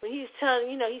 When he was telling,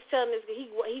 he's telling this, he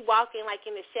walking like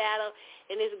in the shadow,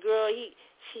 and this girl, he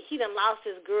done lost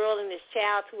his girl and his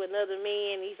child to another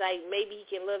man. He's like, maybe he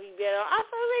can love you better. I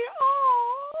felt like,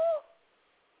 oh,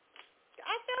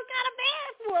 I felt kind of bad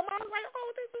for him. I was like, oh,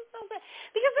 this is so bad.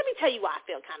 Because let me tell you why I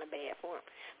felt kind of bad for him.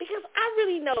 Because I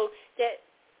really know that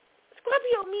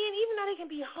Scorpio men, even though they can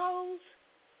be hoes,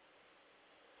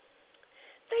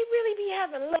 they really be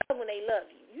having love when they love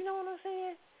you. You know what I'm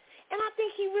saying? And I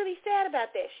think he really sad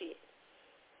about that shit.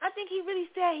 I think he really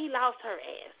sad he lost her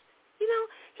ass. He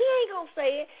ain't going to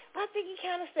say it, but I think he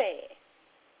kind of sad.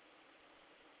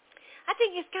 I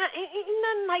think it's kind of, ain't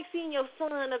nothing like seeing your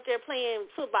son up there playing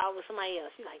football with somebody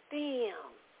else. You're like,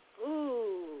 damn.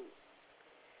 Ooh.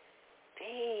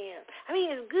 Damn. I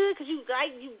mean, it's good because you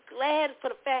glad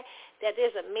for the fact that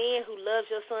there's a man who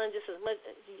loves your son just as much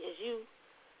as you.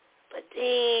 But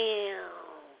damn.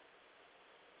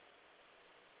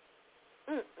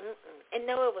 And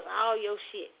know it was all your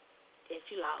shit that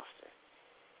you lost her.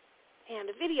 Damn,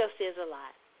 the video says a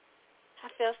lot. I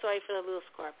felt sorry for the little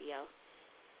Scorpio.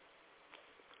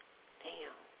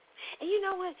 Damn. And you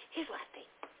know what? Here's what I think.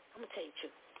 I'm going to tell you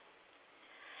the truth.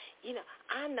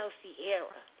 I know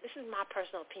Sierra. This is my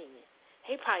personal opinion.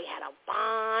 They probably had a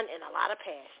bond and a lot of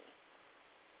passion.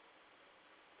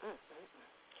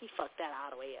 He fucked that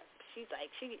all the way up.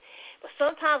 But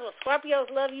sometimes when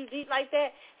Scorpios love you deep like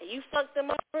that, and you fuck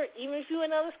them over, even if you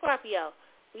another Scorpio,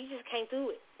 we just can't do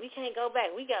it. We can't go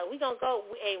back. We gonna go,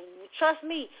 and trust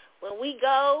me, when we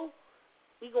go,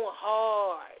 we going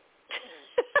hard.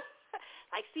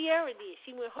 Like Sierra did.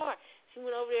 She went hard. She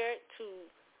went over there to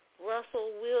Russell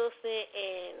Wilson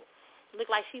and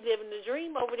looked like she living the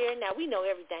dream over there. Now, we know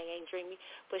everything ain't dreamy,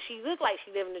 but she looked like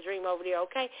she living the dream over there,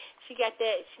 okay? She got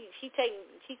that. She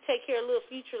take care of Little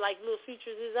Future like Little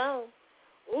Future's his own.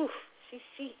 Oof. She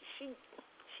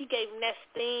gave him that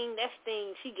sting. That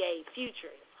sting she gave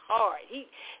Future is hard.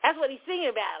 That's what he's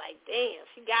thinking about. Like, damn,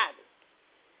 she got me.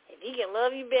 If he can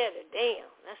love you better, damn.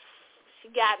 She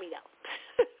got me, though.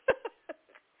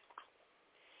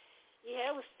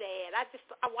 Yeah, it was sad. I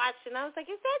watched it and I was like,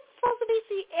 is that supposed to be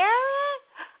Sierra?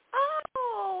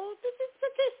 Oh, this is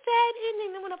such a sad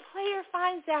ending. And when a player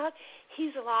finds out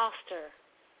he's lost her,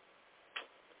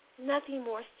 nothing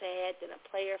more sad than a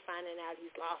player finding out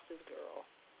he's lost his girl.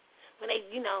 When they,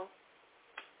 and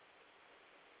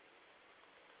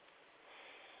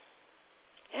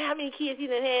how many kids he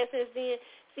done had since then?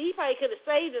 See, he probably could have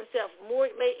saved himself more.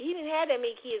 He didn't have that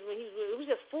many kids when he was with her. It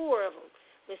was just 4 of them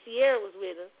when Sierra was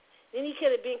with him. Then he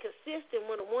could have been consistent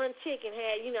with one chick and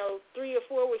had, 3 or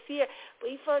 4 with Sierra.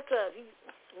 But he fucked up.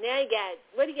 Now he got,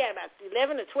 about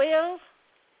 11 or 12?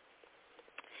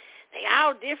 They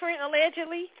all different,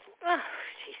 allegedly. Oh,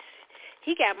 jeez.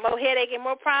 He got more headache and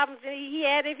more problems than he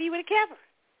had if he would have kept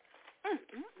her.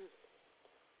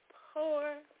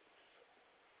 Poor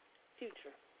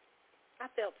Future. I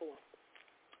felt for him.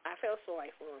 I felt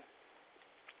sorry for him.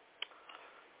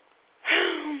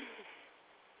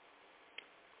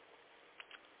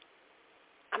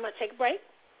 I'm going to take a break,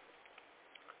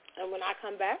 and when I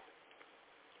come back,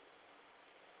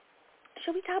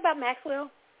 should we talk about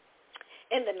Maxwell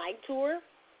and the night tour?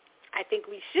 I think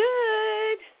we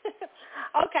should.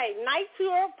 Okay, night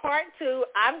tour part 2.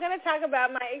 I'm going to talk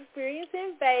about my experience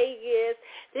in Vegas.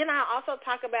 Then I'll also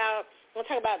talk about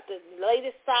the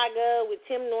latest saga with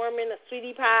Tim Norman, the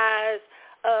Sweetie Pies.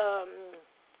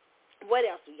 What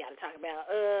else we got to talk about?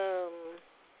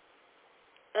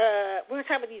 We're going to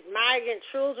talk about these migrant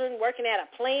children working at a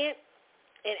plant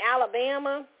in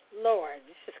Alabama. Lord,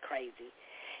 this is crazy.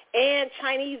 And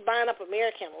Chinese buying up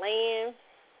American land.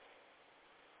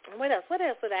 What else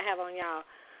did I have on y'all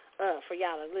for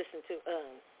y'all to listen to?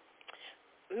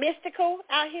 Mystikal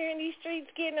out here in these streets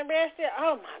getting arrested.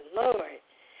 Oh, my Lord.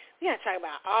 We're going to talk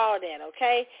about all that,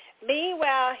 okay?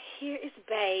 Meanwhile, here is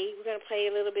Bae. We're going to play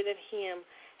a little bit of him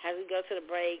as we go to the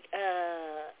break.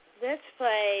 Let's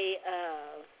play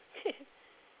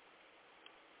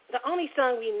the only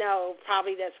song we know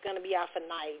probably that's going to be off a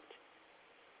night.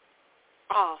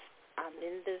 Off. I'm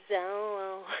in the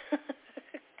zone.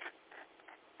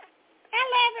 I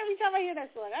laugh every time I hear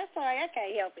that song. I'm sorry, I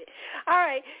can't help it. All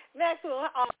right, Maxwell,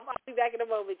 I'll be back in a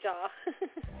moment, y'all.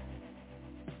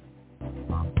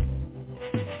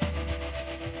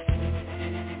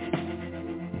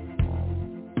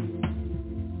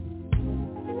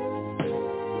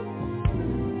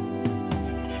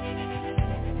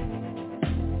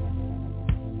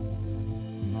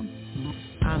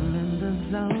 I'm in the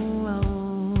zone.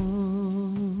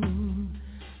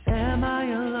 Am I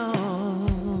alone?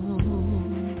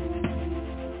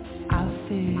 I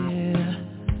fear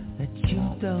that you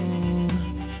don't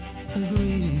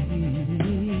agree.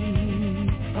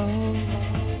 Oh,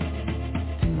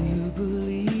 do you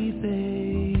believe,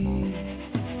 babe?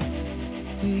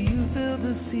 Do you feel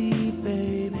the sea,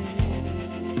 baby?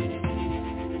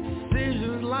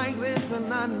 Decisions like this are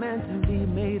not meant to be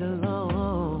made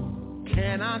alone.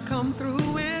 Can I come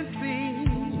through and see?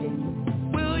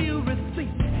 Will you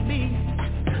receive me?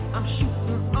 I'm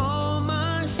shooting all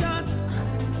my shots.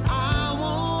 I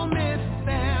won't miss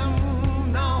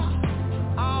them, no.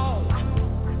 Oh,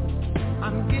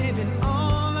 I'm giving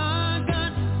all I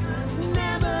got.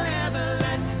 Never ever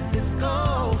let this go.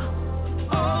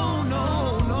 Oh,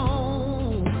 no, no.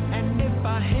 And if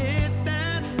I hit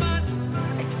that spot,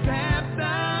 accept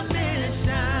the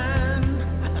mission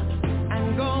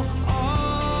and go.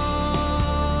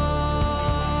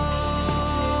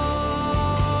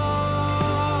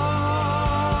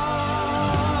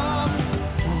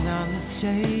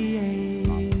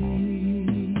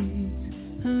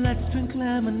 Let's drink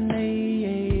lemonade.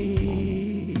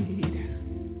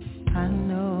 I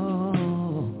know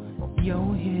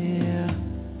you're here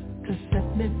to set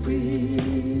me free.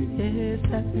 Yeah,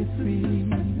 set me free.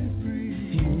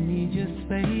 You need your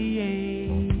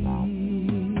space.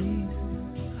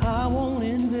 I won't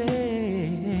invade.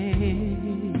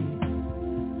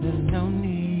 There's no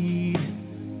need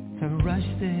to rush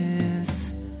this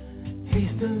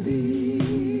hastily.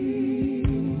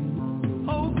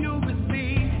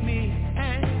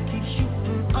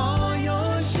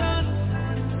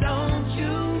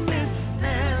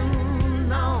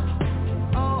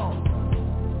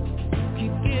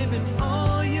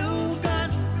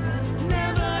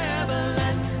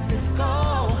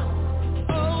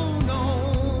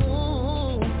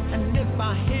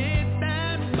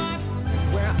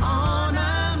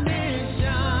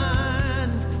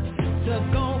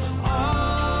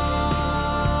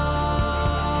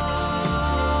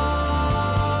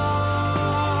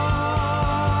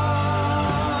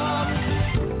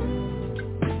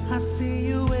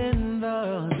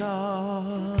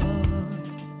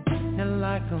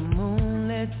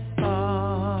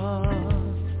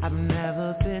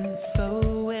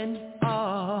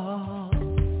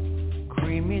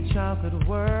 Chocolate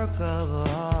work of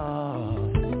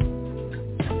art.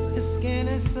 Your skin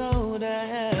is so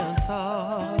damn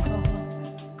soft.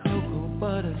 Cocoa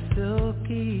butter,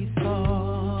 silky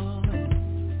soft.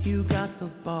 You got the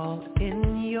ball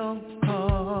in your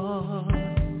court.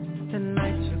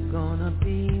 Tonight you're gonna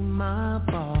be my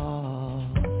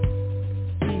boss.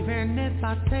 Even if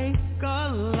I take a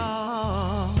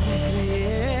loss.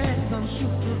 Yes, I'm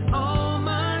shooting all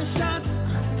my shots.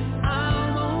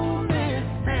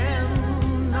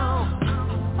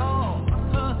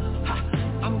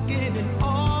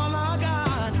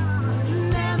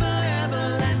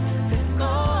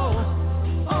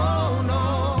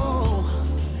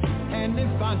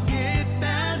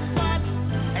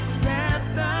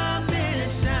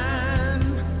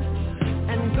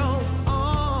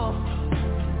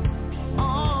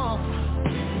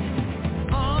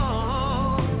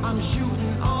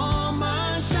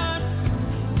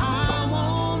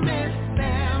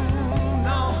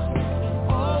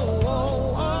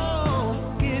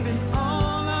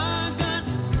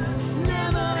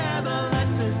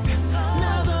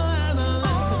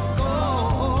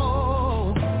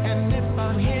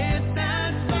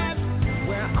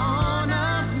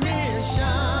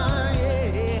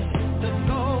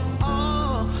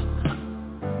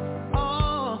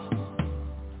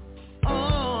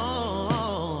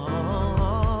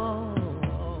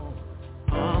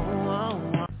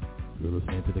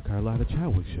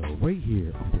 Show right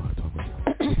here on Blog Talk Radio.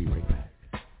 We'll be right back.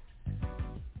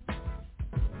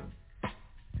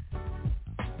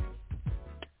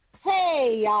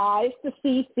 Hey, Hey, y'all, it's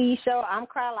the CCshow. I'm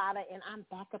Carlotta, and I'm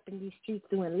back up in these streets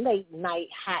doing late-night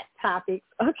hot topics.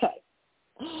 Okay.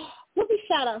 Let me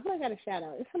shout out. Who I got to shout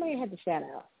out? Somebody had to shout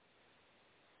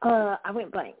out. I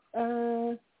went blank.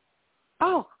 Anna.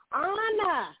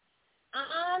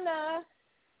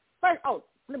 First,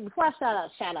 before I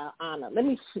shout out Anna. Let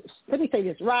me say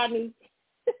this, Rodney.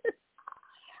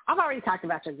 I've already talked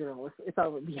about your girl. It's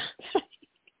over, Beyonce.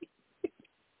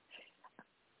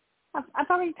 I've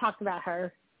already talked about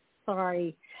her.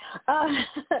 Sorry.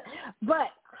 But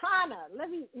Hannah,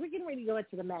 we're getting ready to go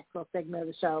into the Maxwell segment of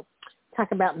the show.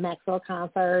 Talk about Maxwell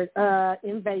concert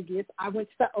in Vegas. I went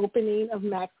to the opening of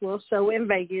Maxwell's show in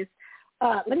Vegas.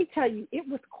 Let me tell you, it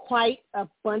was quite a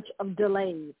bunch of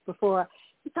delays before.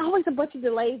 It's always a bunch of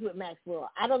delays with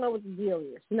Maxwell. I don't know what the deal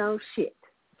is. No shit.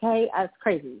 Okay? That's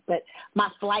crazy. But my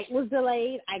flight was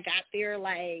delayed. I got there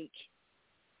like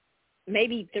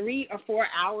maybe 3 or 4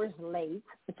 hours late.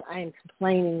 I am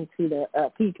complaining to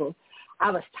the people. I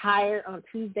was tired on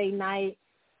Tuesday night.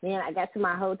 Man, I got to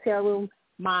my hotel room.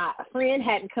 My friend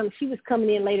hadn't come. She was coming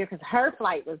in later because her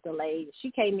flight was delayed. She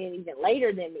came in even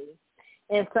later than me.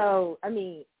 And so, I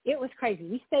mean, it was crazy.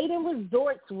 We stayed in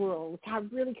Resorts World,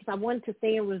 because I wanted to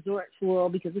stay in Resorts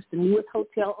World because it's the newest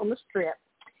hotel on the Strip.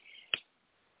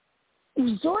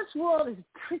 Resorts World is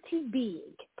pretty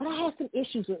big, but I had some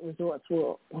issues with Resorts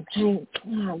World, okay?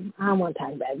 I don't want to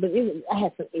talk about it, but I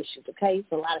had some issues, okay?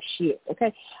 It's a lot of shit,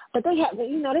 okay? But they have,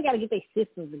 they got to get their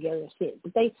systems together and shit.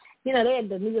 But they had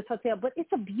the newest hotel, but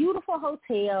it's a beautiful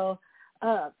hotel,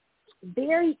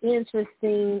 very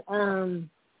interesting.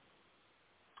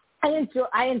 I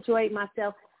enjoyed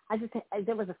myself.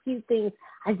 There was a few things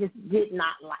I just did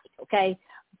not like, okay?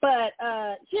 But,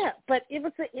 but it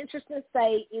was an interesting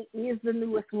stay. It is the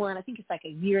newest one. I think it's like a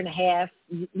year and a half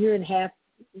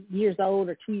years old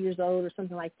or 2 years old or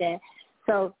something like that.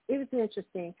 So it was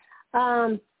interesting.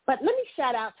 But let me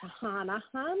shout out to Hannah.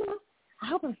 Hannah, I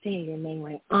hope I'm saying your name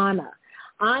right. Anna.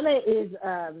 Anna is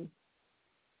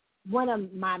one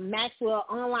of my Maxwell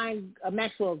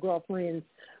girlfriends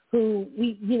who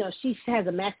she has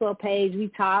a Maxwell page. We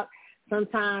talk.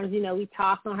 Sometimes, we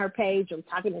talk on her page. I'm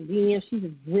talking to DM. She's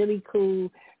a really cool,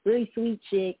 really sweet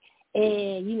chick.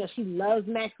 And, she loves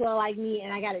Maxwell like me.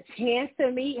 And I got a chance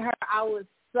to meet her. I was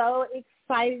so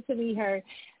excited to meet her.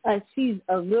 She's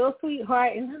a real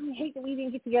sweetheart. And I hate that we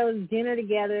didn't get together dinner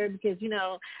together because,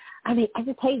 I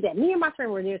just hate that. Me and my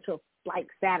friend were there till like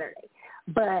Saturday.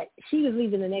 But she was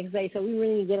leaving the next day, so we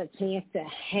really didn't get a chance to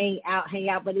hang out.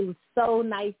 But it was so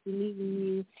nice to meet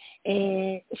you,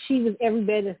 and she was every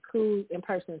bit as cool in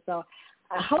person. So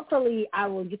hopefully I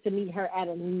will get to meet her at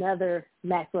another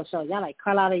Maxwell show. Y'all like,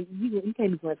 Carlotta, you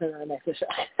can't be going to another Maxwell show.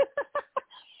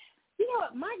 You know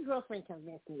what? My girlfriend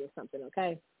convinced me of something,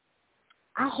 okay?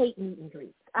 I hate meet and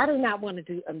greets. I do not want to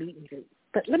do a meet and greet.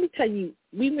 But let me tell you,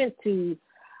 we went to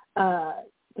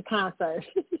the concert.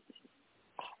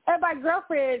 And my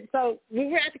girlfriend, so we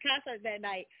were at the concert that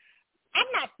night. I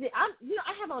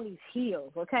have on these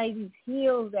heels, okay? These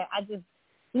heels that I just,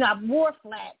 I wore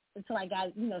flat until I got,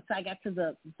 so I got to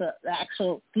the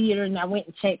actual theater and I went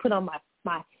and put on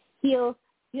my heels,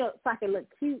 so I could look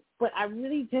cute. But I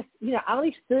really just, I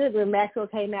only stood when Maxwell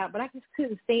came out, but I just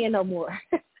couldn't stand no more.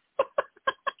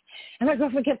 And my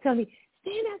girlfriend kept telling me,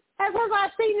 stand up. That's because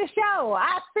I've seen the show.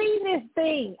 I've seen this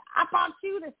thing. I brought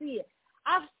you to see it.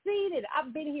 I've seen it.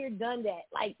 I've been here, done that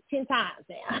like 10 times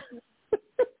now.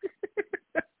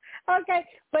 Okay,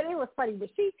 but it was funny. But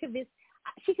she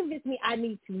convinced me I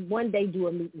need to one day do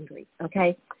a meet and greet.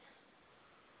 Okay.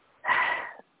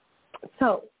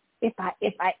 So if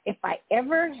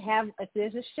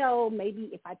there's a show, maybe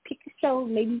if I pick a show,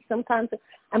 maybe sometimes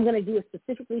I'm going to do it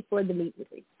specifically for the meet and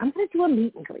greet. I'm going to do a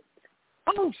meet and greet.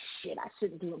 Oh, shit, I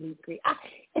shouldn't do a meet and greet.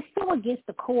 It's so against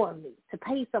the core of me to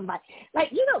pay somebody.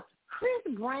 Like,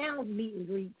 Chris Brown's meet and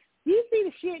greets. You see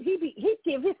the shit he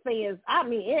give his fans. I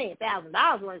mean, it ain't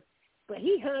 $1,000 worth, but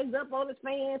he hugs up on his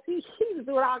fans. He was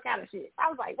doing all kind of shit. I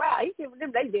was like, wow, he giving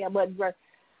them they damn money worth.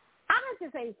 I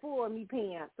just ain't for me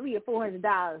paying $300 or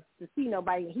 $400 to see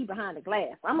nobody and he behind the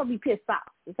glass. I'm gonna be pissed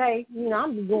off. Okay, I'm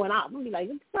gonna be going off. I'm gonna be like,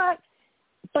 what the fuck?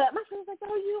 But my friend's like,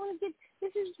 oh, you want to get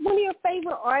this is one of your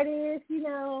favorite artists.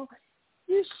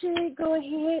 You should go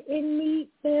ahead and meet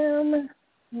them.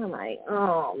 I'm like,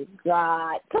 oh,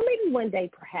 God. So maybe one day,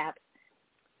 perhaps,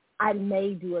 I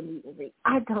may do a meet and greet.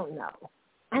 I don't know.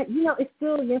 It's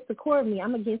still against the core of me.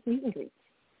 I'm against meet and greets.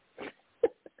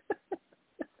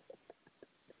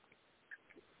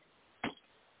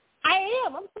 I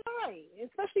am. I'm sorry.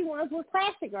 Especially ones with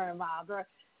plastic are involved or,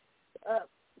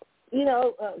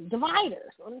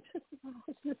 dividers.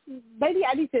 Maybe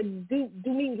I need to do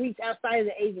meet and greets outside of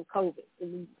the age of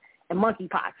COVID. and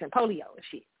monkeypox and polio and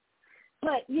shit.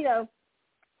 But,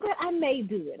 but I may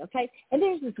do it, okay? And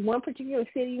there's this one particular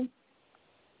city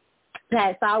that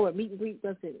I saw where meet and greet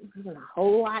wasn't a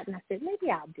whole lot, and I said, maybe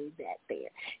I'll do that there.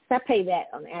 So I pay that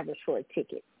on average for a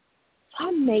ticket. So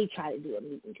I may try to do a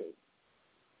meet and greet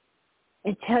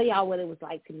and tell y'all what it was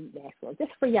like to meet Maxwell.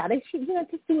 Just for y'all. They should,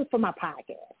 just do it for my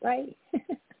podcast, right?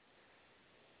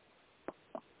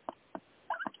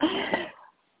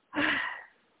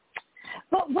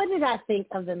 But what did I think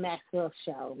of the Maxwell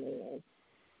show, man?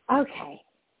 Okay.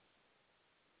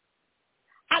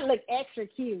 I look extra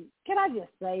cute. Can I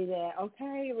just say that?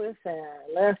 Okay, listen.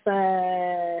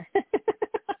 I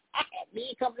had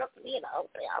me coming up to me in the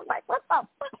hotel. I was like, what the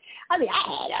fuck?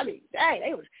 Dang,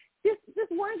 they was this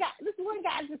one guy,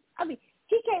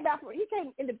 he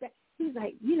came in the back. He was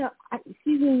like,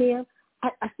 excuse me, ma'am. I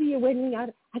see you're waiting. I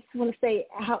just want to say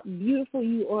how beautiful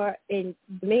you are. And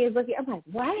the man's looking. I'm like,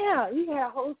 wow, you had a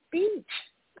whole speech.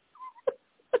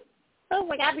 I was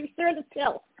like, I'd be sure to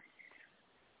tell.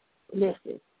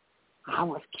 Listen, I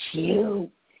was cute.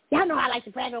 Y'all know I like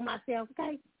to brag on myself,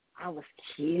 okay? I was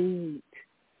cute.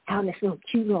 Out in this little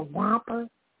cute little romper.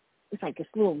 It's like this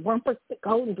little romper,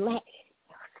 golden black.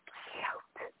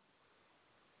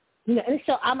 It was cute. And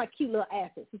so I'm a cute little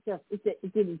asset.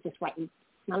 It didn't just right.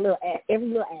 My little ass, every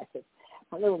little asset.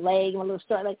 My little leg, my little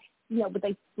short leg, but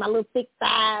my little thick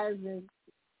thighs, and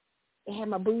they had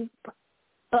my boobs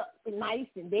up and nice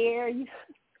and there,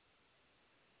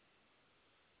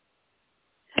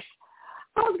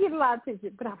 I was getting a lot of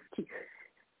attention, but I was cute.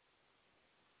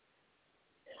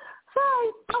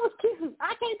 Sorry, I was cute.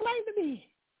 I can't blame me.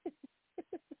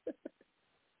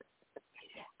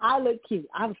 I look cute.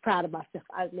 I was proud of myself.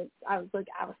 I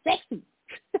was sexy.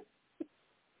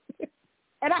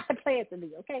 And I had plans to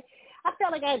be, okay? I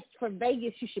felt like for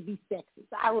Vegas, you should be sexy.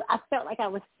 So I felt like I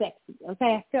was sexy,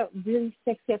 okay? I felt really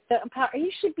sexy. I felt empowered. And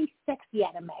you should be sexy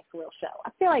at a Maxwell show.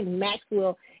 I feel like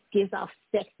Maxwell gives off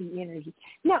sexy energy.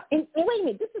 Now, and wait a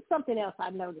minute. This is something else I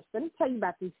noticed. Let me tell you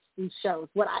about these shows.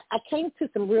 I came to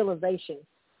some realization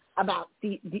about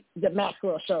the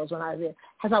Maxwell shows when I was there,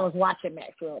 as I was watching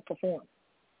Maxwell perform.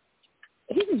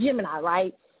 He's a Gemini,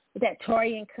 right? With that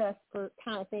Taurian cusp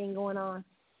kind of thing going on.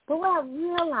 But what I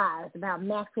realized about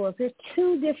Maxwell is there's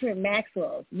two different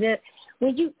Maxwells. There's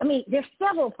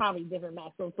several probably different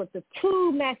Maxwells, but the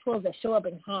two Maxwells that show up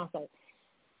in concert,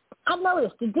 I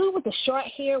noticed the dude with the short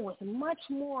hair was much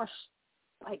more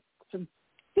like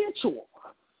sensual.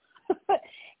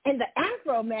 And the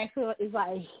Afro Maxwell is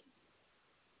like,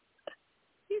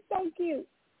 he's so cute.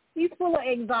 He's full of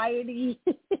anxiety.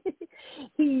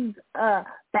 He's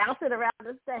bouncing around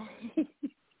the stage.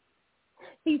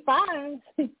 He's fine.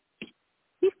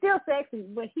 He's still sexy,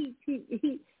 but he's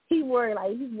more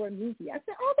goofy. I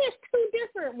said, oh, there's two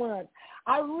different ones.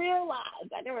 I realized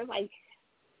that there was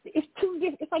it's two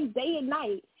different. It's like day and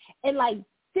night, and like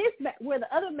this where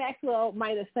the other Maxwell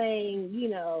might have sang,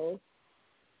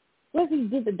 what he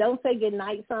did the "Don't Say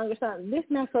Goodnight" song or something. This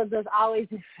Maxwell does Always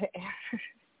and Forever.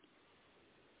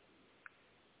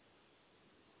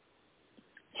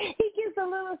 He gets a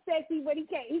little sexy, but he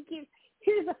can't.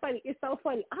 It's so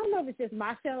funny. I don't know if it's just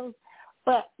my shows,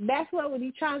 but Maxwell, when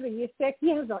he tries to get sexy,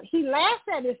 he laughs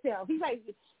at himself. He's like,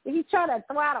 if he try to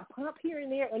throw out a pump here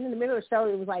and there, and in the middle of the show,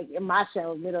 it was like in my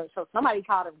show, middle of the show, somebody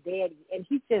called him Daddy, and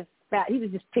he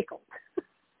was just tickled.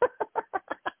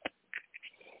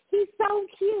 He's so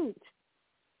cute.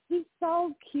 He's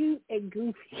so cute and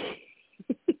goofy.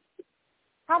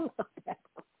 I love that.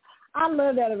 I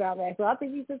love that about Maxwell. I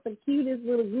think he's just the cutest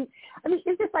little goof.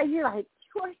 It's just like you're like,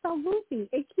 you are so goofy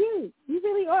and cute. You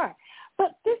really are.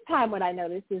 But this time what I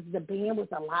noticed is the band was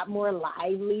a lot more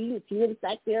lively. The kids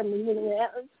back there moving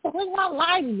around. There's a lot of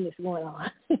liveliness going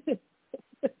on.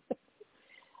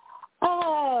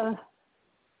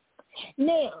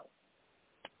 Now,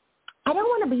 I don't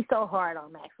want to be so hard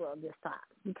on Maxwell this time,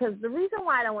 because the reason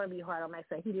why I don't want to be hard on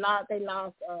Maxwell, they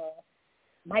lost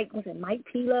Mike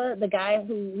Pila, the guy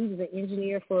who was an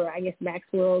engineer for, I guess,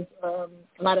 Maxwell's, a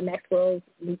lot of Maxwell's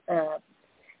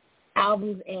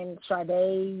albums and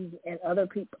Sade's and other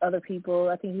people.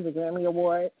 I think he's a Grammy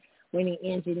Award winning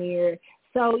engineer.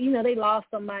 So, they lost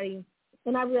somebody,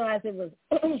 and I realized it was,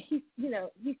 he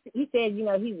said, he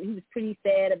was pretty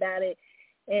sad about it.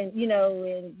 And,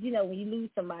 when you lose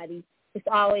somebody, it's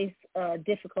always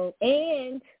difficult.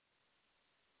 And,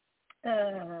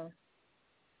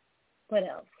 what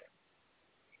else?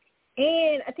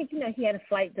 And I think, he had a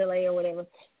flight delay or whatever.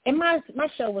 And my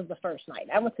show was the first night.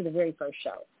 I went to the very first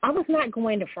show. I was not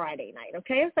going to Friday night,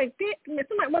 okay? I was like,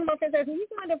 one of my friends asked me, you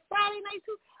going to Friday night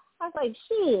too? I was like,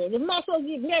 shit, if Maxwell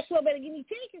better give me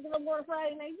tickets if I'm going to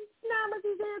Friday night. You know how much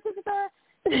he's there, tickets are?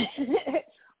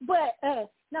 But,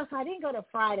 no, so I didn't go to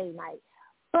Friday night.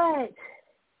 But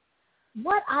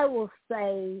what I will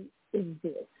say is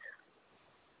this.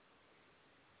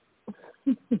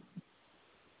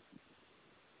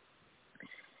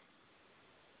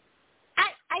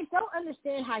 I don't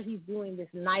understand how he's doing this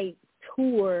night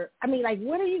tour. I mean, like,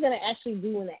 what are you going to actually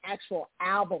do when the actual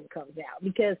album comes out?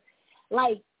 Because,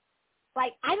 like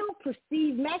I don't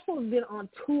perceive Maxwell's been on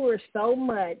tour so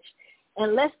much,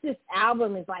 unless this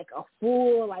album is like a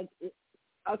full, like,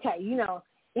 okay, you know,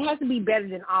 it has to be better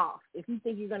than off if you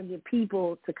think you're going to get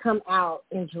people to come out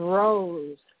in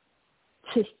droves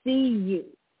to see you.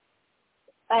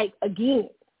 Like, again,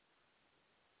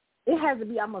 it has to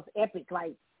be almost epic,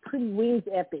 like Pretty Wings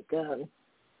epic.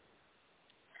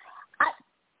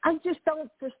 I just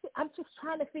don't. I'm just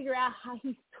trying to figure out how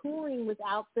he's touring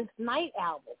without this Night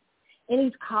album, and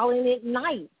he's calling it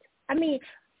Night. I mean,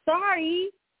 sorry,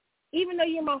 even though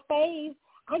you're my fave,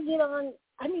 I get on.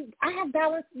 I mean, I have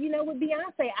balance, you know, with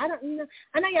Beyonce. I don't, you know,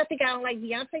 I know y'all think I don't like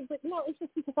Beyonce, but no, it's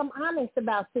just because I'm honest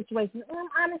about situations, and I'm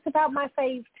honest about my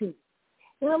fave too.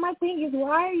 You know, my thing is,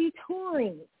 why are you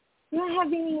touring? You don't have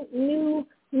any new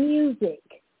music.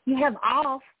 You have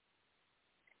Off,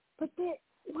 but then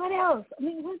what else? I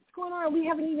mean, what's going on? We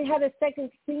haven't even had a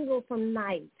second single from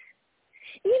Night.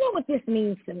 You know what this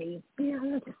means to me? You know,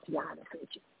 let's just be honest with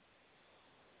you.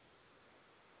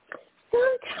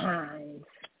 Sometimes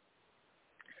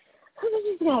you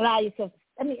just gotta allow yourself.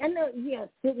 I mean, I know you gotta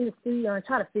sit in the studio and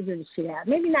try to figure this shit out.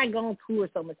 Maybe not go on tour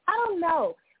so much. I don't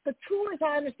know. But tours,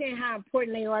 I understand how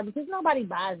important they are because nobody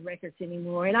buys records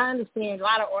anymore. And I understand a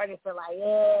lot of artists are like,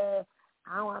 yeah,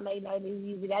 I don't want to make no new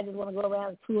music. I just want to go around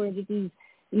and tour and get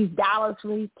these dollars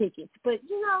from these tickets. But,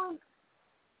 you know,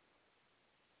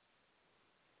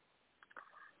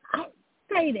 I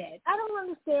say that. I don't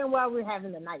understand why we're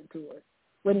having the Night tour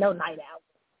with no Night album.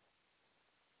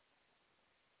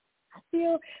 I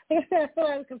feel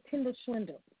like a Tinder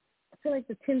swindle. I feel like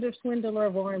the Tinder swindler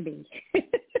of R&B.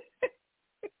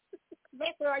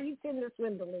 Becker, are you Tinder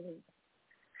swindling me?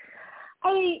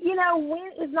 Hey, you know,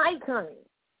 when is Night coming?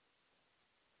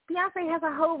 Beyonce has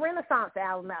a whole Renaissance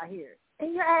album out here,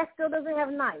 and your ass still doesn't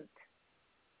have Night.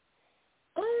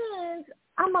 And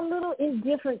I'm a little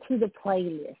indifferent to the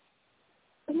playlist.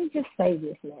 Let me just say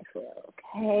this, Maxwell,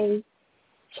 okay?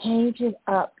 Change it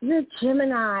up. You're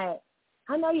Gemini.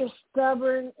 I know you're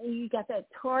stubborn, and you got that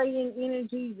Taurian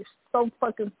energy. You're so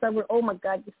fucking stubborn. Oh, my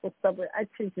God, you're so stubborn. I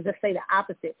should just say the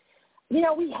opposite. You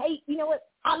know, we hate, you know what?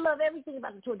 I love everything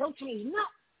about the tour. Don't change nothing.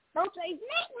 Don't change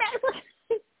nothing.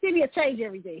 Give me a change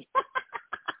everything.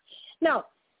 No,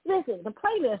 listen, the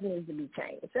playlist needs to be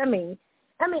changed. I mean,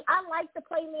 I like the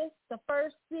playlist, the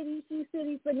first few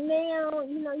cities, but now,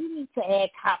 you know, you need to add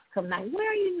Cops Come Knocking.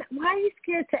 Why are you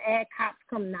scared to add Cops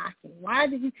Come Knocking? Why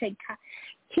did you take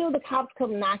Kill the Cops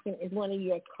Come Knocking is one of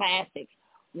your classics.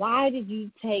 Why did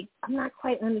you take, I'm not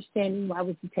quite understanding why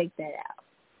would you take that out.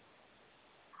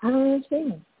 I don't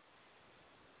understand.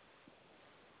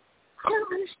 I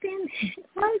don't understand that.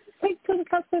 Why would you take Kill the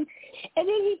Cops Come? And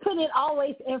then he put it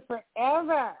Always and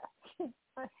Forever.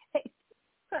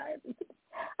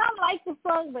 I like the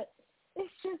song, but it's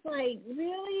just like,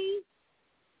 really?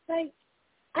 Like,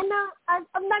 I'm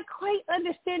not quite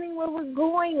understanding where we're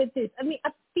going with this. I mean,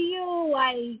 I feel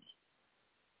like,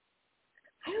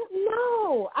 I don't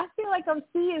know. I feel like I'm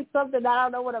seeing something I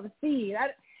don't know what I'm seeing.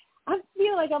 I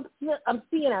feel like I'm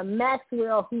seeing a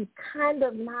Maxwell who's kind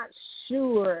of not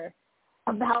sure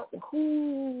about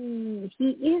who he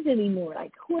is anymore.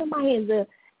 Like, who am I in the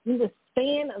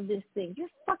span of this thing? You're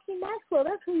fucking Maxwell.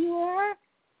 That's who you are.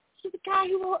 He's the guy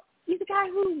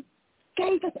who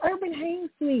gave us Urban Hang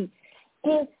Suite,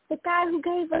 and the guy who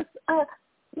gave us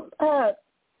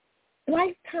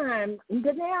Lifetime,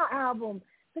 the Now album.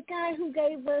 The guy who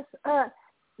gave us what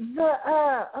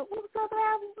was the other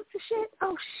album? What's the shit?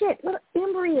 Oh shit,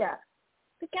 Embryo.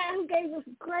 The guy who gave us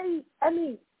great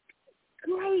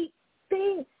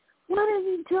things. What are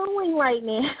you doing right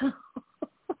now?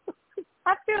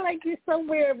 I feel like you're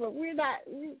somewhere, but we're not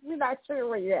sure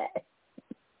where you're at.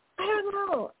 I don't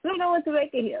know. I don't know what to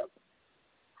make of him.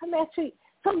 I'm actually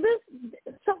so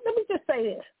let me just say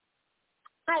this.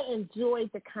 I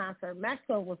enjoyed the concert.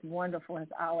 Maxwell was wonderful as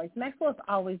always. Maxwell's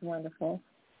always wonderful.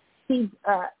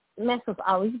 Maxwell's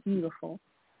always beautiful.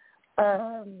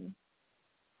 I'm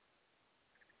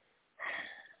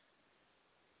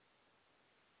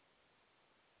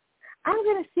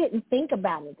going to sit and think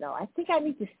about it, though. I think I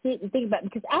need to sit and think about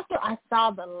it because after I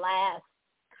saw the last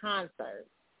concert,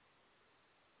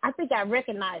 I think I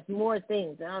recognized more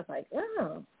things. And I was like,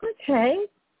 oh, okay.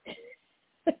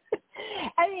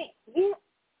 I mean,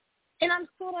 and I'm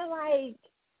sort of like,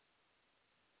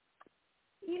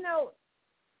 you know,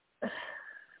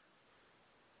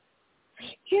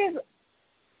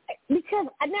 because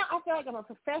now I feel like I'm a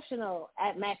professional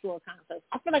at Maxwell concerts.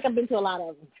 I feel like I've been to a lot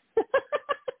of them.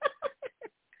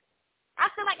 I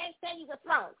feel like I tell you what's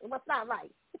wrong and what's not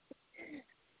right.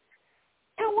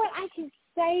 And what I can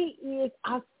say is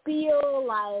I feel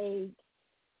like,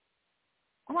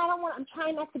 and I'm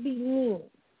trying not to be mean.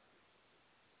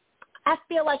 I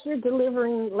feel like you're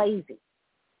delivering lazy.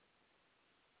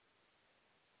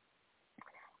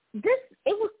 This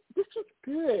was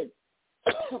good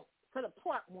for the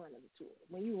part one of the tour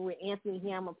when you were with Anthony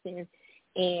Hamilton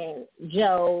and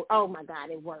Joe. Oh my God,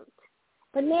 it worked.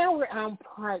 But now we're on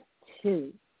part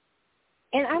two,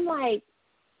 and I'm like,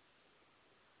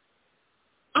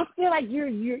 I feel like you're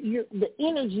the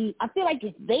energy. I feel like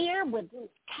it's there, but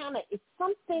it's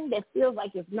something that feels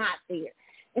like it's not there.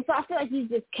 And so I feel like you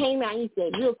just came out and you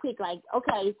said real quick, like,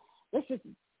 okay, let's just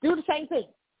do the same thing.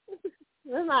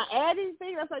 Let's not add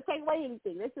anything. Let's not take away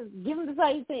anything. Let's just give them the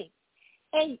same thing.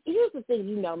 And here's the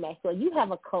thing, Maxwell, you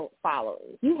have a cult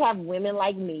following. You have women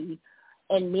like me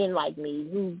and men like me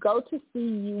who go to see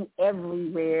you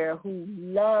everywhere, who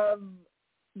love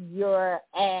your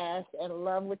ass and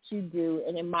love what you do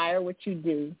and admire what you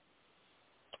do.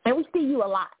 And we see you a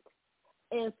lot.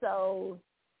 And so,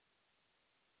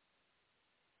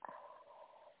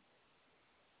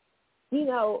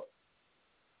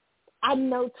 I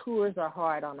know tours are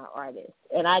hard on an artist,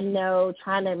 and I know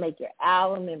trying to make your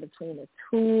album in between a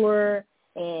tour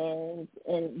and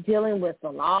dealing with the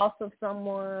loss of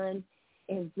someone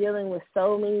and dealing with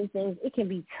so many things, it can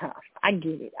be tough. I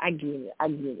get it. I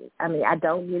mean, I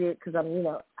don't get it because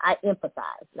I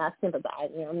empathize, not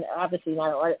sympathize. I'm obviously not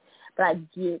an artist, but I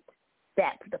get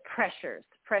that the pressures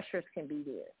can be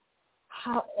there.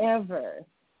 However,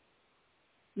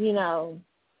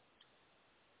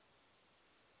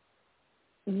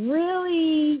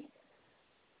 really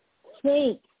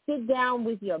sit down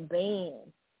with your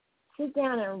band. Sit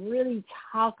down and really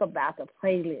talk about the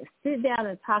playlist. Sit down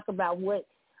and talk about what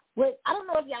I don't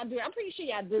know if y'all do. I'm pretty sure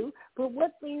y'all do, but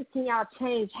what things can y'all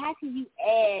change? How can you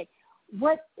add?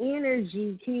 What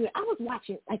energy can you? I was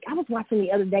watching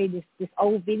the other day this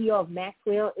old video of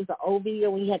Maxwell. It's an old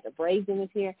video when he had the braids in his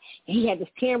hair and he had this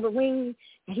tambourine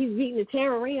and he was beating the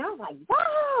tambourine. I was like,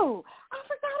 whoa! I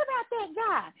forgot about that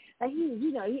guy. Like he was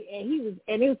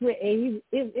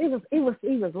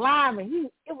live and it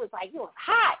was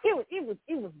hot. It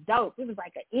was dope. It was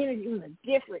like an energy.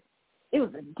 It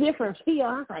was a different feel.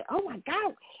 I was like, oh my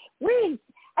God,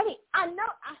 I know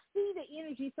I see the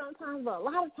energy sometimes, but a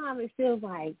lot of times it feels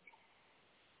like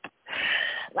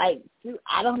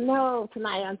I don't know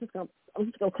tonight. I'm just gonna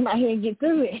come out here and get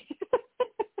through it.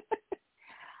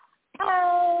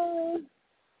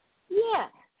 Yeah.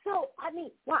 So I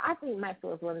think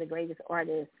Maxwell is one of the greatest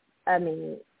artists.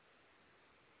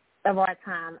 Of our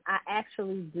time. I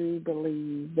actually do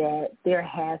believe that there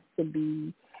has to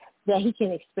be that he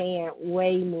can expand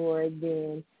way more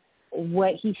than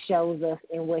what he shows us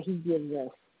and what he gives us.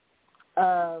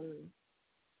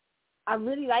 I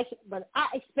really like it, but I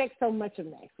expect so much of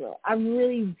Maxwell. I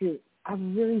really do. I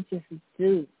really just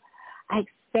do. I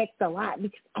expect a lot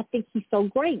because I think he's so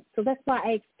great. So that's why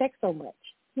I expect so much,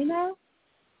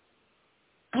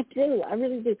 I do. I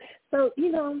really do. So,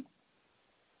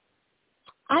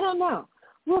 I don't know.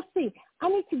 We'll see. I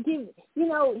need to give,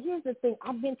 here's the thing.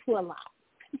 I've been to a lot.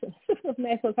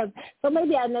 So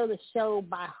maybe I know the show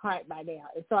by heart by now.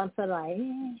 And so I'm sort of like,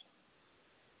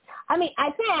 I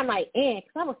say I might end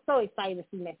because I was so excited to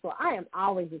see Maxwell. I am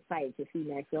always excited to see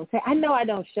Maxwell. Okay? I know I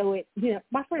don't show it.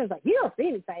 My friend's like, you don't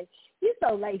seem excited. You're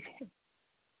so lazy.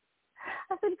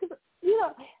 I said, because,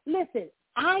 listen,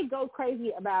 I go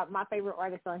crazy about my favorite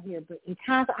artists on here, but in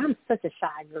concert, I'm such a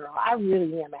shy girl. I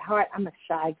really am. At heart, I'm a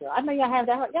shy girl. I know y'all have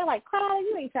that heart. Y'all like, Clara,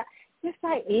 you ain't shy. Yes,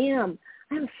 I am.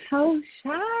 I'm so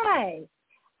shy.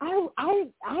 I will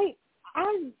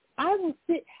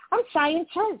sit. I'm shy in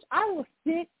church. I will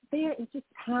sit there and just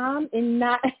calm and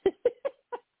not.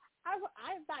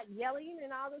 I'm not yelling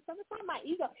and all this stuff. It's not my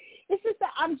ego. It's just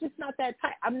that I'm just not that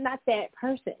type. I'm not that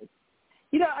person.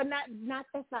 I'm not.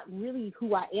 That's not really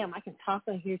who I am. I can talk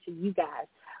on here to you guys,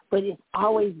 but it's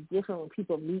always different when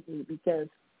people meet me because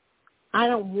I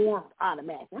don't warm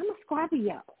automatically. I'm a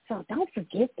Scorpio, so don't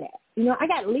forget that. I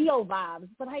got Leo vibes,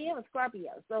 but I am a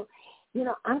Scorpio. So,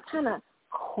 I'm kind of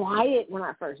quiet when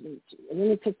I first meet you. And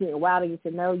then it took me a while to get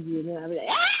to know you. And then I'll be like,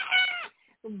 ah!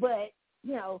 But,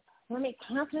 when I make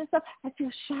confidence stuff, I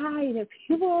feel shy. There's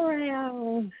people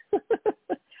around.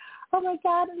 Oh, my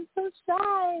God, I'm so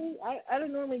shy. I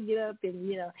don't normally get up and,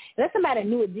 that's about a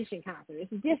New Edition concert.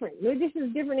 It's different. New Edition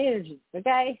is different energy,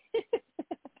 okay?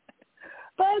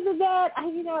 But other than that,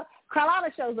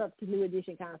 Carlotta shows up to New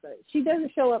Edition concerts. She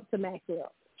doesn't show up to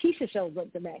Maxwell. Keisha shows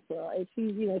up to Maxwell, and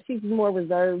she's more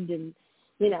reserved and,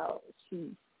 she's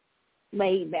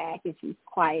laid back and she's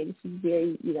quiet and she's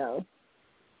very,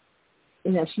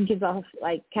 she gives off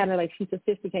kind of like she's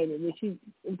sophisticated.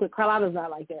 But Carlotta's not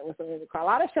like that whatsoever.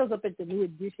 Carlotta shows up at the New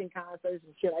Edition concerts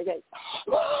and shit like that,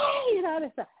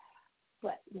 that stuff.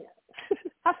 But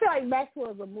I feel like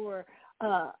Maxwell's a more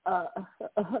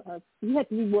you have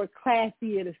to be more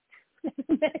classy at a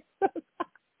but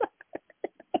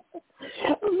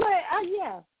I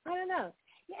don't know.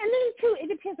 And then too, it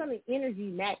depends on the energy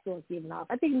Maxwell's giving off.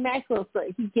 I think Maxwell,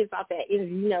 he gives off that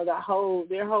energy.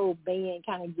 Their whole band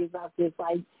kind of gives off this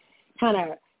kind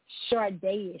of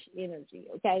Sade-ish energy.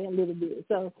 Okay, a little bit.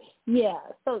 So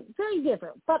so very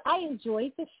different. But I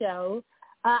enjoyed the show.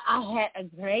 I had a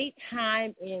great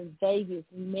time in Vegas,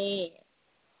 man.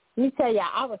 Let me tell you,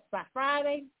 by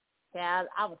Friday, I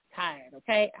was tired.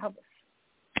 Okay,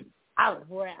 I was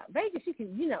wore out. Vegas,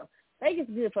 Vegas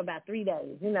is good for about 3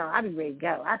 days. I'd be ready to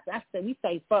go. I said we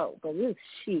say 4, but it was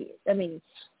shit. I mean,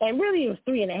 and really it was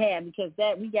 3.5 because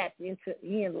we got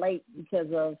in late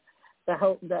because of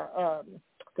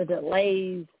the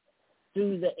delays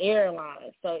through the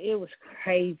airline. So it was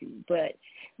crazy. But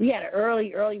we had an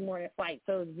early morning flight,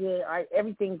 so it was good.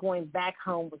 Everything going back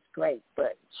home was great.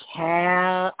 But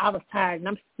child, I was tired, and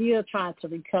I'm still trying to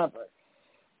recover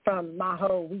from my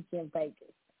whole week in Vegas.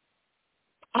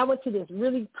 I went to this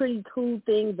really pretty cool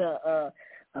thing, the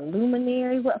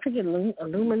Illuminary. I forget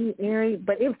Illuminary,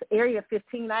 but it was Area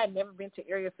 15. I had never been to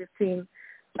Area 15.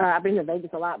 I've been to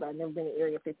Vegas a lot, but I've never been to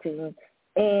Area 15.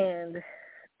 And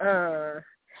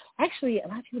actually, a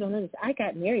lot of people don't know this. I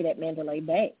got married at Mandalay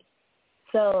Bay.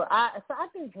 So I've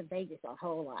been to Vegas a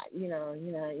whole lot. You got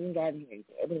to be married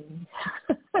there. I mean,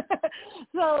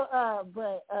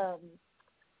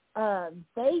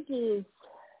 Vegas.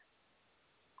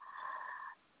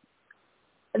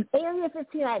 Area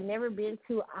 15 I had never been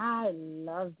to. I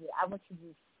loved it. I went to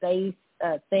the space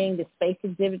the space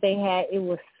exhibit they had. It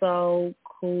was so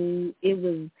cool. It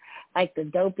was like the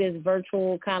dopest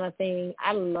virtual kind of thing.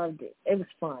 I loved it. It was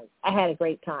fun. I had a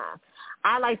great time.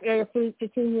 I liked Area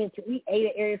 15. We ate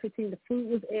at Area 15. The food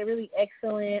was really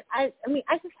excellent. I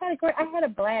just had I had a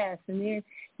blast. And then,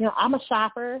 I'm a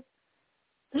shopper.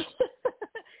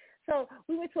 So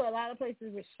we went to a lot of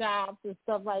places with shops and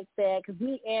stuff like that because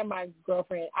me and my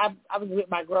girlfriend, I was with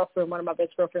my girlfriend, one of my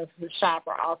best girlfriends was a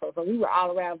shopper also. So we were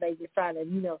all around Vegas trying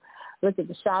to, look at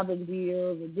the shopping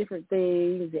deals and different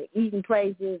things and eating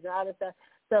places and all that stuff.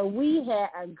 So we had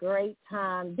a great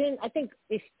time. Then I think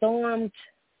it stormed,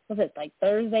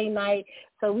 Thursday night.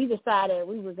 So we decided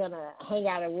we were going to hang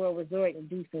out at World Resort and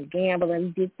do some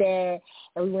gambling. We did that.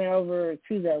 And we went over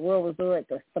to the World Resort,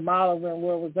 the mall over in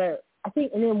World Resort. I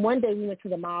think, and then one day we went to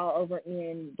the mall over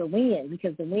in the Wynn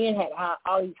because the Wynn had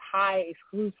all these high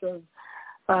exclusive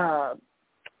stuff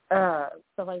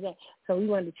like that. So we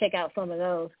wanted to check out some of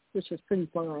those, which was pretty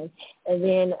fun. And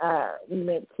then we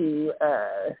went to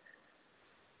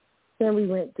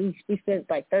we spent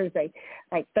Thursday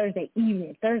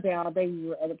evening. Thursday all day we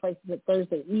were at a place, but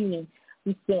Thursday evening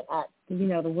we spent at,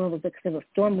 the world was because it was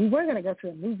storm. We were going to go to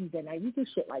a movie that night. We do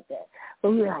shit like that.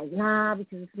 But we were like, nah,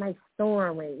 because it's a nice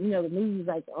storm. And, the movie's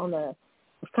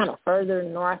it's kind of further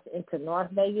north into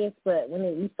North Vegas. But when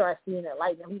we started seeing it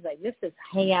light, we was like, let's just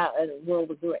hang out at a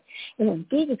World Resort. And the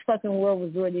biggest fucking World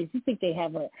Resort is, you think they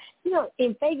have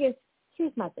in Vegas,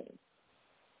 here's my thing.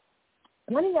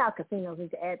 One of y'all casinos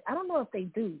need to add, I don't know if they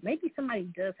do. Maybe somebody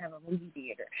does have a movie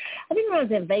theater. I think when I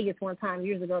was in Vegas one time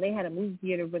years ago, they had a movie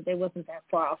theater, but they wasn't that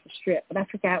far off the strip. But I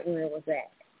forgot where it was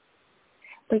at.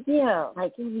 But, yeah,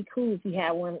 it would be cool if you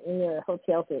had one in your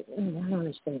hotel. I don't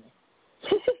understand.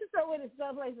 So when it's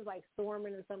some places like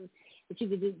storming or something that you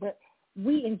could do. But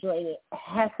we enjoyed it.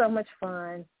 Had so much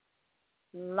fun.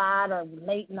 A lot of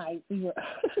late nights.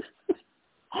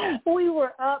 We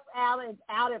were up out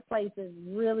at places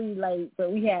really late,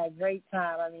 but we had a great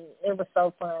time. I mean, it was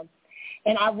so fun.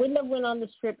 And I wouldn't have went on the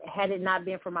trip had it not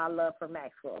been for my love for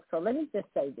Maxwell. So let me just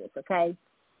say this, okay?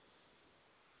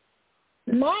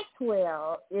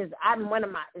 Maxwell is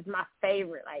my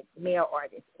favorite male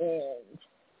artist, and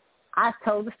I've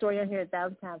told the story on here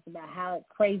 1,000 times about how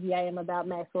crazy I am about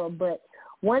Maxwell. But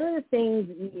one of the things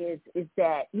is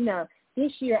that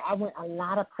this year I went a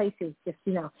lot of places just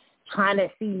trying to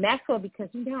see Maxwell because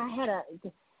I had a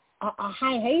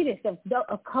hiatus of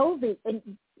COVID and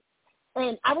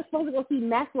I was supposed to go see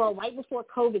Maxwell right before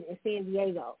COVID in San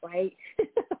Diego, right?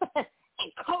 And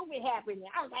COVID happened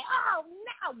and I was like, oh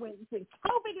no, when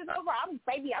COVID is over, I'm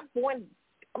going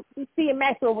I'm seeing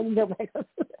Maxwell when you go back.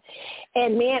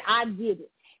 And man, I did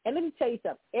it. And let me tell you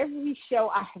something. Every show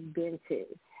I have been to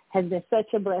has been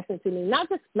such a blessing to me. Not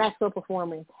just Maxwell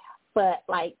performing, but,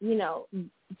 like, you know,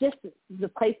 just the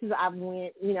places I've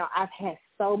went. You know, I've had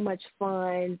so much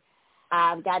fun.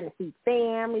 I've gotten to see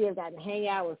family. I've gotten to hang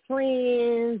out with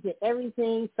friends and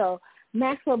everything. So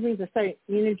Maxwell brings a certain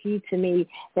energy to me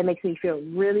that makes me feel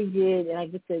really good. And I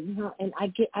get to, you know, and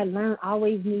I learn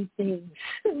always new things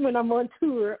when I'm on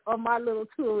tour, on my little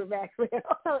tour with Maxwell.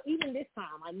 So even this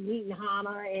time, I'm meeting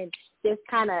Hannah and just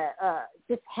kind of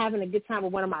just having a good time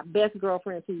with one of my best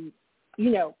girlfriends who,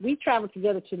 you know, we traveled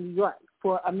together to New York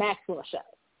for a Maxwell show.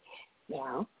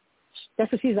 Now,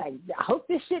 that's what she's like, I hope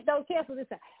this shit don't cancel this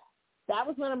time. That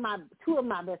was two of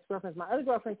my best girlfriends. My other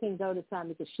girlfriend couldn't go this time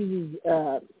because she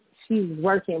was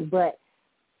working. But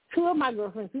two of my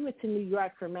girlfriends, we went to New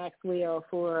York for Maxwell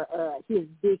for he was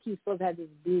supposed to have this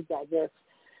big, I guess,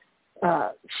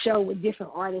 show with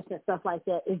different artists and stuff like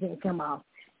that. It didn't come off.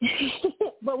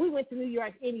 But we went to New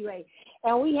York anyway,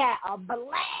 and we had a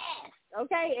blast.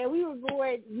 Okay, and we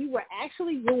were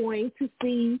actually going to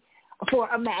see for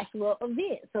a Maxwell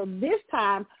event. So this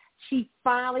time, she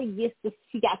finally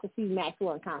got to see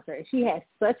Maxwell in concert. She had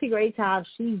such a great time.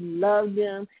 She loved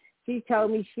him. She told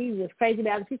me she was crazy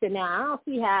about him. She said, now, I don't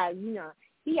see how, you know,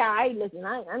 he all right looking.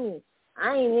 I mean,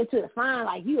 I ain't into the fine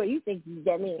like you, or you think he's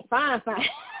that man. Fine.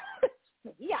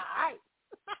 He all right.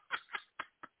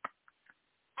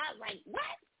 I was like, what?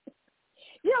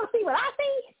 You don't see what I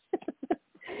see?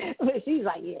 But she's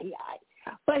like, yeah, he all right.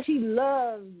 But she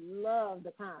loved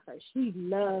the concert. She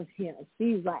loved him.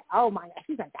 She's like, oh, my God.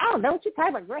 She's like, I don't know what you're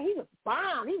talking about, girl. He was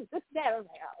bomb. He was this, that. I was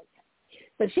like, oh, okay.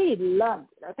 But she loved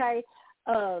it, okay?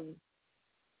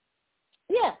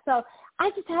 Yeah, so I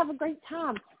just have a great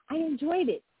time. I enjoyed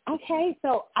it, okay?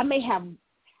 So I never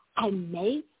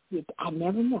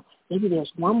know. Maybe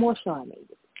there's one more show I made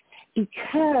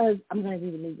because I'm going to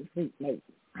do the meet and greet, maybe.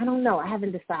 I don't know. I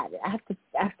haven't decided. I have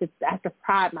to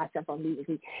pride myself on meet and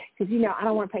greet because, you know, I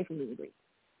don't want to pay for meet and greet.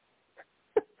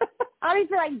 I don't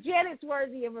feel like Janet's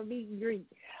worthy of a meet and greet.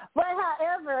 But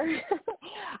however,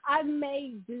 I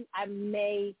may do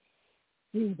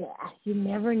that. You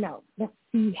never know. Let's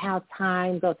see how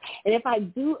time goes. And if I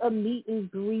do a meet and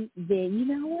greet, then you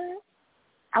know what?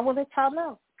 I will let y'all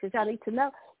know because y'all need to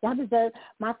know. Y'all deserve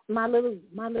my little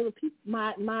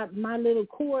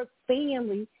core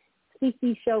family.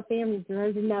 CCshow family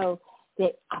deserves to know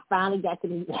that I finally got to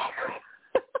meet Maxwell.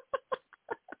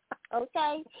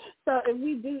 Okay? So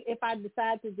if I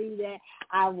decide to do that,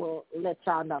 I will let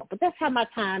y'all know. But that's how my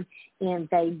time in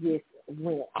Vegas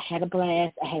went. I had a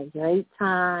blast. I had a great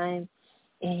time.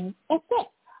 And that's it.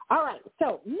 All right.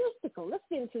 So Mystikal. Let's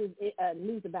get into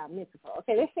news about Mystikal.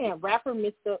 Okay, they're saying rapper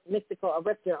Mystikal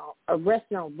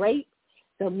arrested on rape,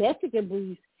 domestic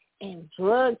abuse, and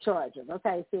drug charges.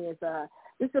 Okay, so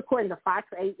this is according to Fox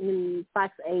 8 News,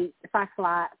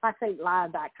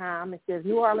 Fox8Live.com. It says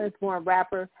New Orleans-born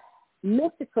rapper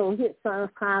Mystikal hit songs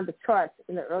climbed the charts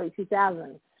in the early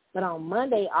 2000s. But on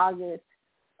Monday, August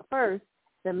 1st,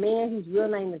 the man whose real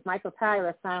name is Michael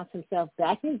Tyler found himself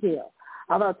back in jail.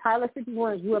 Although Tyler,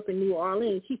 51, grew up in New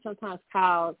Orleans, he sometimes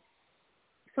calls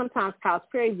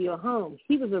Prairieville home.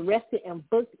 He was arrested and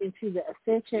booked into the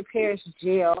Ascension Parish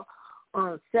Jail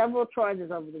on several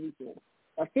charges over the weekend.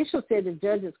 Officials said the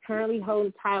judge is currently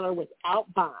holding Tyler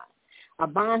without bond. A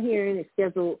bond hearing is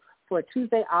scheduled for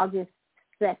Tuesday, August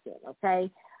 2nd, okay?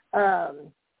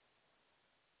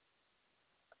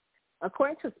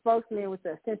 According to a spokesman with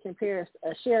the Ascension Parish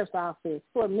Sheriff's Office,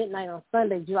 before midnight on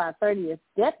Sunday, July 30th,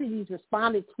 deputies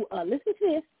responded to, listen to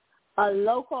this, a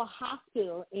local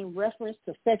hospital in reference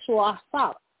to sexual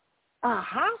assault. A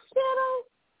hospital?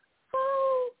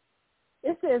 Oh.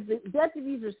 It says the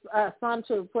deputies responded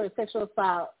to a reported sexual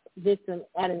assault victim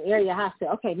at an area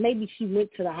hospital. Okay, maybe she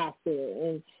went to the hospital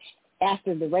and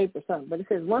after the rape or something. But it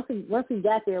says once we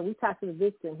got there, we talked to the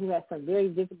victim who had some very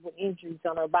visible injuries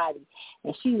on her body,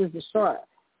 and she was distraught.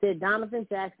 Said Donovan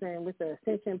Jackson with the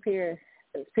Ascension Parish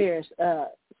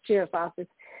Sheriff's Office.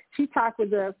 She talked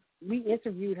with us. We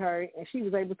interviewed her, and she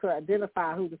was able to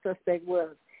identify who the suspect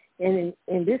was. And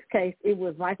in this case, it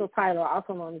was Michael Tyler,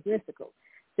 also known as Mystikal.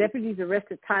 Deputies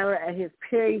arrested Tyler at his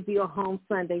Prairieville home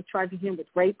Sunday, charging him with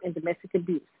rape and domestic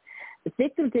abuse. The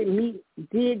victim did meet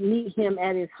him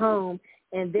at his home,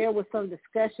 and there were some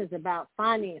discussions about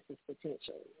finances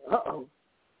potentially. Uh-oh.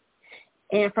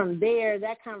 And from there,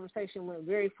 that conversation went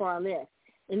very far left,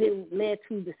 and it led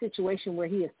to the situation where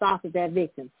he assaulted that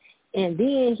victim. And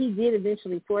then he did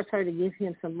eventually force her to give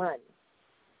him some money.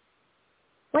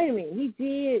 Wait a minute. He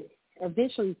did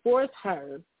eventually force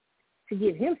her to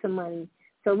give him some money,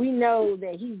 So we know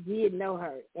that he did know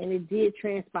her, and it did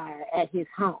transpire at his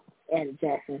home, added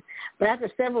Jackson. But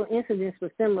after several incidents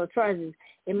with similar charges,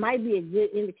 it might be a good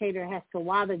indicator as to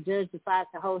why the judge decided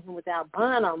to hold him without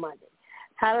bond on Monday.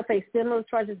 Tyler faced similar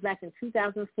charges back in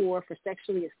 2004 for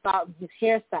sexually assaulting his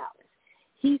hairstylist.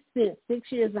 He spent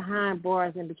 6 years behind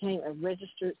bars and became a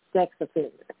registered sex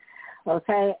offender.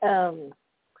 Okay.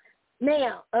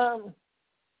 Now,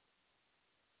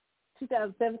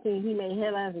 2017, he made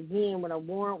headlines again when a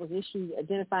warrant was issued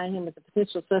identifying him as a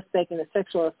potential suspect in a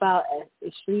sexual assault at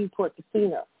a Shreveport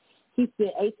casino. He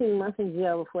spent 18 months in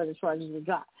jail before the charges were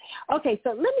dropped. Okay, so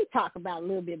let me talk about a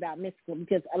little bit about Mystikal,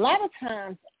 because a lot of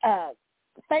times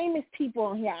famous people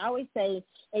on here, I always say,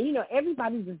 and you know,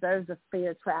 everybody deserves a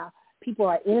fair trial. People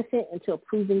are innocent until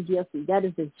proven guilty. That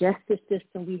is the justice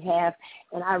system we have,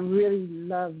 and I really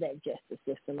love that justice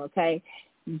system, okay?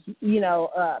 You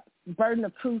know, burden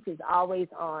of proof is always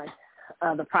on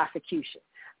the prosecution,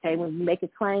 okay? When you make a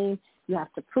claim, you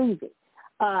have to prove it.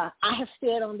 I have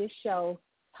said on this show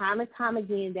time and time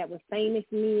again that with famous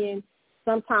men,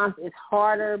 sometimes it's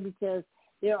harder because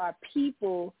there are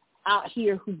people out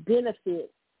here who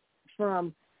benefit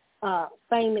from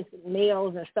famous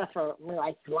males and stuff are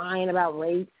like lying about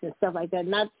rapes and stuff like that.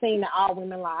 Not saying that all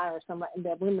women lie or something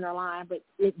that women are lying, but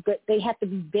they have to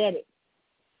be vetted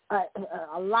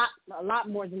a lot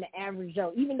more than the average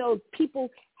Joe. Even though people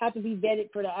have to be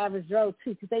vetted for the average Joe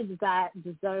too, because they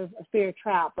deserve a fair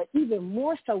trial. But even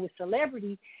more so with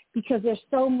celebrity, because there's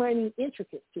so many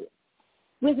intricacies to it.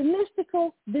 With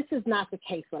Mystikal, this is not the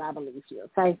case. What I believe here,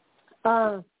 okay.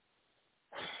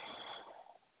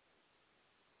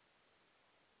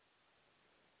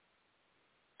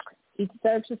 He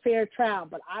deserves a fair trial,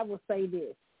 but I will say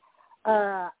this.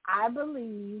 I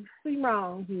believe, I'm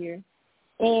wrong here,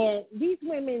 and these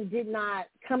women did not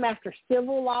come after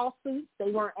civil lawsuits.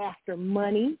 They weren't after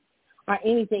money or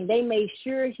anything. They made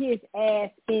sure his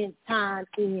ass spent time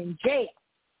in jail.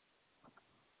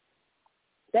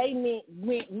 They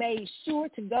made sure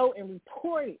to go and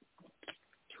report it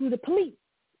to the police.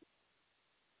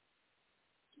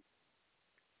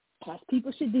 As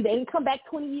people should do. They didn't come back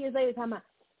 20 years later talking about,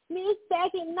 Miss,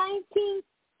 back in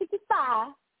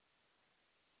 1965,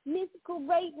 Mystikal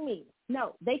raped me.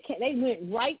 No, they went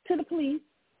right to the police,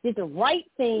 did the right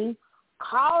thing,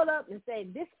 called up and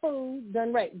said, this fool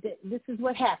done rape. This is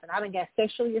what happened. I done got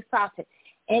sexually assaulted.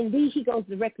 And then he goes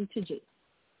directly to jail.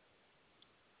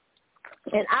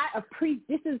 And I appreciate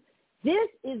this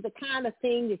is the kind of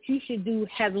thing that you should do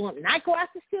as a woman. Not go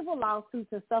after civil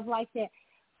lawsuits and stuff like that,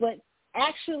 but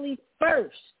actually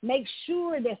first make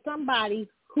sure that somebody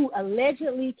who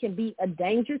allegedly can be a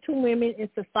danger to women in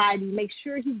society, make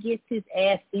sure he gets his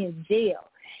ass in jail.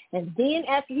 And then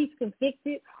after he's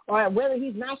convicted, or whether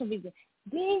he's not convicted,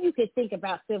 then you can think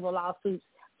about civil lawsuits.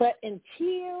 But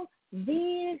until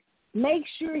then, make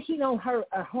sure he don't hurt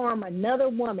or harm another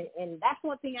woman. And that's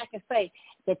one thing I can say,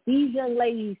 that these young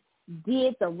ladies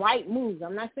did the right moves.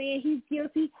 I'm not saying he's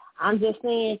guilty. I'm just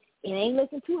saying it ain't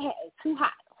looking too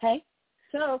hot, okay?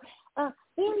 So,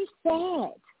 very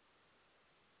sad.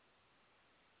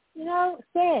 You know,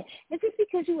 sad. And just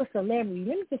because you're a celebrity,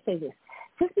 let me just say this.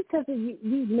 Just because of these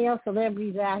male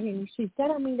celebrities out here in the streets, that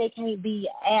don't mean they can't be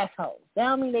assholes. That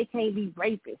don't mean they can't be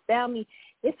rapists. That don't mean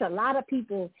it's a lot of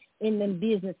people in them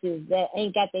businesses that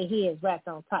ain't got their heads wrapped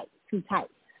on too tight.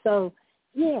 So,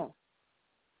 yeah,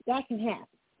 that can happen,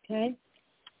 okay?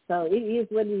 So it is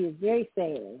what it is. Very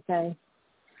sad, okay?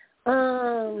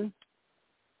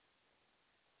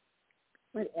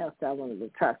 What else I wanted to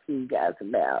talk to you guys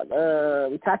about?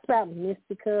 We talked about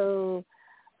Mystikal.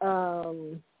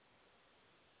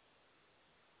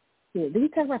 Did we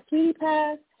talk about Sweetie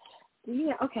Pies?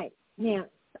 Yeah, okay. Now,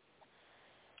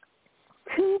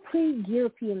 2 plead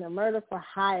guilty in the murder for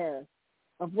hire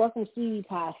of Welcome Sweetie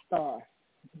Pie star.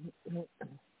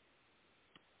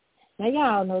 Now,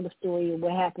 y'all know the story of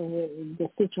what happened with the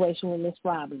situation with Miss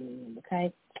Robbie,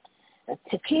 okay?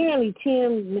 Apparently,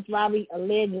 Miss Robbie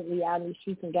allegedly out in the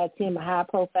streets and got Tim a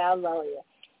high-profile lawyer.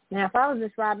 Now, if I was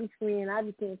Miss Robbie's friend, I'd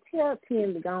be saying, tell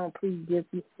Tim to go and plead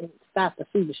guilty and stop the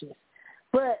foolishness.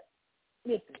 But,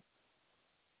 listen,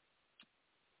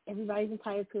 everybody's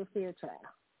entitled to a fair trial.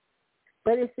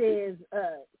 But it says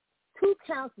 2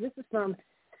 counts. This is from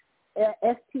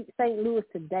St. Louis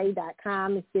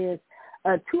Today.com. It says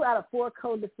 2 out of 4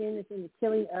 co-defendants in the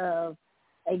killing of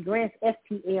a Grant's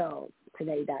FTL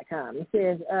Today.com. It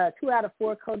says 2 out of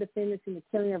 4 co-defendants in the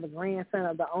killing of a grandson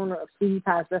of the owner of Sweetie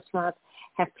Pie's restaurants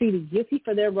have pleaded guilty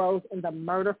for their roles in the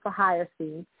murder for hire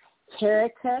scheme.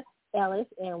 Kerika Ellis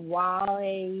and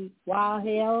Wahel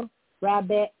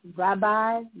Rabbi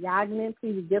Yagman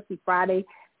pleaded guilty Friday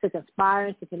to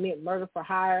conspiring to commit murder for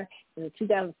hire in the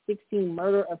 2016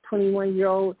 murder of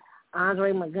 21-year-old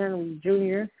Andre Montgomery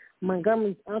Jr.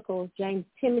 Montgomery's uncle, James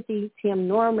Timothy Tim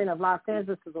Norman of Los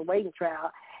Angeles, is awaiting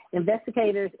trial.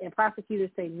 Investigators and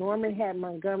prosecutors say Norman had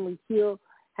Montgomery killed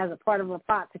as a part of a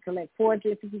plot to collect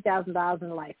 $450,000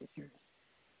 in life insurance.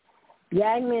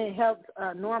 Yagman helped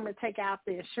Norman take out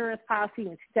the insurance policy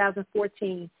in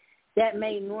 2014. That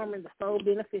made Norman the sole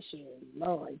beneficiary.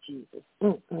 Lord Jesus.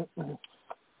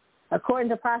 According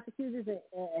to prosecutors,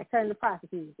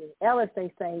 Ellis,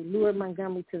 they say, lured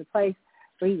Montgomery to the place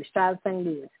where he was tried in St.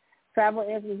 Louis. Travel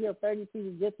Anthony Hill, 32,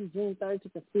 was guilty June 3rd to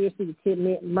conspiracy to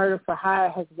commit murder for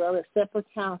hire, as well as separate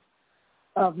counts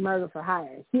of murder for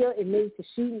hire. Hill admitted to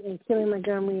shooting and killing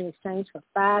Montgomery in exchange for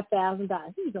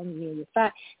 $5,000. He was only getting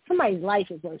somebody's life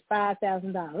is worth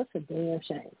 $5,000. That's a damn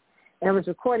shame. And was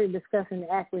recorded discussing the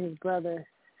act with his brother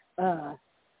on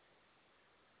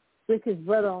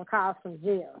calls from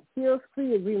jail. Hill's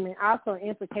plea agreement also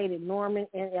implicated Norman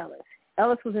and Ellis.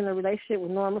 Ellis was in a relationship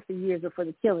with Norman for years before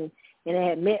the killing, and they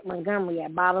had met Montgomery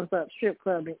at Bottoms Up Strip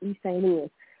Club in East St.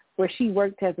 Louis, where she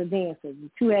worked as a dancer. The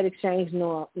two had exchanged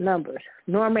numbers.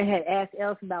 Norman had asked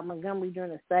Ellis about Montgomery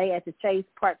during a stay at the Chase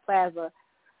Park Plaza,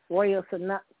 Royal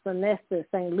Sonesta,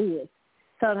 St. Louis,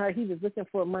 telling her he was looking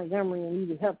for Montgomery and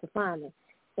needed help to find him.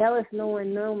 Ellis,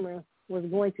 knowing Norman was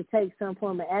going to take some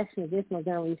form of action against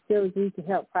Montgomery, still agreed to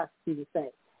help prosecutors say.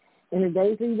 In the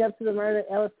days leading up to the murder,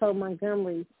 Ellis told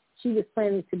Montgomery she was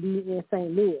planning to be in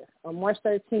St. Louis. On March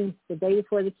 13th, the day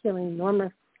before the killing,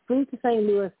 Norman flew to St.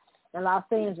 Louis and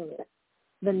Los Angeles.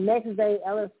 The next day,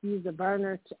 Ellis used a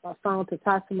burner phone to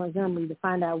talk to Montgomery to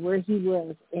find out where he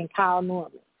was and call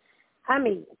Norman. I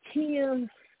mean,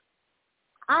 Tim,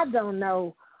 I don't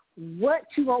know what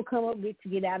you going to come up with to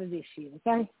get out of this shit,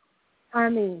 okay? I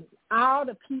mean, all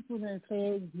the people that are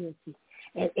saying guilty,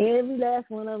 and every last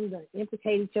one of them done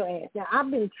implicated your ass. Now, I've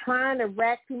been trying to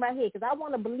rack through my head because I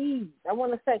want to believe. I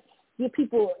want to say, give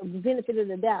people the benefit of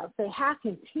the doubt. Say, how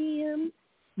can Tim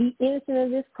be innocent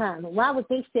of this crime? Why would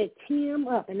they set Tim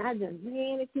up? And I just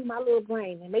ran it through my little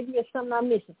brain, and maybe there's something I'm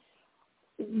missing.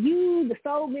 You, the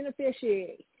sole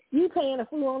beneficiary, you paying a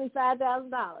fool only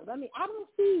 $5,000. I mean, I don't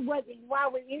see why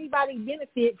would anybody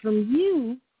benefit from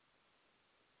you,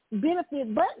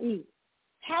 benefit but you.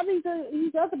 How these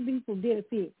other people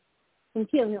benefit from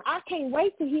killing him? I can't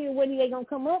wait to hear what they're going to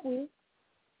come up with.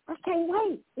 I can't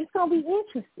wait. It's going to be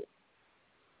interesting.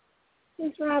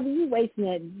 Miss Robbie, you wasting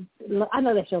that. I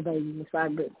know that's your baby, Miss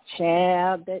Robbie, but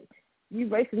child, that you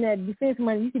wasting that defense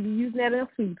money. You could be using that on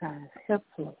sweet pies. Help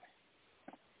us.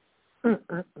 You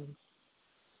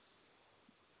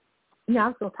know, I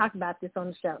was going to talk about this on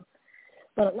the show.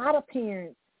 But a lot of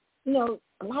parents,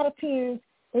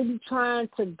 they be trying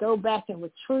to go back and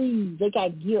retrieve. They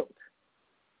got guilt.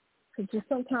 So just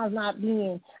sometimes not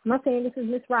being, I'm not saying this is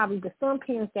Miss Robbie, but some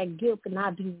parents got guilt for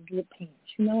not being good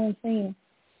parents. You know what I'm saying?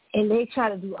 And they try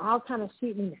to do all kind of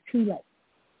shit when it's too late.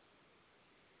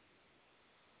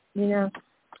 You know,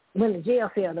 when the jail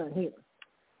cell done hit them.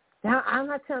 Now, I'm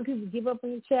not telling people to give up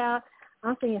on your child.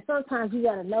 I'm saying sometimes you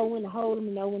got to know when to hold them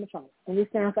and know when to fold them. And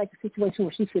this sounds like a situation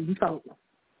where she should be folding them.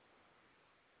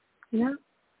 You know?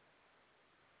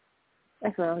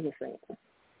 That's what I was just saying.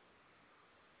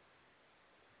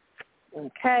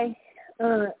 Okay.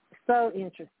 So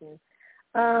interesting.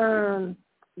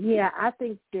 Yeah, I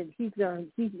think that he's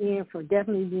in for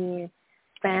definitely being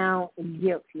found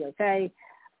guilty, okay?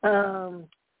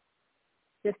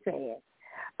 Just sad.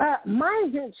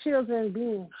 Migrant children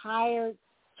being hired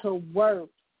to work.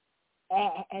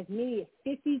 As many as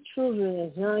 50 children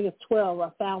as young as 12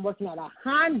 are found working at a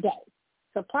Hyundai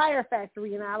supplier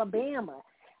factory in Alabama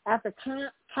after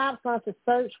cops launched a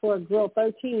search for a girl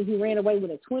 13 who ran away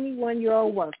with a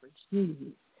 21-year-old worker.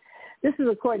 Jesus. This is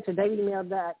according to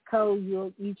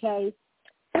dailymail.co.uk.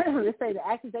 They say the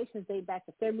accusations date back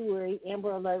to February.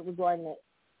 Amber Alert regarding the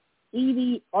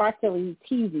Edie Arkley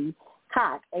TV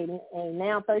Cox, a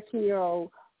now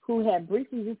 13-year-old who had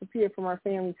briefly disappeared from her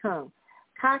family's home.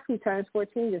 Cox, who turns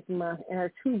 14 this month, and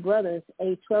her two brothers,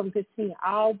 aged 12 and 15,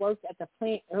 all worked at the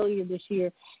plant earlier this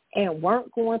year and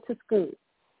weren't going to school.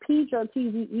 Pedro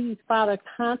TV, Edie's father,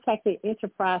 contacted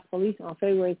Enterprise Police on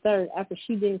February 3rd after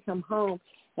she didn't come home,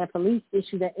 and police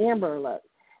issued an Amber Alert.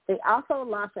 They also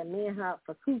launched a manhunt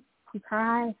for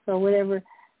Kukai, so whatever,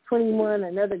 21,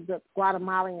 another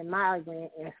Guatemalan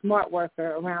migrant and smart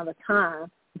worker around the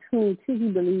time, whom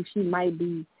TV believes she might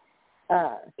be.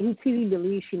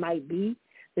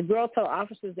 The girl told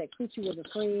officers that Kuchi was a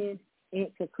friend, and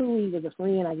Kakui was a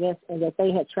friend, I guess, and that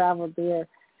they had traveled there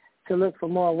to look for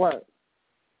more work.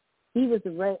 He was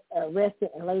arrested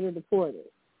and later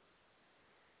deported.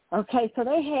 Okay, so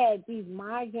they had these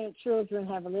migrant children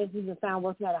have allegedly been found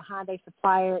working at a Hyundai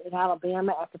supplier in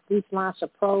Alabama after police launched a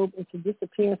probe into the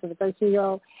disappearance of a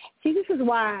 13-year-old. See, this is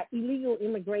why illegal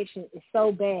immigration is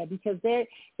so bad, because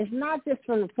it's not just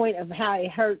from the point of how it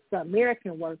hurts the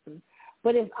American workers,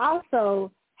 but it's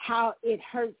also how it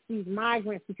hurts these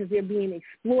migrants because they're being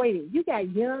exploited. You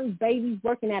got young babies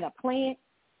working at a plant,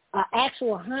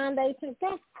 actual Hyundai plant.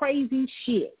 That's crazy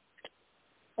shit.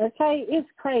 Okay, it's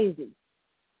crazy.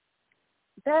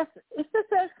 It's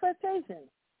just exploitation.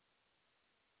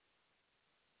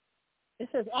 It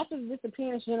says, after the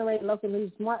disappearance generated local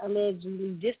news, Smart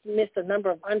allegedly dismissed a number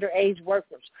of underage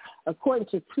workers, according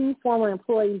to 2 former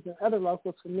employees and other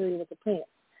locals familiar with the plant.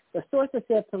 The sources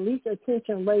said police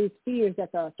attention raised fears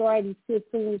that the authorities could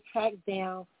soon track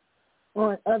down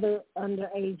on other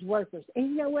underage workers.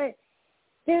 And you know what?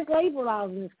 There's labor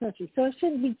laws in this country, so it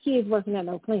shouldn't be kids working at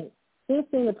no plant. Since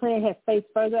then, the plant has faced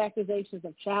further accusations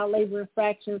of child labor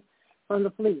infractions from the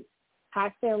police.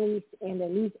 High families and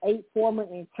at least 8 former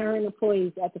and current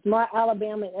employees at the Smart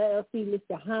Alabama LLC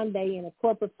listed Hyundai in the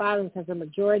corporate filings as a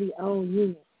majority-owned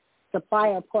unit,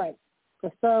 supplier of parts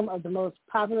for some of the most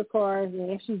popular cars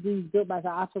and SUVs built by the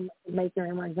automaker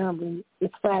in Montgomery,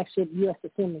 its flagship U.S.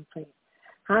 assembly plant.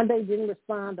 Hyundai didn't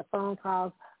respond to phone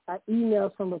calls or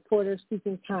emails from reporters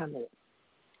seeking comment.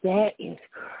 That is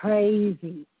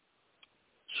crazy.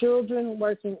 Children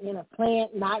working in a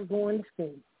plant, not going to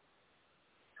school.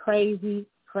 Crazy,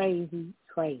 crazy,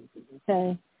 crazy,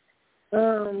 okay?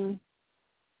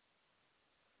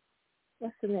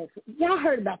 What's the next one? Y'all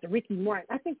heard about the Ricky Martin.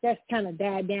 I think that's kind of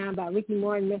died down by Ricky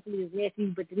Martin messing with his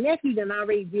nephew, but the nephew done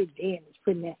already did damage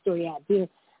putting that story out there,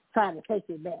 trying to take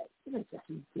it back. It's just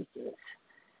ridiculous,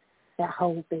 that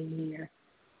whole thing here.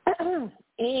 And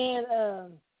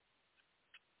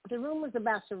the rumors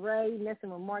about Sheree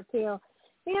messing with Martell,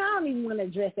 I don't even want to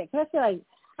address that, because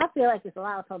I feel like there's a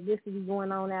lot of publicity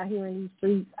going on out here in these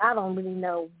streets. I don't really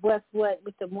know what's what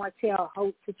with the Martell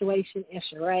Holt situation and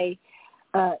Sheree.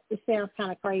 It sounds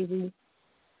kind of crazy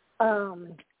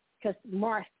because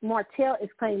Martell is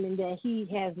claiming that he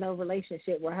has no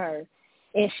relationship with her.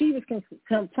 And she was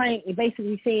complaining,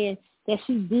 basically saying that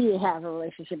she did have a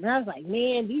relationship. And I was like,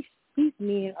 man, these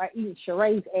men are eating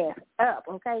Sheree's ass up,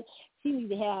 okay? She needs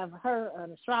to have her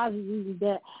astrology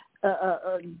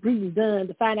reading done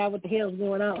to find out what the hell's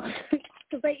going on.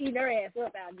 Because they eat her ass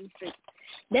up out in these streets.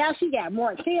 Now she got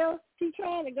Martell. She's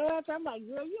trying to go after. I'm like,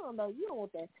 girl, you don't know. You don't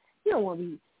want that. You don't want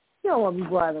to be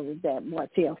bothered with that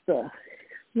Martell stuff.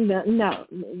 No.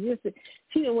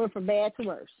 She done went from bad to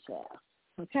worse, child.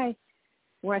 Okay?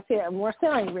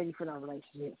 Martell ain't ready for no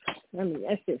relationship. I mean,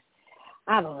 that's just,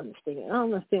 I don't understand. I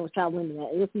don't understand what y'all women are,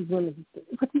 what these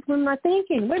women are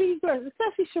thinking. What are you girls,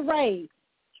 especially Sheree.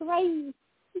 Sheree,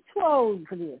 you're too old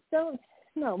for this.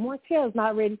 No, Martell's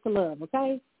not ready for love,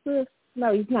 okay?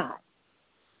 No, he's not.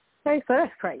 Okay, so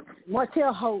that's crazy.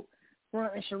 Martell Holt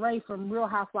and Sheree from Real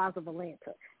Housewives of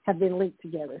Atlanta have been linked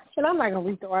together. And I'm not going to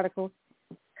read the article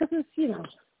because it's,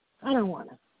 I don't want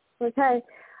to. Okay?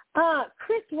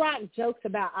 Chris Rock jokes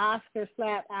about Oscar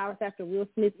slap hours after Will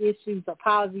Smith issues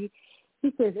apology.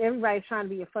 He says everybody's trying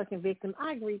to be a fucking victim.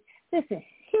 I agree. Listen,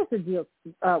 here's the deal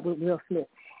with Will Smith.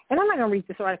 And I'm not going to read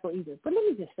this article either, but let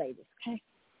me just say this, okay?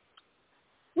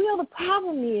 Will, the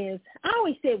problem is, I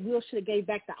always said Will should have gave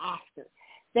back the Oscar.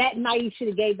 That night he should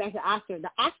have gave back the Oscar. The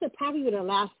Oscar probably would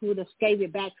have gave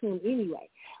it back to him anyway.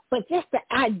 But just the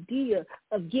idea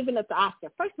of giving up the Oscar.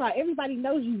 First of all, everybody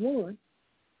knows you won.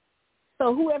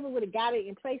 So whoever would have got it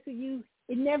in place of you,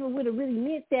 it never would have really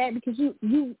meant that because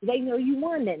they know you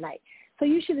won that night. So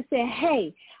you should have said,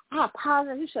 hey, I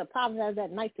apologize. You should apologize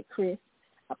that night to Chris.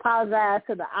 Apologize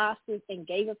to the Oscars and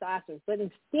gave us the Oscars. But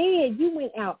instead, you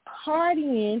went out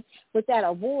partying with that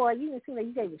award. You didn't seem like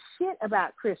you gave a shit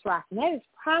about Chris Rock. And that is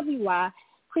probably why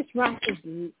Chris Rock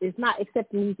is not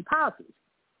accepting these apologies.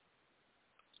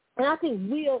 And I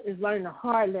think Will is learning a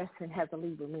hard lesson as a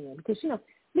Libra man. Because,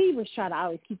 Libras try to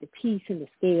always keep the peace in the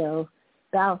scale,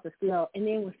 balance the scale. And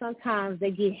then when sometimes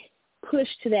they get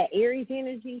pushed to that Aries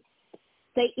energy,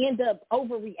 they end up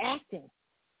overreacting.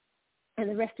 And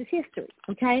the rest is history,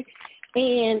 okay?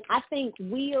 And I think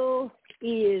Will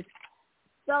is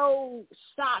so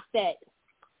shocked that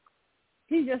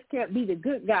he just can't be the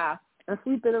good guy and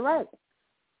sweep it away.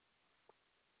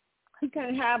 He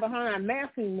can't hide behind a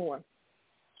mask anymore.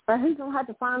 But he's going to have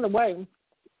to find a way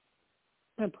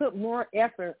and put more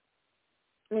effort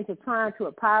into trying to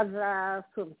apologize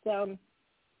to himself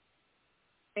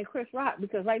and Chris Rock,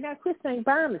 because right now Chris ain't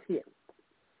buying this shit.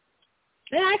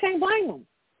 And I can't blame him.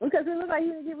 Because it looks like he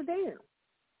didn't give a damn.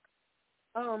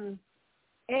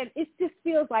 And it just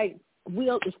feels like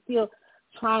Will is still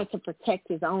trying to protect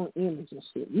his own image and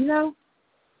shit. You know,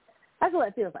 that's what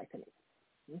it feels like to me.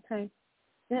 Okay,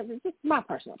 that's just my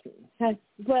personal opinion. Okay,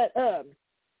 but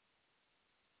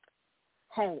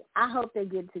hey, I hope they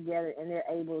get together and they're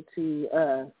able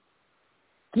to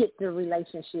get the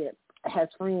relationship as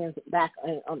friends back,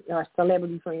 or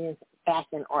celebrity friends back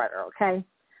in order. Okay.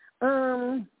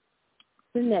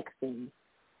 The next thing.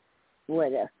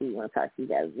 What else do you want to talk to you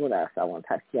guys? What else I want to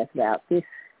talk to you guys about? This.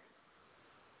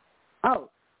 Oh,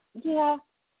 yeah.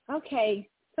 Okay.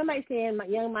 Somebody saying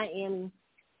Young Miami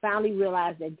finally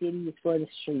realized that Diddy is for the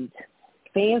streets.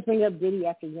 Fans bring up Diddy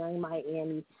after Young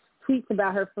Miami tweets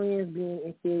about her friends being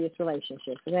in serious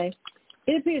relationships. Okay.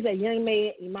 It appears that Young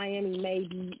Miami may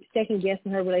be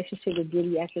second-guessing her relationship with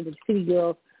Diddy after the City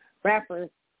Girls rapper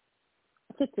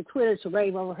took to Twitter to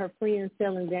rave over her friends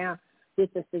settling down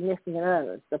with a significant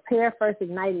other. The pair first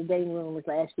ignited dating rumors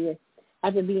last year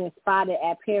after being spotted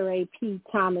at Perry P.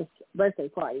 Thomas' birthday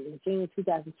party in June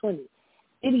 2020.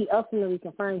 Diddy ultimately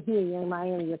confirmed he and Young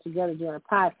Miami were together during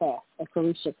a podcast at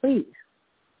Carisha Please.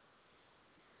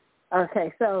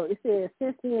 Okay, so it says,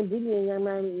 since then, Diddy and Young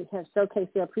Miami have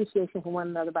showcased their appreciation for one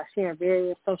another by sharing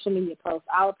various social media posts.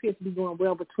 All appears to be going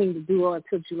well between the duo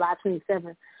until July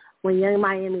 27th, when Young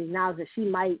Miami acknowledged that she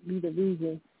might be the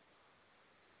reason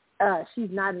she's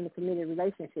not in a committed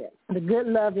relationship. The Good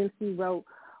Love MC wrote,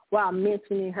 while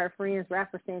mentioning her friends,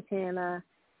 rapper Santana,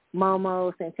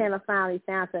 Momo. Santana finally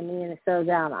found some men and settled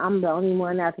down. I'm the only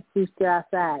one out the food still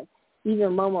outside. Even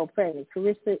Momo pregnant.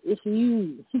 Carissa, it's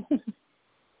you.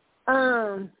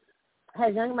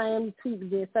 Has Young Miami tweet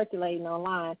began circulating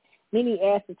online? Many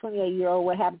asked the 28-year-old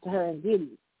what happened to her and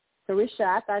Diddy. Carisha,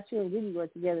 I thought you and Diddy were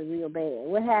together real bad.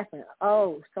 What happened?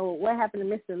 Oh, so what happened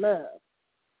to Mr.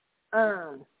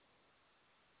 Love?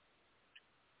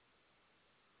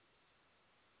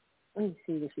 Let me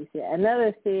see what she said.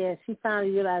 Another said she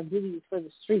finally realized Diddy was for the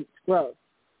streets. Growth.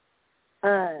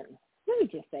 Let me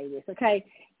just say this, okay?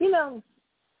 You know,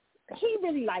 he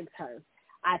really likes her,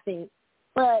 I think.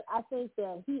 But I think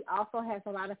that he also has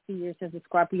a lot of fears as a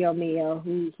Scorpio male.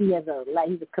 He's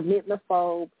a commitment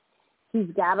phobe.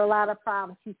 He's got a lot of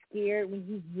problems. He's scared when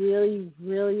he really,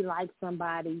 really likes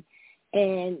somebody.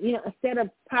 And, you know, instead of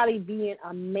probably being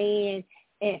a man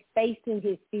and facing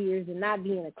his fears and not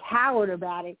being a coward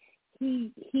about it,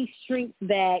 he shrinks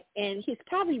back, and he's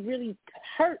probably really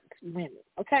hurt women,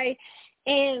 okay?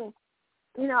 And,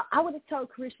 you know, I would have told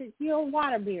Carisha, you're a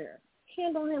water bearer.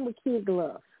 Handle him with kid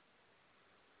gloves.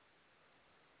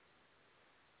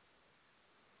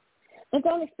 And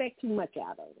don't expect too much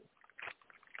out of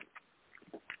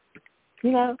him.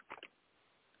 You know?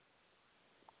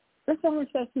 Just don't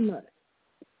expect too much.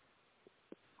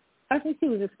 I think she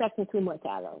was expecting too much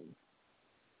out of him.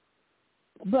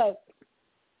 But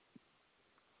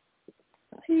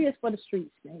he is for the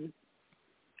streets, man.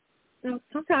 You know,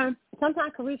 sometimes,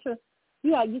 Carisha,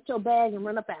 you gotta get your bag and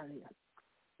run up out of here.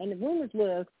 And the rumors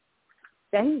was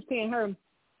that he was paying her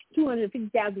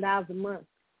 $250,000 a month,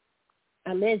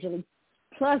 allegedly,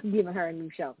 plus giving her a new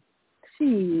show.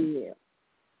 Shit.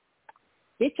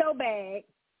 Get your bag,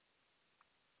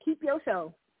 keep your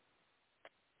show,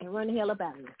 and run the hell up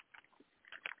out of here.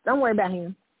 Don't worry about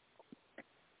him.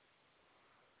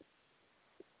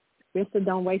 Mister,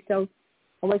 don't waste your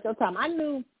time. I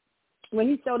knew when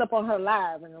he showed up on her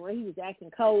live and when he was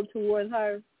acting cold towards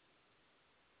her,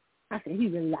 I said, he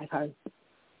really like her.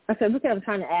 I said, look at him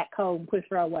trying to act cold and push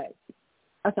her away.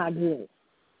 That's not good.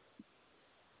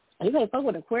 And you can't fuck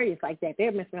with Aquarius like that.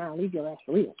 They'll mess around and leave your ass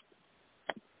for real.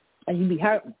 And you be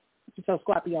hurting. You so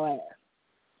Scorpio ass.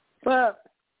 But,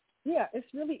 yeah, it's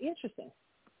really interesting.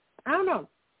 I don't know.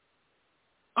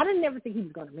 I didn't never think he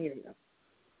was going to marry her.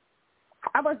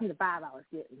 I wasn't the vibe I was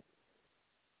getting.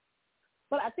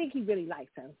 But I think he really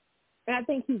likes her. And I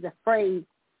think he's afraid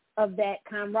of that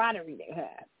camaraderie they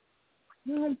have.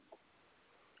 You know,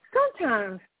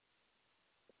 sometimes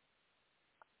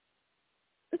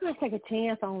you got to take a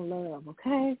chance on love,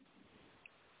 okay?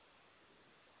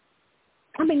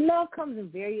 I mean, love comes in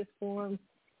various forms.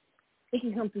 It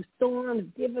can come through storms,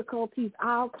 difficulties,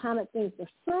 all kind of things. But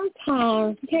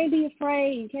sometimes you can't be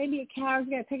afraid. You can't be a coward.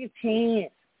 You got to take a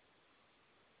chance.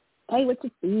 Play what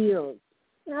you feel.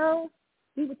 You know?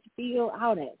 Do what you feel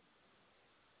out at.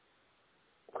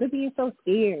 Quit being so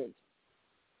scared.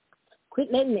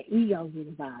 Quit letting the ego get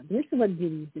involved. This is what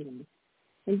Diddy's doing.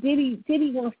 And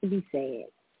Diddy wants to be sad.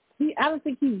 I don't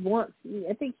think he wants,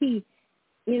 I think he,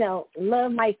 you know,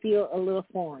 love might feel a little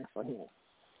foreign for him.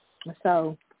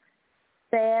 So,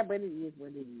 sad, but it is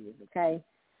what it is, okay?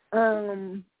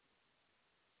 Y'all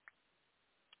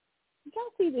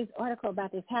see this article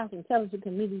about this House Intelligence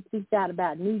Committee speaks out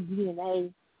about new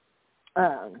DNA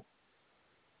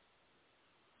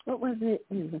What was it?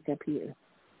 Let me look up here.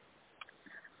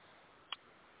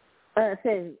 It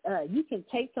says you can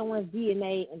take someone's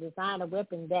DNA and design a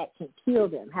weapon that can kill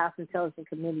them. House Intelligence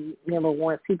Committee member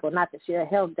warns people not to share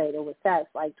health data with sites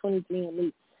like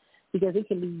 23andMe because it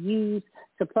can be used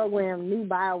to program new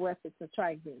bioweapons and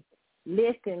targets.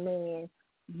 Listen, man,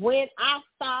 when I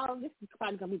saw, this is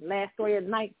probably going to be the last story of the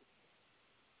night,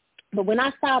 but when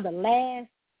I saw the last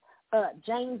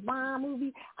James Bond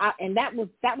movie, and that was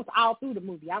all through the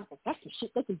movie, I was like, that's some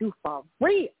shit they can do for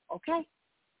real, okay?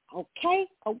 Okay.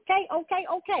 And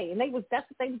that's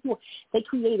what they was doing. They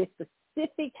created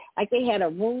specific, like they had a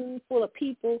room full of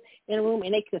people in a room,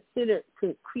 and they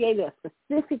created a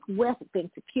specific weapon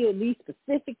to kill these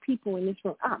specific people in this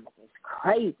room. Oh, it's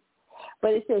crazy.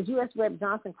 But it says U.S. Rep.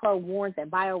 Johnson Crow warns that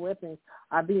bioweapons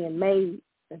are being made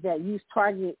that use a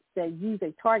target's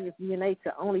DNA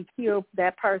to only kill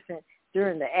that person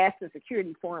during the Ashton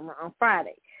Security Forum on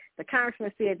Friday. The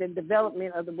congressman said the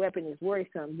development of the weapon is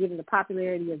worrisome, given the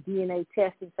popularity of DNA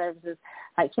testing services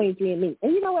like 23andMe.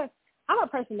 And you know what? I'm a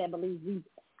person that believes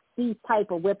these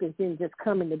type of weapons didn't just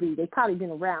come into being. They've probably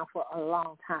been around for a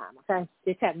long time, okay?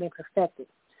 They haven't been perfected.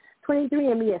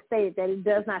 23andMe has stated that it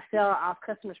does not sell off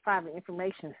customers' private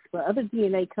information, but other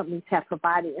DNA companies have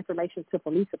provided information to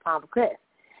police upon request.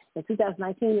 In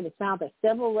 2019, it was found that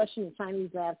several Russian and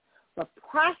Chinese labs were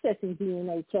processing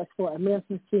DNA tests for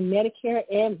Americans through Medicare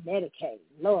and Medicaid.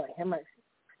 Lord have mercy.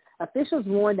 Officials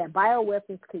warned that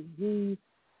bioweapons could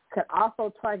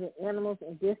also target animals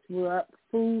and disrupt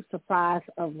food supplies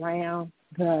around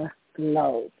the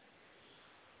globe.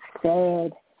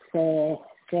 Sad.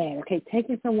 Okay,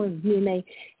 taking someone's DNA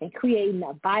and creating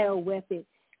a bioweapon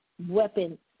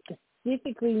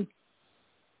specifically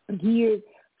geared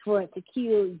for it to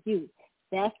kill you.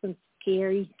 That's some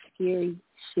scary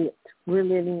shit. We're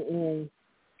living in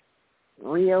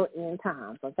real end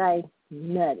times, okay?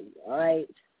 Nutty, all right?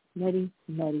 Nutty.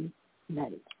 Man,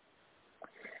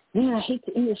 I hate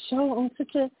to end the show on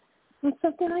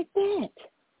something like that.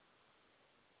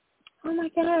 Oh, my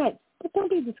God. But don't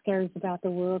be discouraged about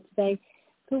the world today.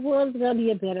 The world is going to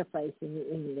be a better place in the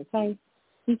end, okay?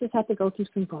 You just have to go through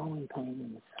some growing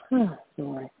pains. Oh,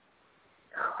 Lord.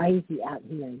 Crazy out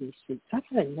here in these streets. I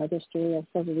got another story I'm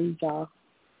supposed to read y'all.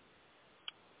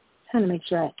 Trying to make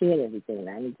sure I said everything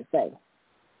that I need to say.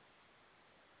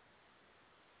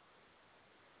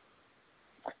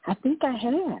 I think I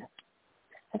have.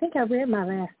 I think I read my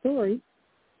last story.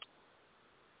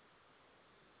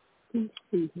 Let me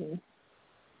see here.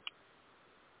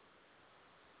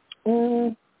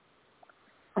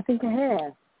 I think I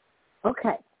have.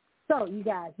 Okay. So, you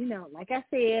guys, like I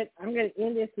said, I'm going to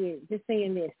end this with just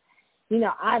saying this.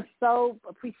 I'm so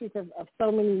appreciative of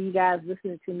so many of you guys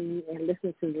listening to me and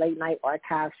listening to late night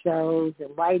archive shows and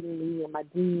writing me in my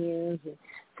DMs and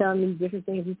telling me different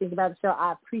things you think about the show.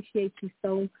 I appreciate you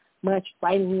so much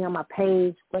writing me on my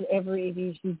page, whatever it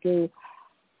is you do.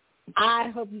 I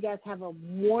hope you guys have a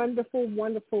wonderful,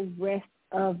 wonderful rest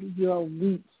of your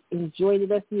week. Enjoy the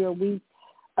rest of your week.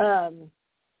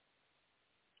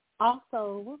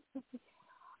 Also,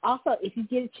 if you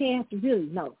get a chance,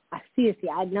 really, seriously,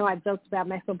 I know I joked about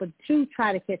Maxwell, but do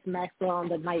try to catch Maxwell on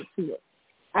the night field.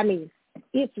 I mean,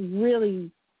 it's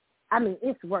worth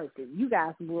it. You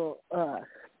guys will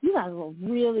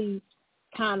really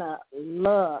kind of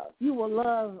love. You will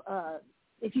love,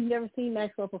 if you've never seen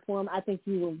Maxwell perform, I think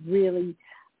you will really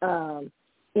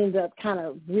end up kind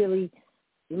of really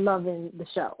loving the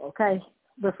show, okay?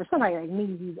 But for somebody like me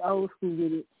who's old school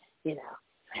with it,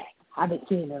 I've been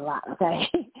seeing it a lot, okay?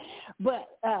 But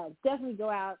definitely go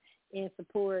out and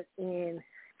support and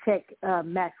check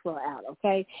Maxwell out,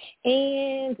 okay?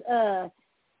 And that's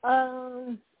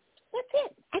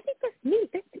it. I think that's me.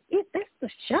 That's it. That's the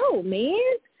show,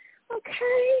 man.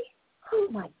 Okay? Oh,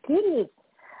 my goodness.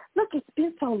 Look, it's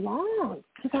been so long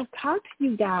since I've talked to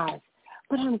you guys,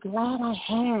 but I'm glad I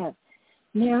have.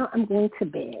 Now I'm going to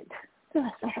bed.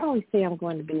 I always say I'm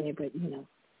going to bed, but,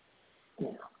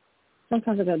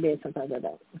 sometimes I go to bed, sometimes I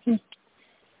don't.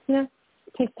 It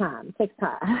takes time.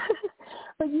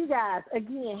 But you guys,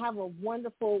 again, have a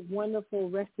wonderful, wonderful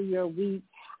rest of your week.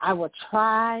 I will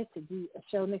try to do a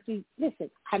show next week. Listen,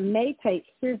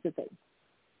 here's the thing.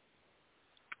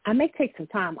 I may take some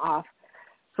time off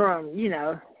from,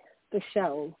 the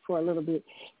show for a little bit.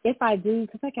 If I do,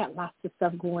 because I got lots of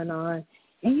stuff going on.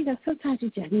 And, sometimes you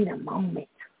just need a moment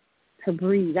to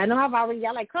breathe. I know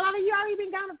y'all like, Carlotta, you already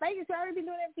been down to Vegas. You already been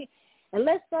doing everything.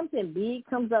 Unless something big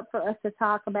comes up for us to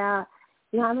talk about,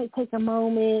 I may take a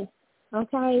moment,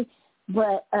 okay?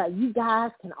 But you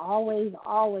guys can always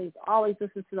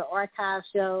listen to the archive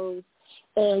shows.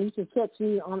 And you can catch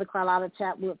me on the Carlotta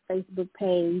Chatwood Facebook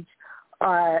page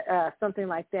or something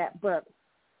like that. But,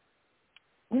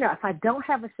 you know, if I don't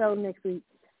have a show next week,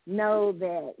 know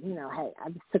that, you know, hey, I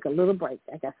just took a little break.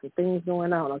 I got some things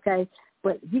going on, okay?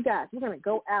 But you guys, we're going to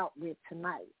go out with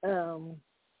tonight.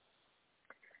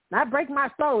 Not Break My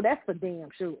Soul, that's for damn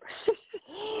sure.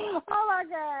 Oh, my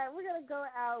God. We're going to go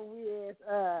out with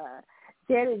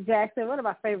Janet Jackson, one of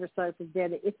my favorite songs from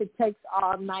Janet, If It Takes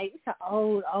All Night. It's an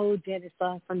old Janet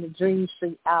song from the Dream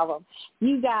Street album.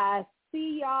 You guys,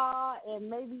 see y'all, and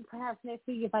maybe perhaps next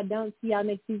week. If I don't see y'all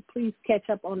next week, please catch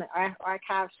up on the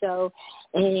archive show,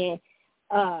 and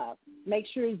make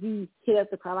sure you hit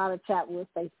up the Carlotta Chatwood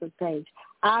Facebook page.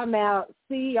 I'm out.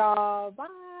 See y'all. Bye.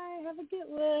 Have a good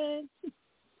one.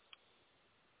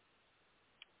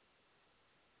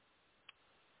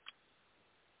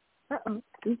 Uh-oh.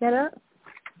 You got up?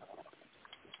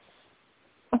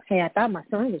 Okay, I thought my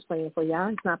song was playing for y'all.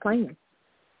 It's not playing.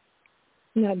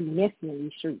 You gotta be messing in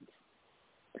these streets.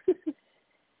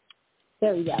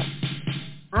 There we go.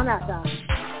 I'm out, y'all.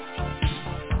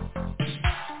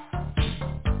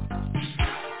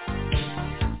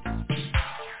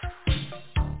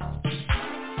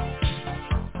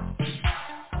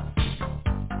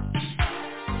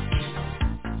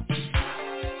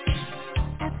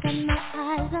 I've got my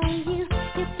eyes on you.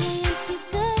 You're playing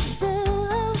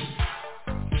peekaboo,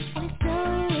 and it's so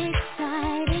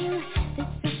exciting.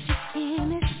 There's such a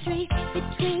chemistry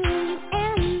between you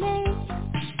and me.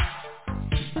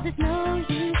 So there's no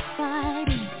use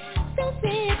fighting. Don't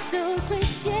say it's so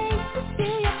cliche to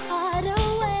steal your heart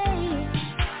away.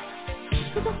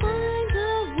 So I'll find the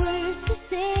words to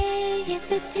say if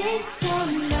it takes all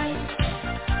night.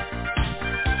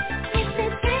 If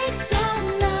it takes all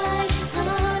night,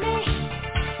 honey,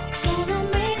 gonna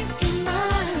make you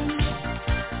mine.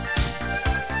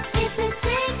 If it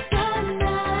takes all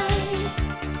night,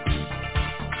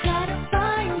 I'll try to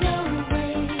find a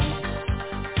way.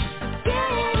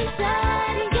 Get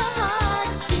inside of your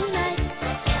heart tonight.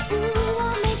 Ooh,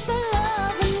 I'll make the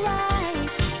loving right.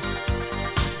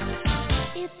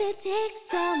 If it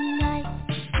takes all night.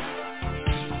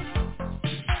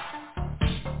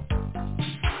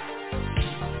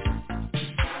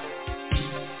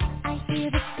 I hear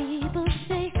the people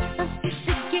say, oh, it's a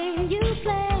game you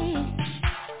play.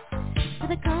 For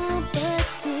the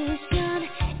competition,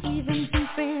 even some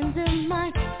friends of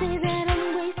mine say that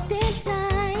I'm wasting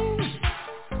time.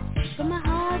 But my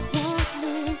heart won't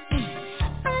listen.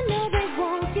 I know they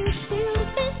want you to.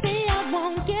 They say I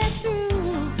won't get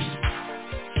through.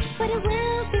 But it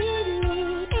will be me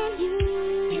and you.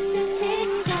 If it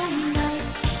takes all night.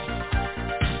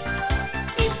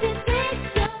 If it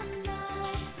takes all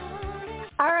night, honey.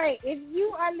 All right, if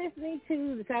you are listening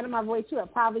to the sound of my voice, you are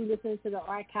probably listening to the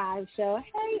archive show.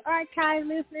 Hey, archive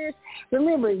listeners.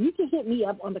 Remember, you can hit me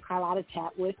up on the Carlotta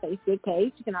Chatwood Facebook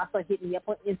page. You can also hit me up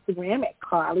on Instagram at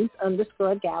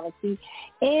Carly's_Galaxy.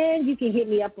 And you can hit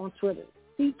me up on Twitter.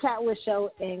 C Chatwood Show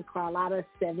and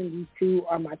Carlotta72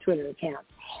 are my Twitter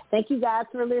accounts. Thank you guys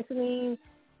for listening.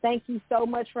 Thank you so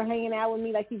much for hanging out with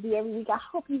me like you do every week. I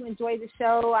hope you enjoy the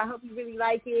show. I hope you really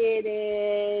like it.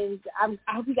 And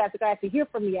I hope you guys are glad to hear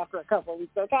from me after a couple of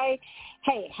weeks, okay?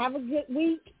 Hey, have a good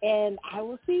week, and I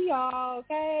will see y'all,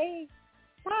 okay?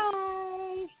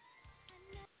 Bye.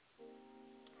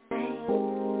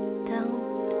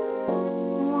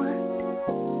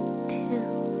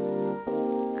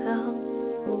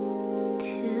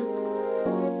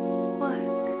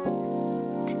 I don't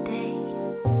want to go to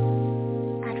work today.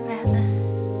 I'd rather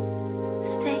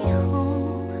stay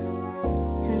home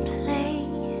and play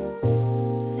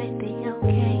video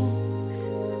games.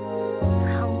 I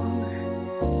wanna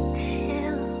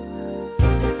chill,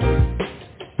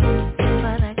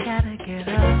 but I gotta get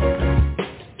up.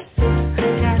 I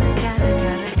gotta get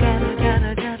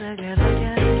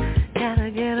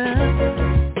up.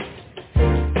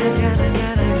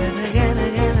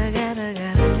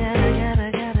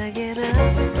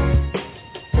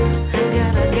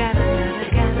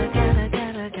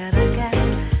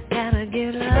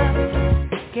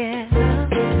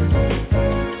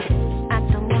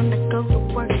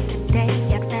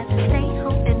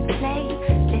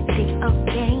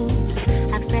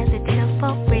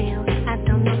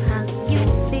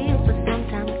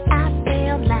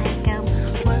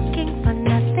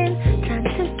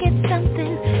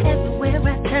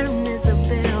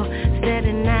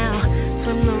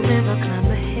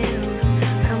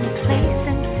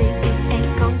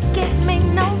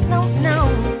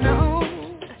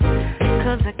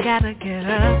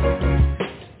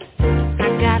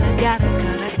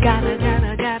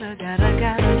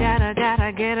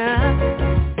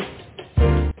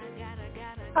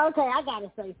 Okay, I got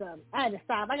to say something. I had to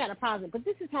stop. I got to pause it. But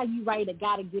this is how you write a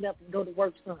gotta get up and go to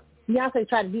work song. Beyonce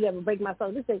tried to do that and break my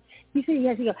soul. This is, you see,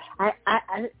 yes, you go, I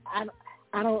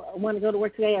don't want to go to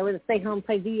work today. I'd rather stay home and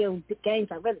play video games.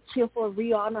 I'd rather chill for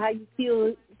real. I don't know how you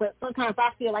feel, but sometimes I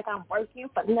feel like I'm working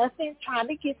for nothing, trying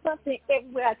to get something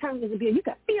everywhere I turn to the bill. You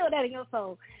can feel that in your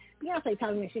soul. Beyonce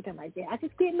talking me shit like that. I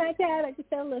just quit my job. I just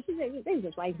fell in love. She said, they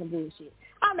just writing some bullshit.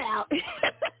 I'm out.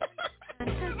 I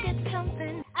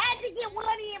had to get one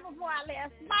in before I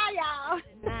left. Bye, y'all.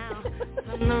 Now,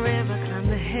 from the river, climb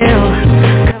the hill.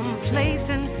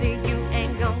 Complacency, you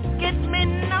ain't gonna get me,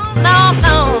 no.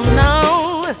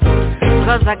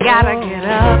 'Cause I gotta get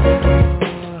up.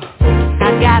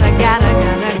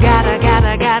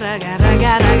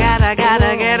 I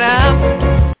gotta get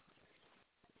up.